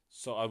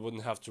 so I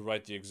wouldn't have to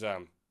write the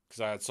exam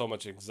because I had so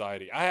much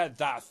anxiety. I had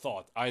that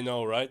thought. I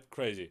know, right?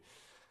 Crazy.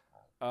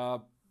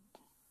 But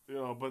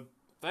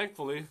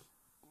thankfully,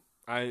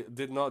 I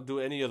did not do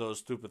any of those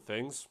stupid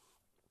things,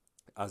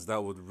 as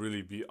that would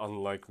really be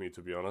unlike me,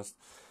 to be honest.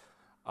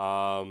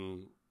 So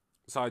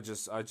I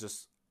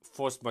just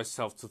forced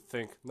myself to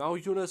think, no,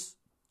 Yunus,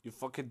 you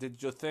fucking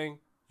did your thing.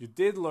 You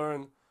did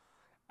learn,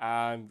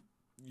 and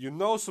you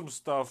know some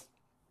stuff.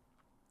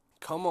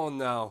 Come on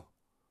now.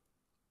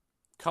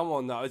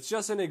 It's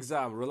just an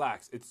exam.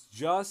 Relax. It's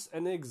just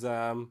an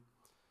exam.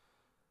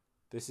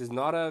 This is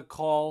not a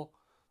call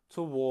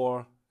to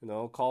war.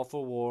 Call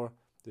for war.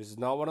 This is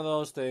not one of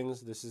those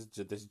things. This is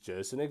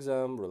just an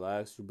exam.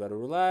 Relax. You better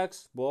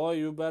relax. Boy,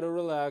 you better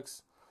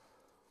relax.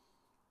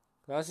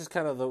 That's just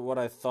kind of what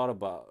I thought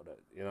about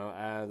it,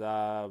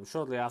 And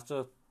shortly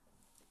after,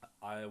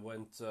 I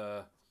went.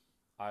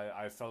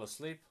 I fell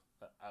asleep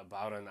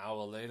about an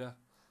hour later,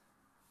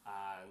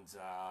 and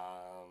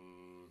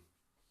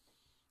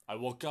I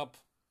woke up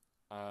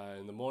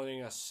in the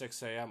morning at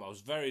 6 a.m. I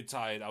was very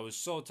tired. I was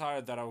so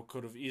tired that I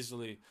could have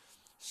easily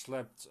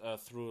slept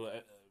through,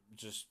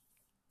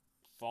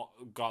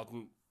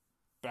 gotten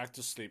back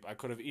to sleep. I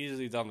could have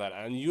easily done that,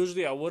 and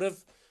usually I would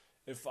have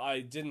if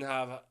I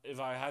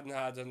hadn't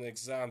had an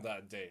exam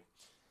that day.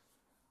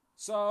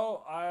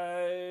 So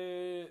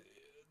I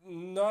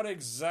not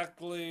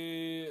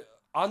exactly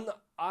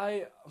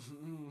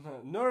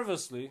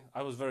nervously.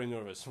 I was very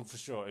nervous for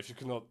sure. If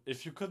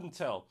you couldn't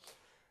tell.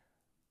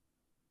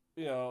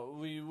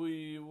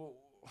 We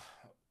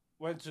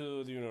went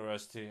to the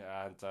university,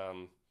 and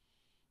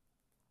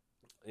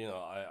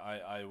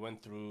I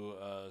went through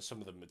some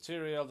of the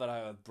material that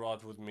I had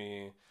brought with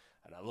me,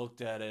 and I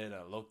looked at it.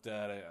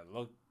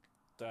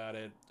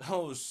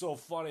 Oh, it was so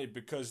funny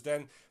because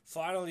then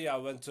finally I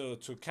went to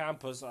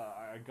campus.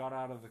 I got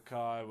out of the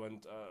car. I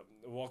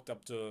walked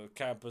up to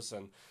campus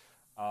and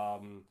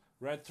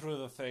read through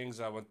the things.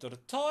 I went to the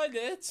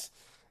toilet,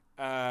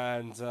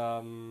 and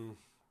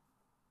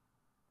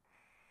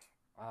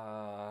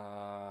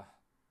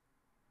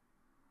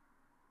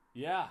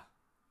yeah,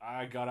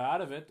 I got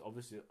out of it.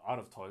 Obviously, out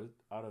of the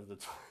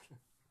toilet.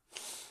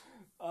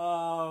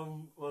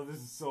 Well,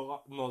 this is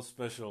so not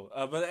special.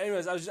 But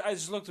anyways, I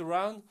just looked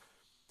around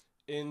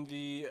in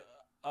the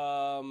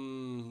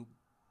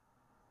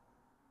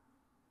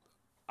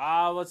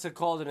what's it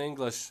called in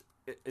English?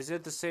 Is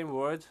it the same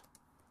word?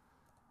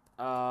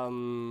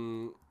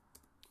 Atrium.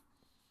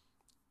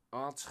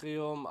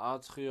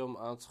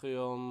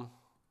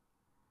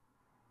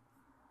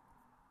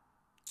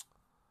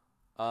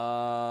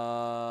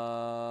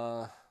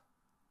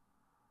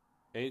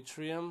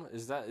 Atrium?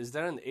 Is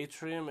there an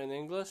atrium in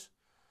English?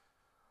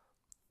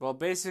 Well,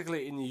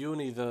 basically in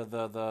uni,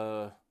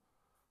 the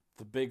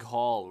big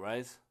hall,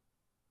 right?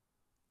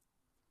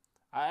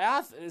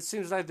 It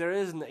seems like there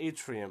is an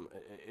atrium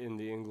in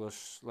the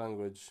English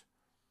language.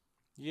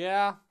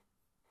 Yeah.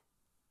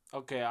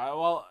 Okay.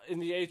 Well, in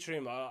the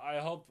atrium, I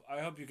hope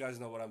you guys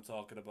know what I'm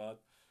talking about.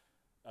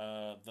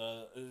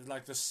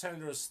 The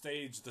center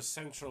stage, the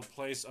central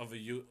place of a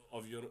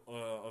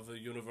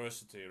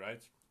university,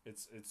 right?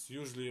 It's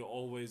usually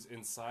always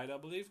inside, I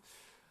believe.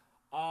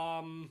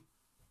 I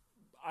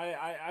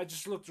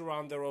just looked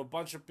around. There were a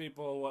bunch of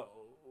people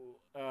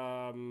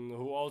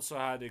who also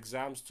had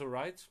exams to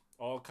write,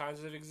 all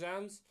kinds of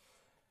exams,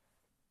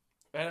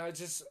 and I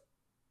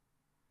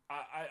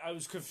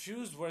was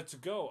confused where to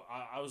go.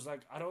 I was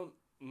like, I don't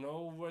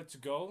know where to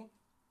go.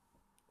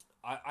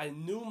 I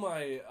knew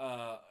my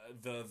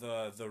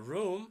the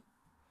room.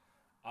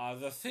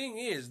 The thing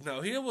is,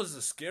 now here was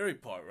the scary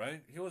part,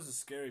 right?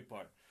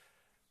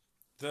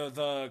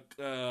 The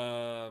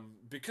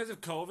because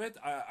of COVID,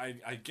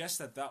 I guess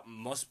that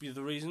must be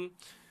the reason.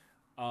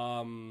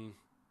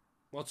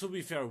 Well, to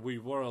be fair, we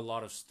were a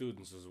lot of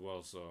students as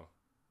well, so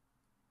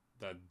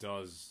that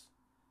does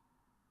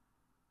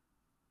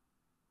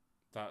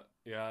that.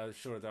 Yeah,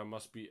 sure, there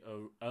must be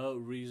a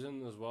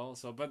reason as well.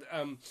 So, but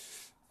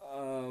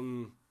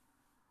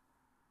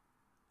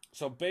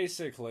so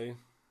basically,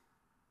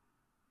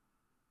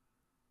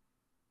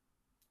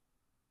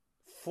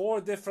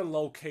 4 different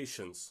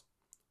locations,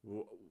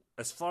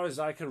 as far as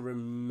I can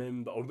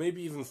remember, or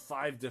maybe even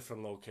 5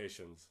 different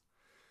locations.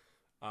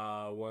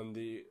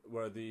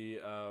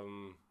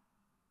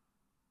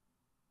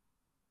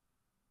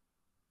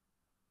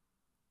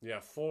 Yeah,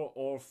 4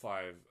 or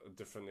 5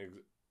 different.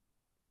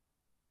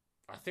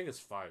 I think it's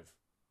 5.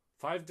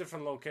 5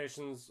 different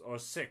locations or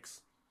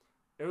 6.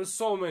 It was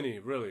so many,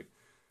 really.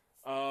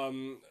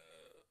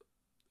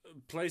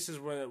 Places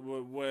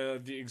where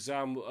the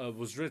exam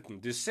was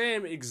written. The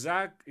same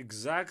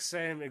exact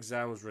same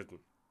exam was written,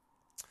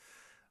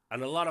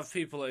 and a lot of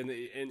people in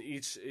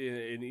each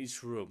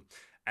room,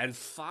 and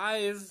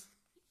 5,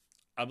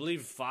 I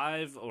believe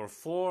 5 or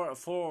 4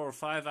 or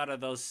 5 out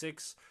of those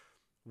 6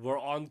 were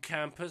on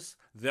campus.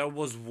 There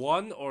was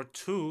 1 or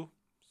 2,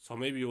 so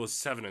maybe it was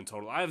 7 in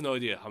total. I have no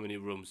idea how many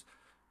rooms.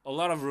 A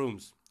lot of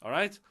rooms, all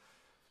right?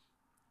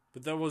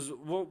 But there were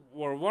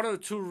 1 or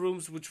 2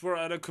 rooms which were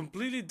at a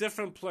completely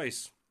different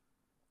place.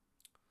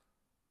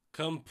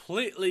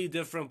 Completely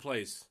different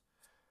place.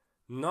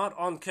 Not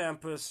on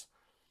campus.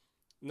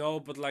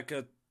 No, but like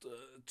a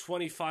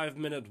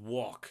 25-minute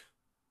walk.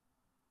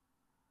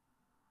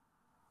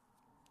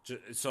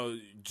 So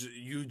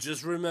you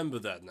just remember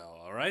that now,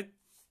 all right?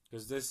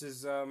 Because this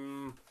is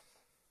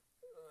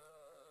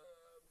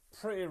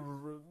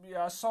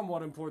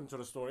somewhat important to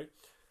the story.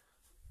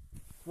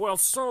 Well,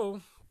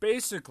 so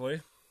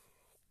basically,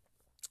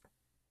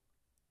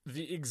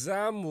 the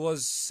exam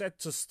was set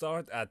to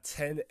start at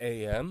 10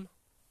 a.m.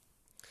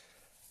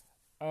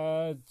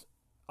 And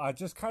I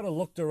just kind of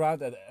looked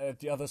around at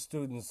the other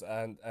students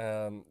and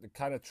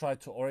kind of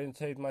tried to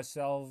orientate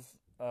myself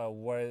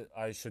where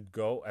I should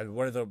go and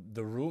where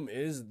the room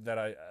is that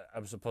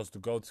I'm supposed to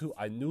go to.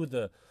 I knew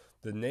the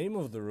name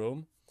of the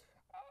room.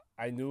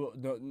 I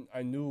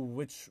knew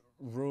which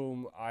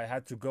room I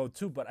had to go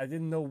to, but I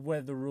didn't know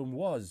where the room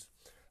was.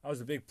 That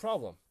was a big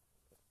problem.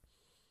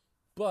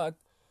 But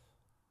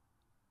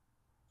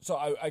so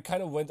I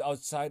kind of went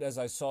outside as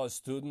I saw a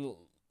student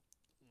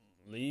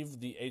leave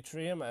the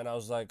atrium, and I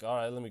was like, all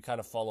right, let me kind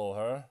of follow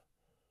her.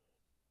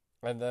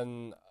 And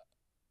then,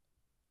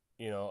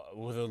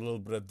 with a little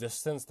bit of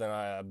distance, then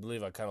I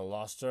believe I kind of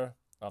lost her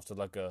after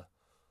like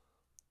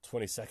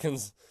 20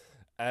 seconds.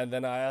 And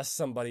then I asked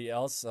somebody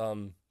else,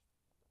 do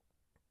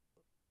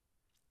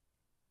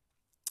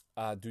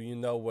you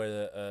know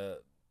where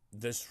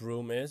this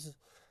room is?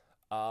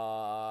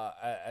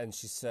 And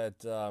she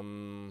said, see,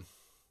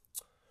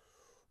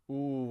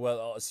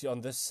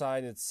 on this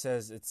side it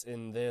says it's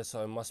in there,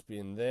 so it must be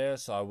in there.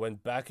 So I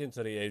went back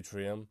into the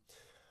atrium.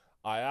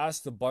 I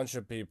asked a bunch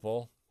of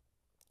people.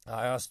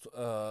 I asked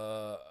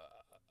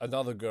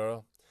another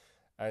girl,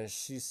 and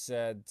she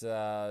said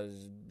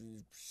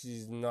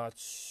she's not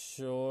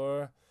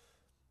sure.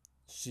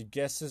 She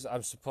guesses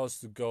I'm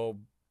supposed to go.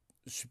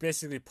 She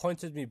basically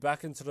pointed me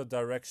back into the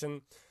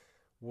direction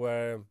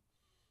where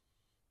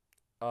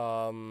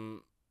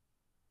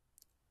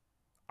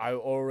I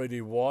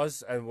already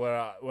was, and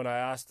when I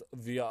asked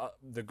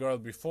the girl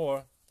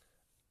before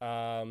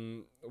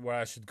where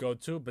I should go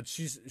to, but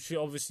she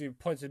obviously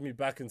pointed me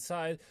back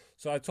inside.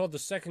 So I told the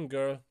second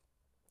girl,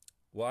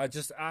 well, I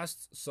just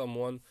asked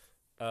someone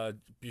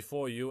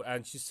before you,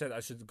 and she said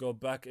I should go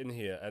back in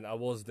here, and I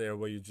was there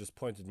where you just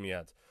pointed me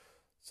at.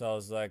 So I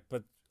was like,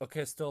 but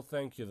okay, still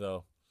thank you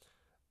though.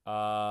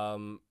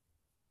 Well,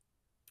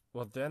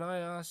 then I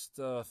asked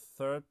a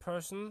third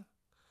person,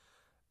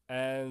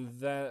 and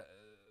then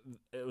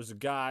it was a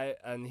guy,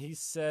 and he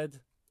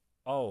said,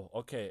 "Oh,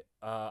 okay.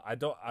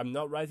 I'm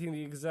not writing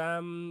the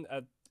exam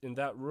in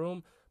that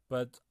room,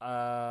 but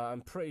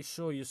I'm pretty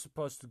sure you're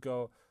supposed to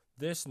go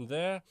this and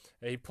there."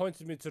 And he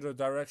pointed me to the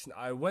direction.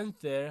 I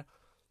went there.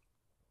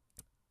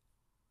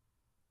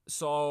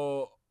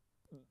 So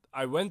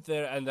I went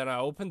there, and then I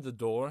opened the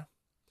door,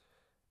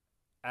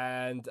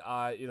 and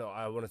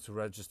I wanted to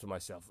register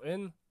myself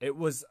in. It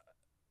was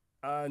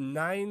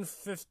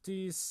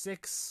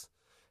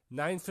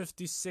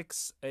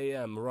 9:56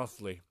 a.m.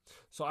 roughly.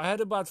 So I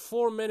had about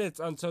 4 minutes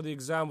until the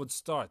exam would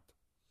start.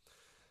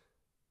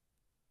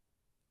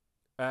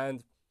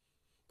 And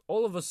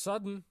all of a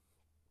sudden,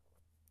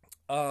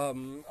 I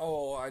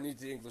need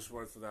the English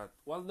word for that.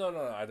 Well, no,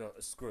 I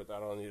don't. Screw it, I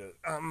don't need it.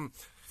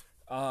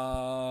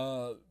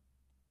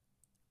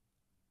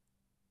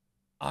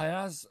 I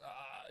asked,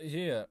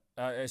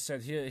 I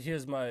said,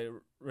 here's my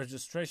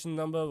registration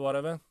number,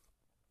 whatever.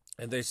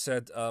 And they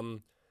said,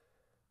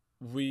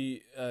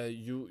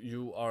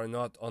 you are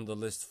not on the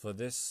list for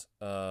this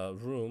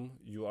room.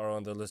 You are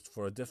on the list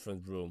for a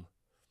different room.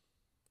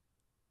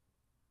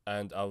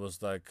 And I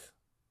was like,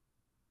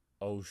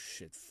 oh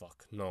shit,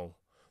 fuck, no.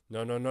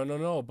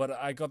 But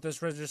I got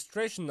this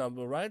registration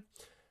number, right?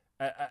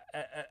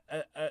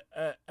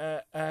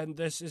 And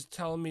this is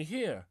telling me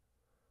here.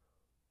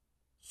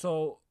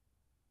 So,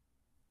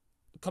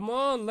 come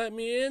on, let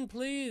me in,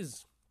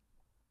 please.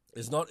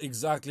 It's not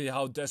exactly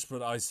how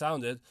desperate I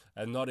sounded,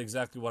 and not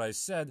exactly what I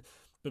said,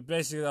 but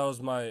basically that was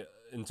my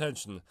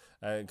intention,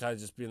 and kind of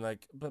just being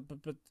like, but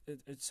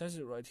it says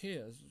it right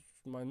here, it's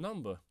my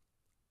number.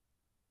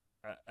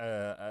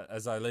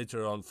 As I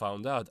later on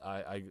found out,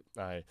 I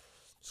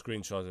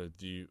screenshotted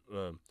the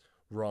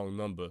wrong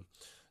number.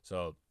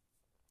 So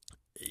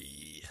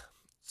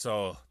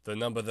the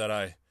number that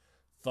I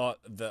thought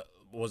that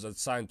was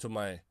assigned to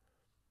my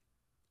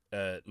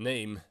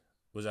name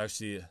was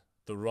actually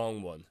the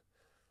wrong one,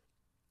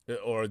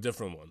 or a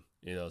different one,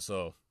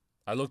 So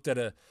I looked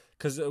at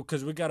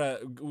because we got a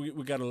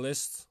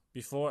list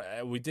before.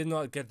 We did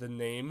not get the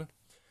name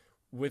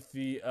with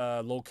the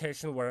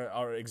location where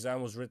our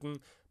exam was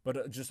written,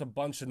 but just a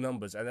bunch of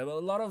numbers, and there were a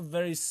lot of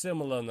very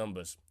similar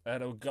numbers.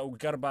 And we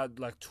got about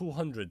like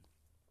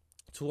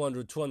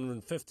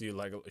 250,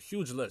 like a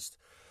huge list.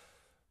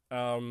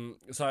 So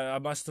I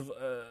must have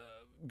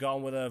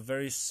gone with a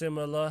very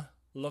similar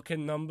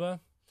looking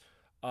number,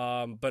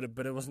 but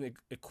it wasn't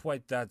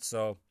quite that.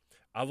 So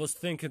I was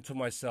thinking to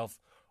myself,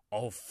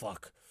 oh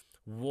fuck,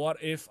 what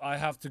if I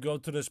have to go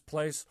to this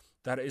place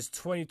that is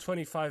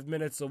 25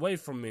 minutes away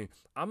from me?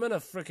 I'm gonna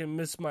freaking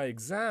miss my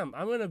exam.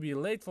 I'm gonna be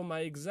late for my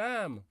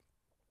exam,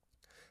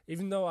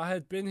 even though I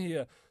had been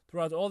here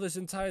throughout all this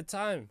entire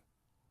time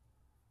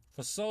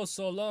for so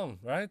long,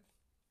 right?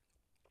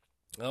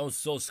 I was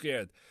so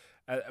scared.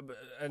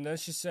 And then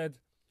she said,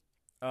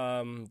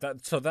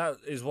 that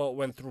is what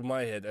went through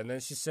my head. And then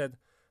she said,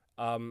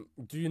 do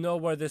you know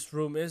where this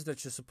room is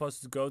that you're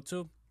supposed to go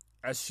to?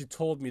 As she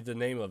told me the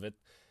name of it.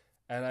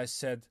 And I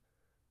said,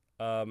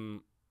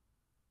 no.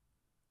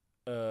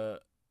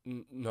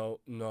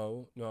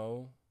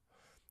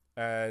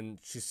 And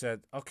she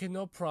said, okay,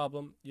 no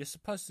problem. You're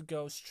supposed to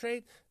go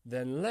straight,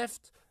 then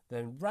left,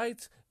 then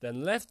right,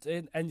 then left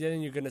in, and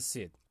then you're going to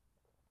see it.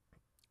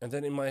 And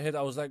then in my head,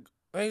 I was like,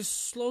 hey,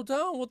 slow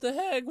down. What the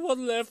heck? What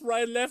left,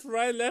 right, left,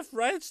 right, left,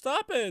 right?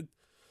 Stop it.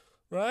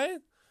 Right?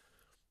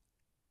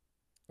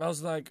 I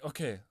was like,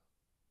 okay.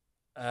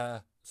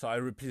 So I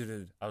repeated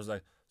it. I was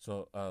like,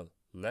 so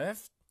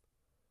left,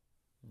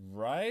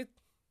 right,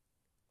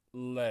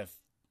 left,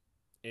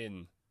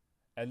 in.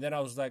 And then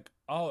I was like,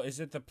 oh, is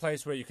it the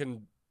place where you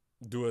can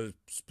do a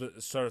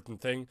certain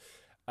thing?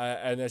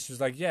 And then she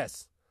was like,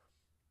 yes.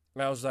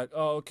 And I was like,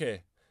 oh,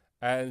 okay.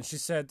 And she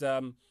said,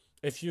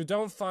 if you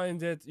don't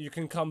find it, you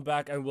can come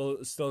back and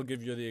we'll still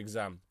give you the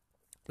exam.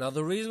 Now,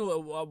 the reason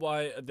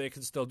why they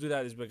can still do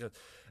that is because,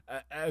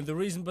 and the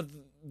reason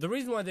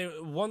why they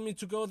want me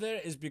to go there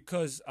is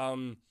because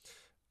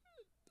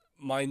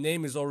my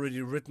name is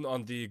already written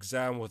on the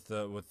exam with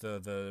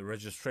the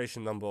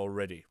registration number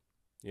already.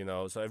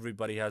 So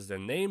everybody has their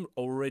name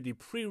already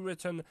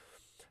pre-written,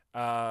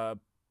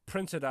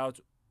 printed out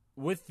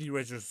with the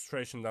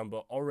registration number,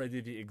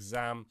 already the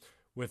exam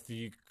with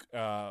the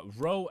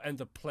row and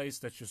the place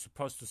that you're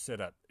supposed to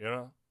sit at,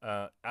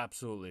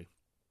 absolutely.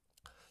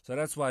 So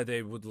that's why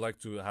they would like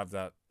to have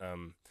that,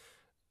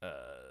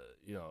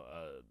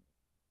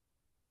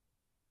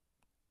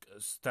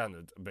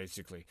 standard,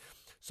 basically.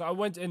 So I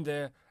went in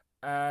there,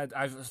 and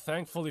I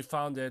thankfully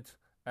found it.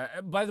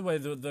 By the way,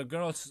 the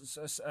girl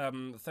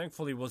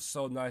thankfully was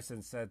so nice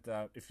and said,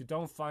 if you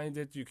don't find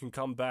it, you can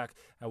come back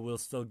and we'll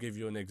still give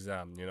you an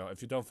exam.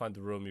 If you don't find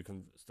the room, you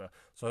can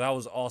So that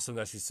was awesome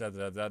that she said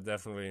that. That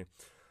definitely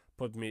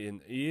put me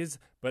in ease.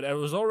 But it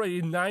was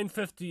already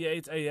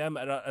 9:58 a.m.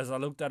 and as I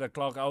looked at the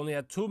clock, I only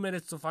had 2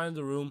 minutes to find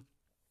the room,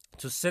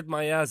 to sit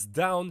my ass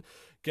down,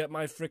 get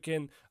my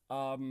freaking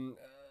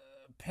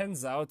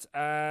pens out,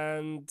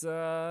 and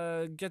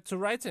get to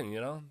writing,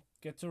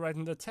 get to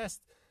writing the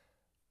test.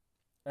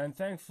 And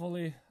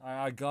thankfully,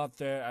 I got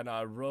there and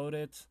I wrote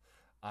it.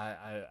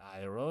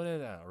 I wrote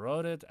it and I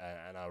wrote it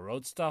and I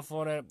wrote stuff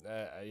on it.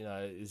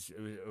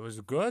 It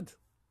was good.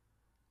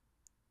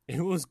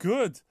 It was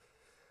good.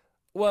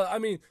 Well, I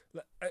mean,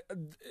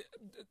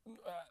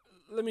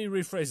 let me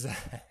rephrase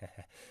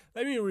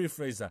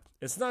that.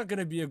 It's not going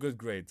to be a good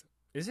grade,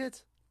 is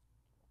it?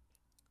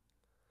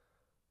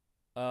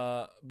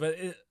 But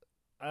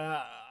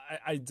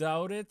I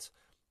doubt it.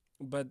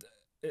 But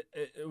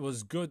it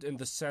was good in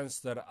the sense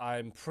that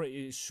I'm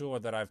pretty sure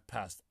that I've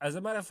passed. As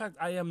a matter of fact,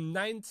 I am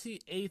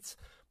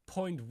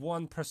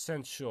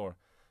 98.1% sure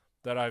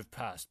that I've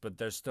passed, but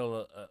there's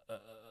still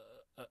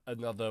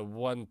another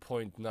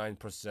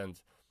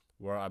 1.9%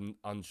 where I'm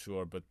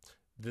unsure. But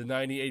the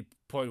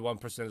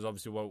 98.1% is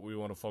obviously what we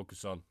want to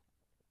focus on.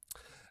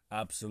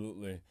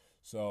 Absolutely.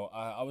 So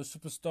I was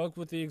super stoked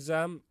with the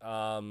exam.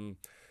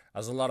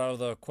 As a lot of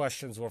the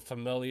questions were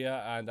familiar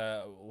and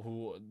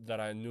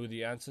that I knew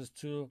the answers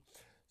to.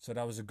 So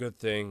that was a good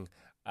thing.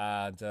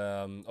 And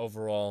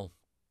overall,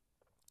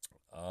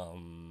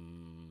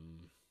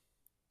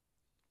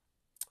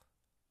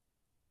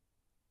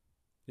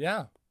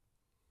 yeah.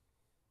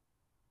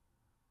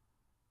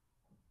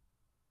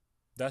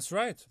 That's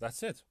right.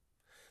 That's it.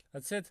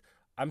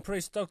 I'm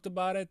pretty stoked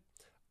about it.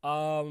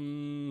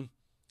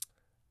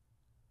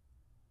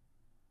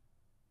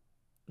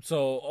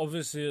 So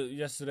obviously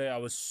yesterday I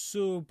was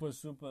super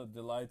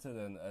delighted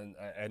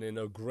and in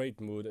a great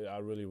mood. I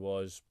really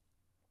was.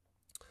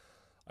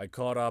 I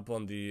caught up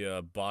on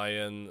the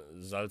Bayern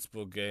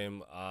Salzburg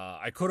game.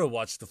 I could have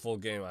watched the full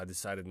game. I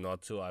decided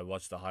not to. I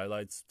watched the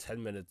highlights,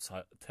 10-minute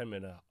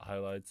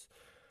highlights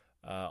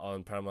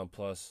on Paramount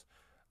Plus,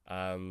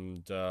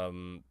 and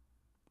I'm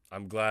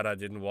glad I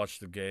didn't watch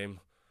the game.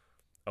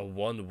 A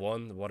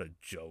 1-1? What a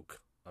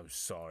joke. I'm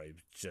sorry.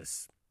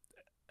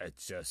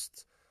 It's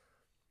just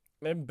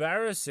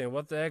embarrassing.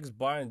 What the heck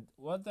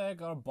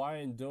are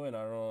Bayern doing?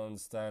 I don't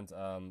understand.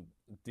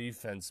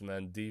 Defense,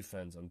 man,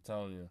 defense, I'm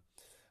telling you.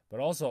 But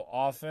also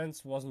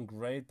offense wasn't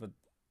great, but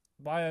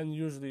Bayern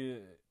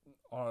usually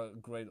are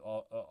great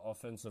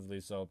offensively,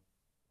 so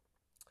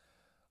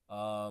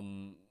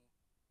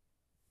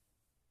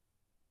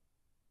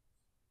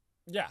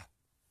yeah.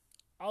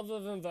 Other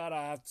than that,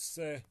 I have to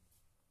say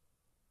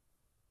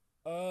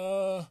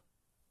that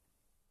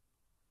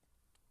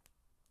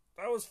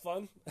was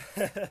fun.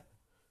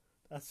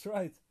 That's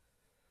right.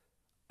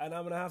 And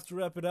I'm gonna have to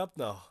wrap it up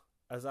now,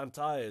 as I'm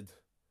tired.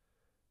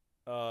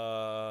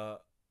 Yeah,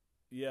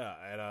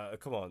 and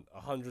come on,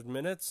 100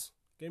 minutes?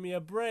 Give me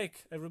a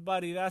break,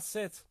 everybody, that's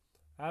it.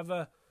 Have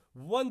a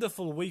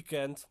wonderful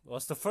weekend. Well,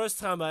 it's the first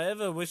time I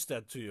ever wished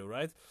that to you,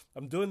 right?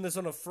 I'm doing this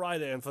on a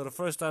Friday, and for the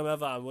first time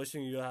ever, I'm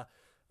wishing you a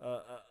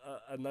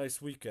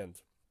nice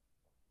weekend.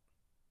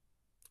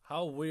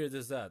 How weird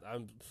is that?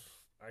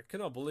 I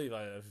cannot believe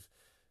I've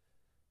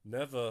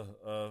never,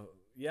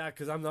 yeah,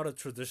 because I'm not a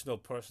traditional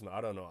person.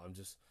 I don't know, I'm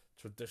just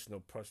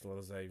traditional person. What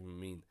does that even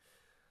mean?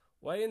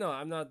 Well,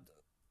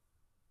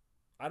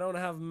 I don't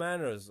have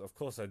manners. Of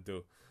course I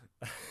do.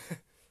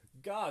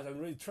 Gosh, I'm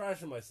really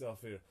trashing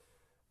myself here.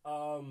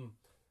 Nah,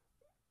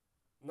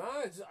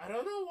 I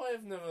don't know why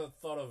I've never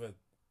thought of it.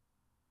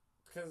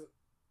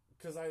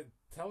 Cause I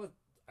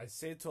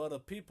say it to other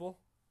people.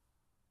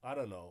 I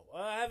don't know.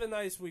 Have a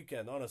nice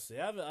weekend, honestly.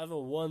 Have a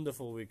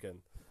wonderful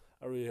weekend.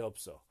 I really hope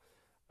so.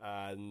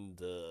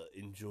 And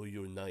enjoy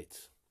your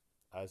night.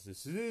 As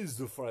this is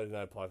the Friday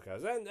Night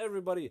Podcast. And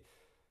everybody,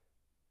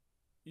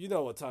 you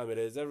know what time it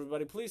is.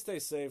 Everybody, please stay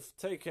safe,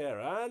 take care,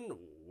 and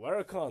wear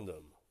a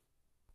condom.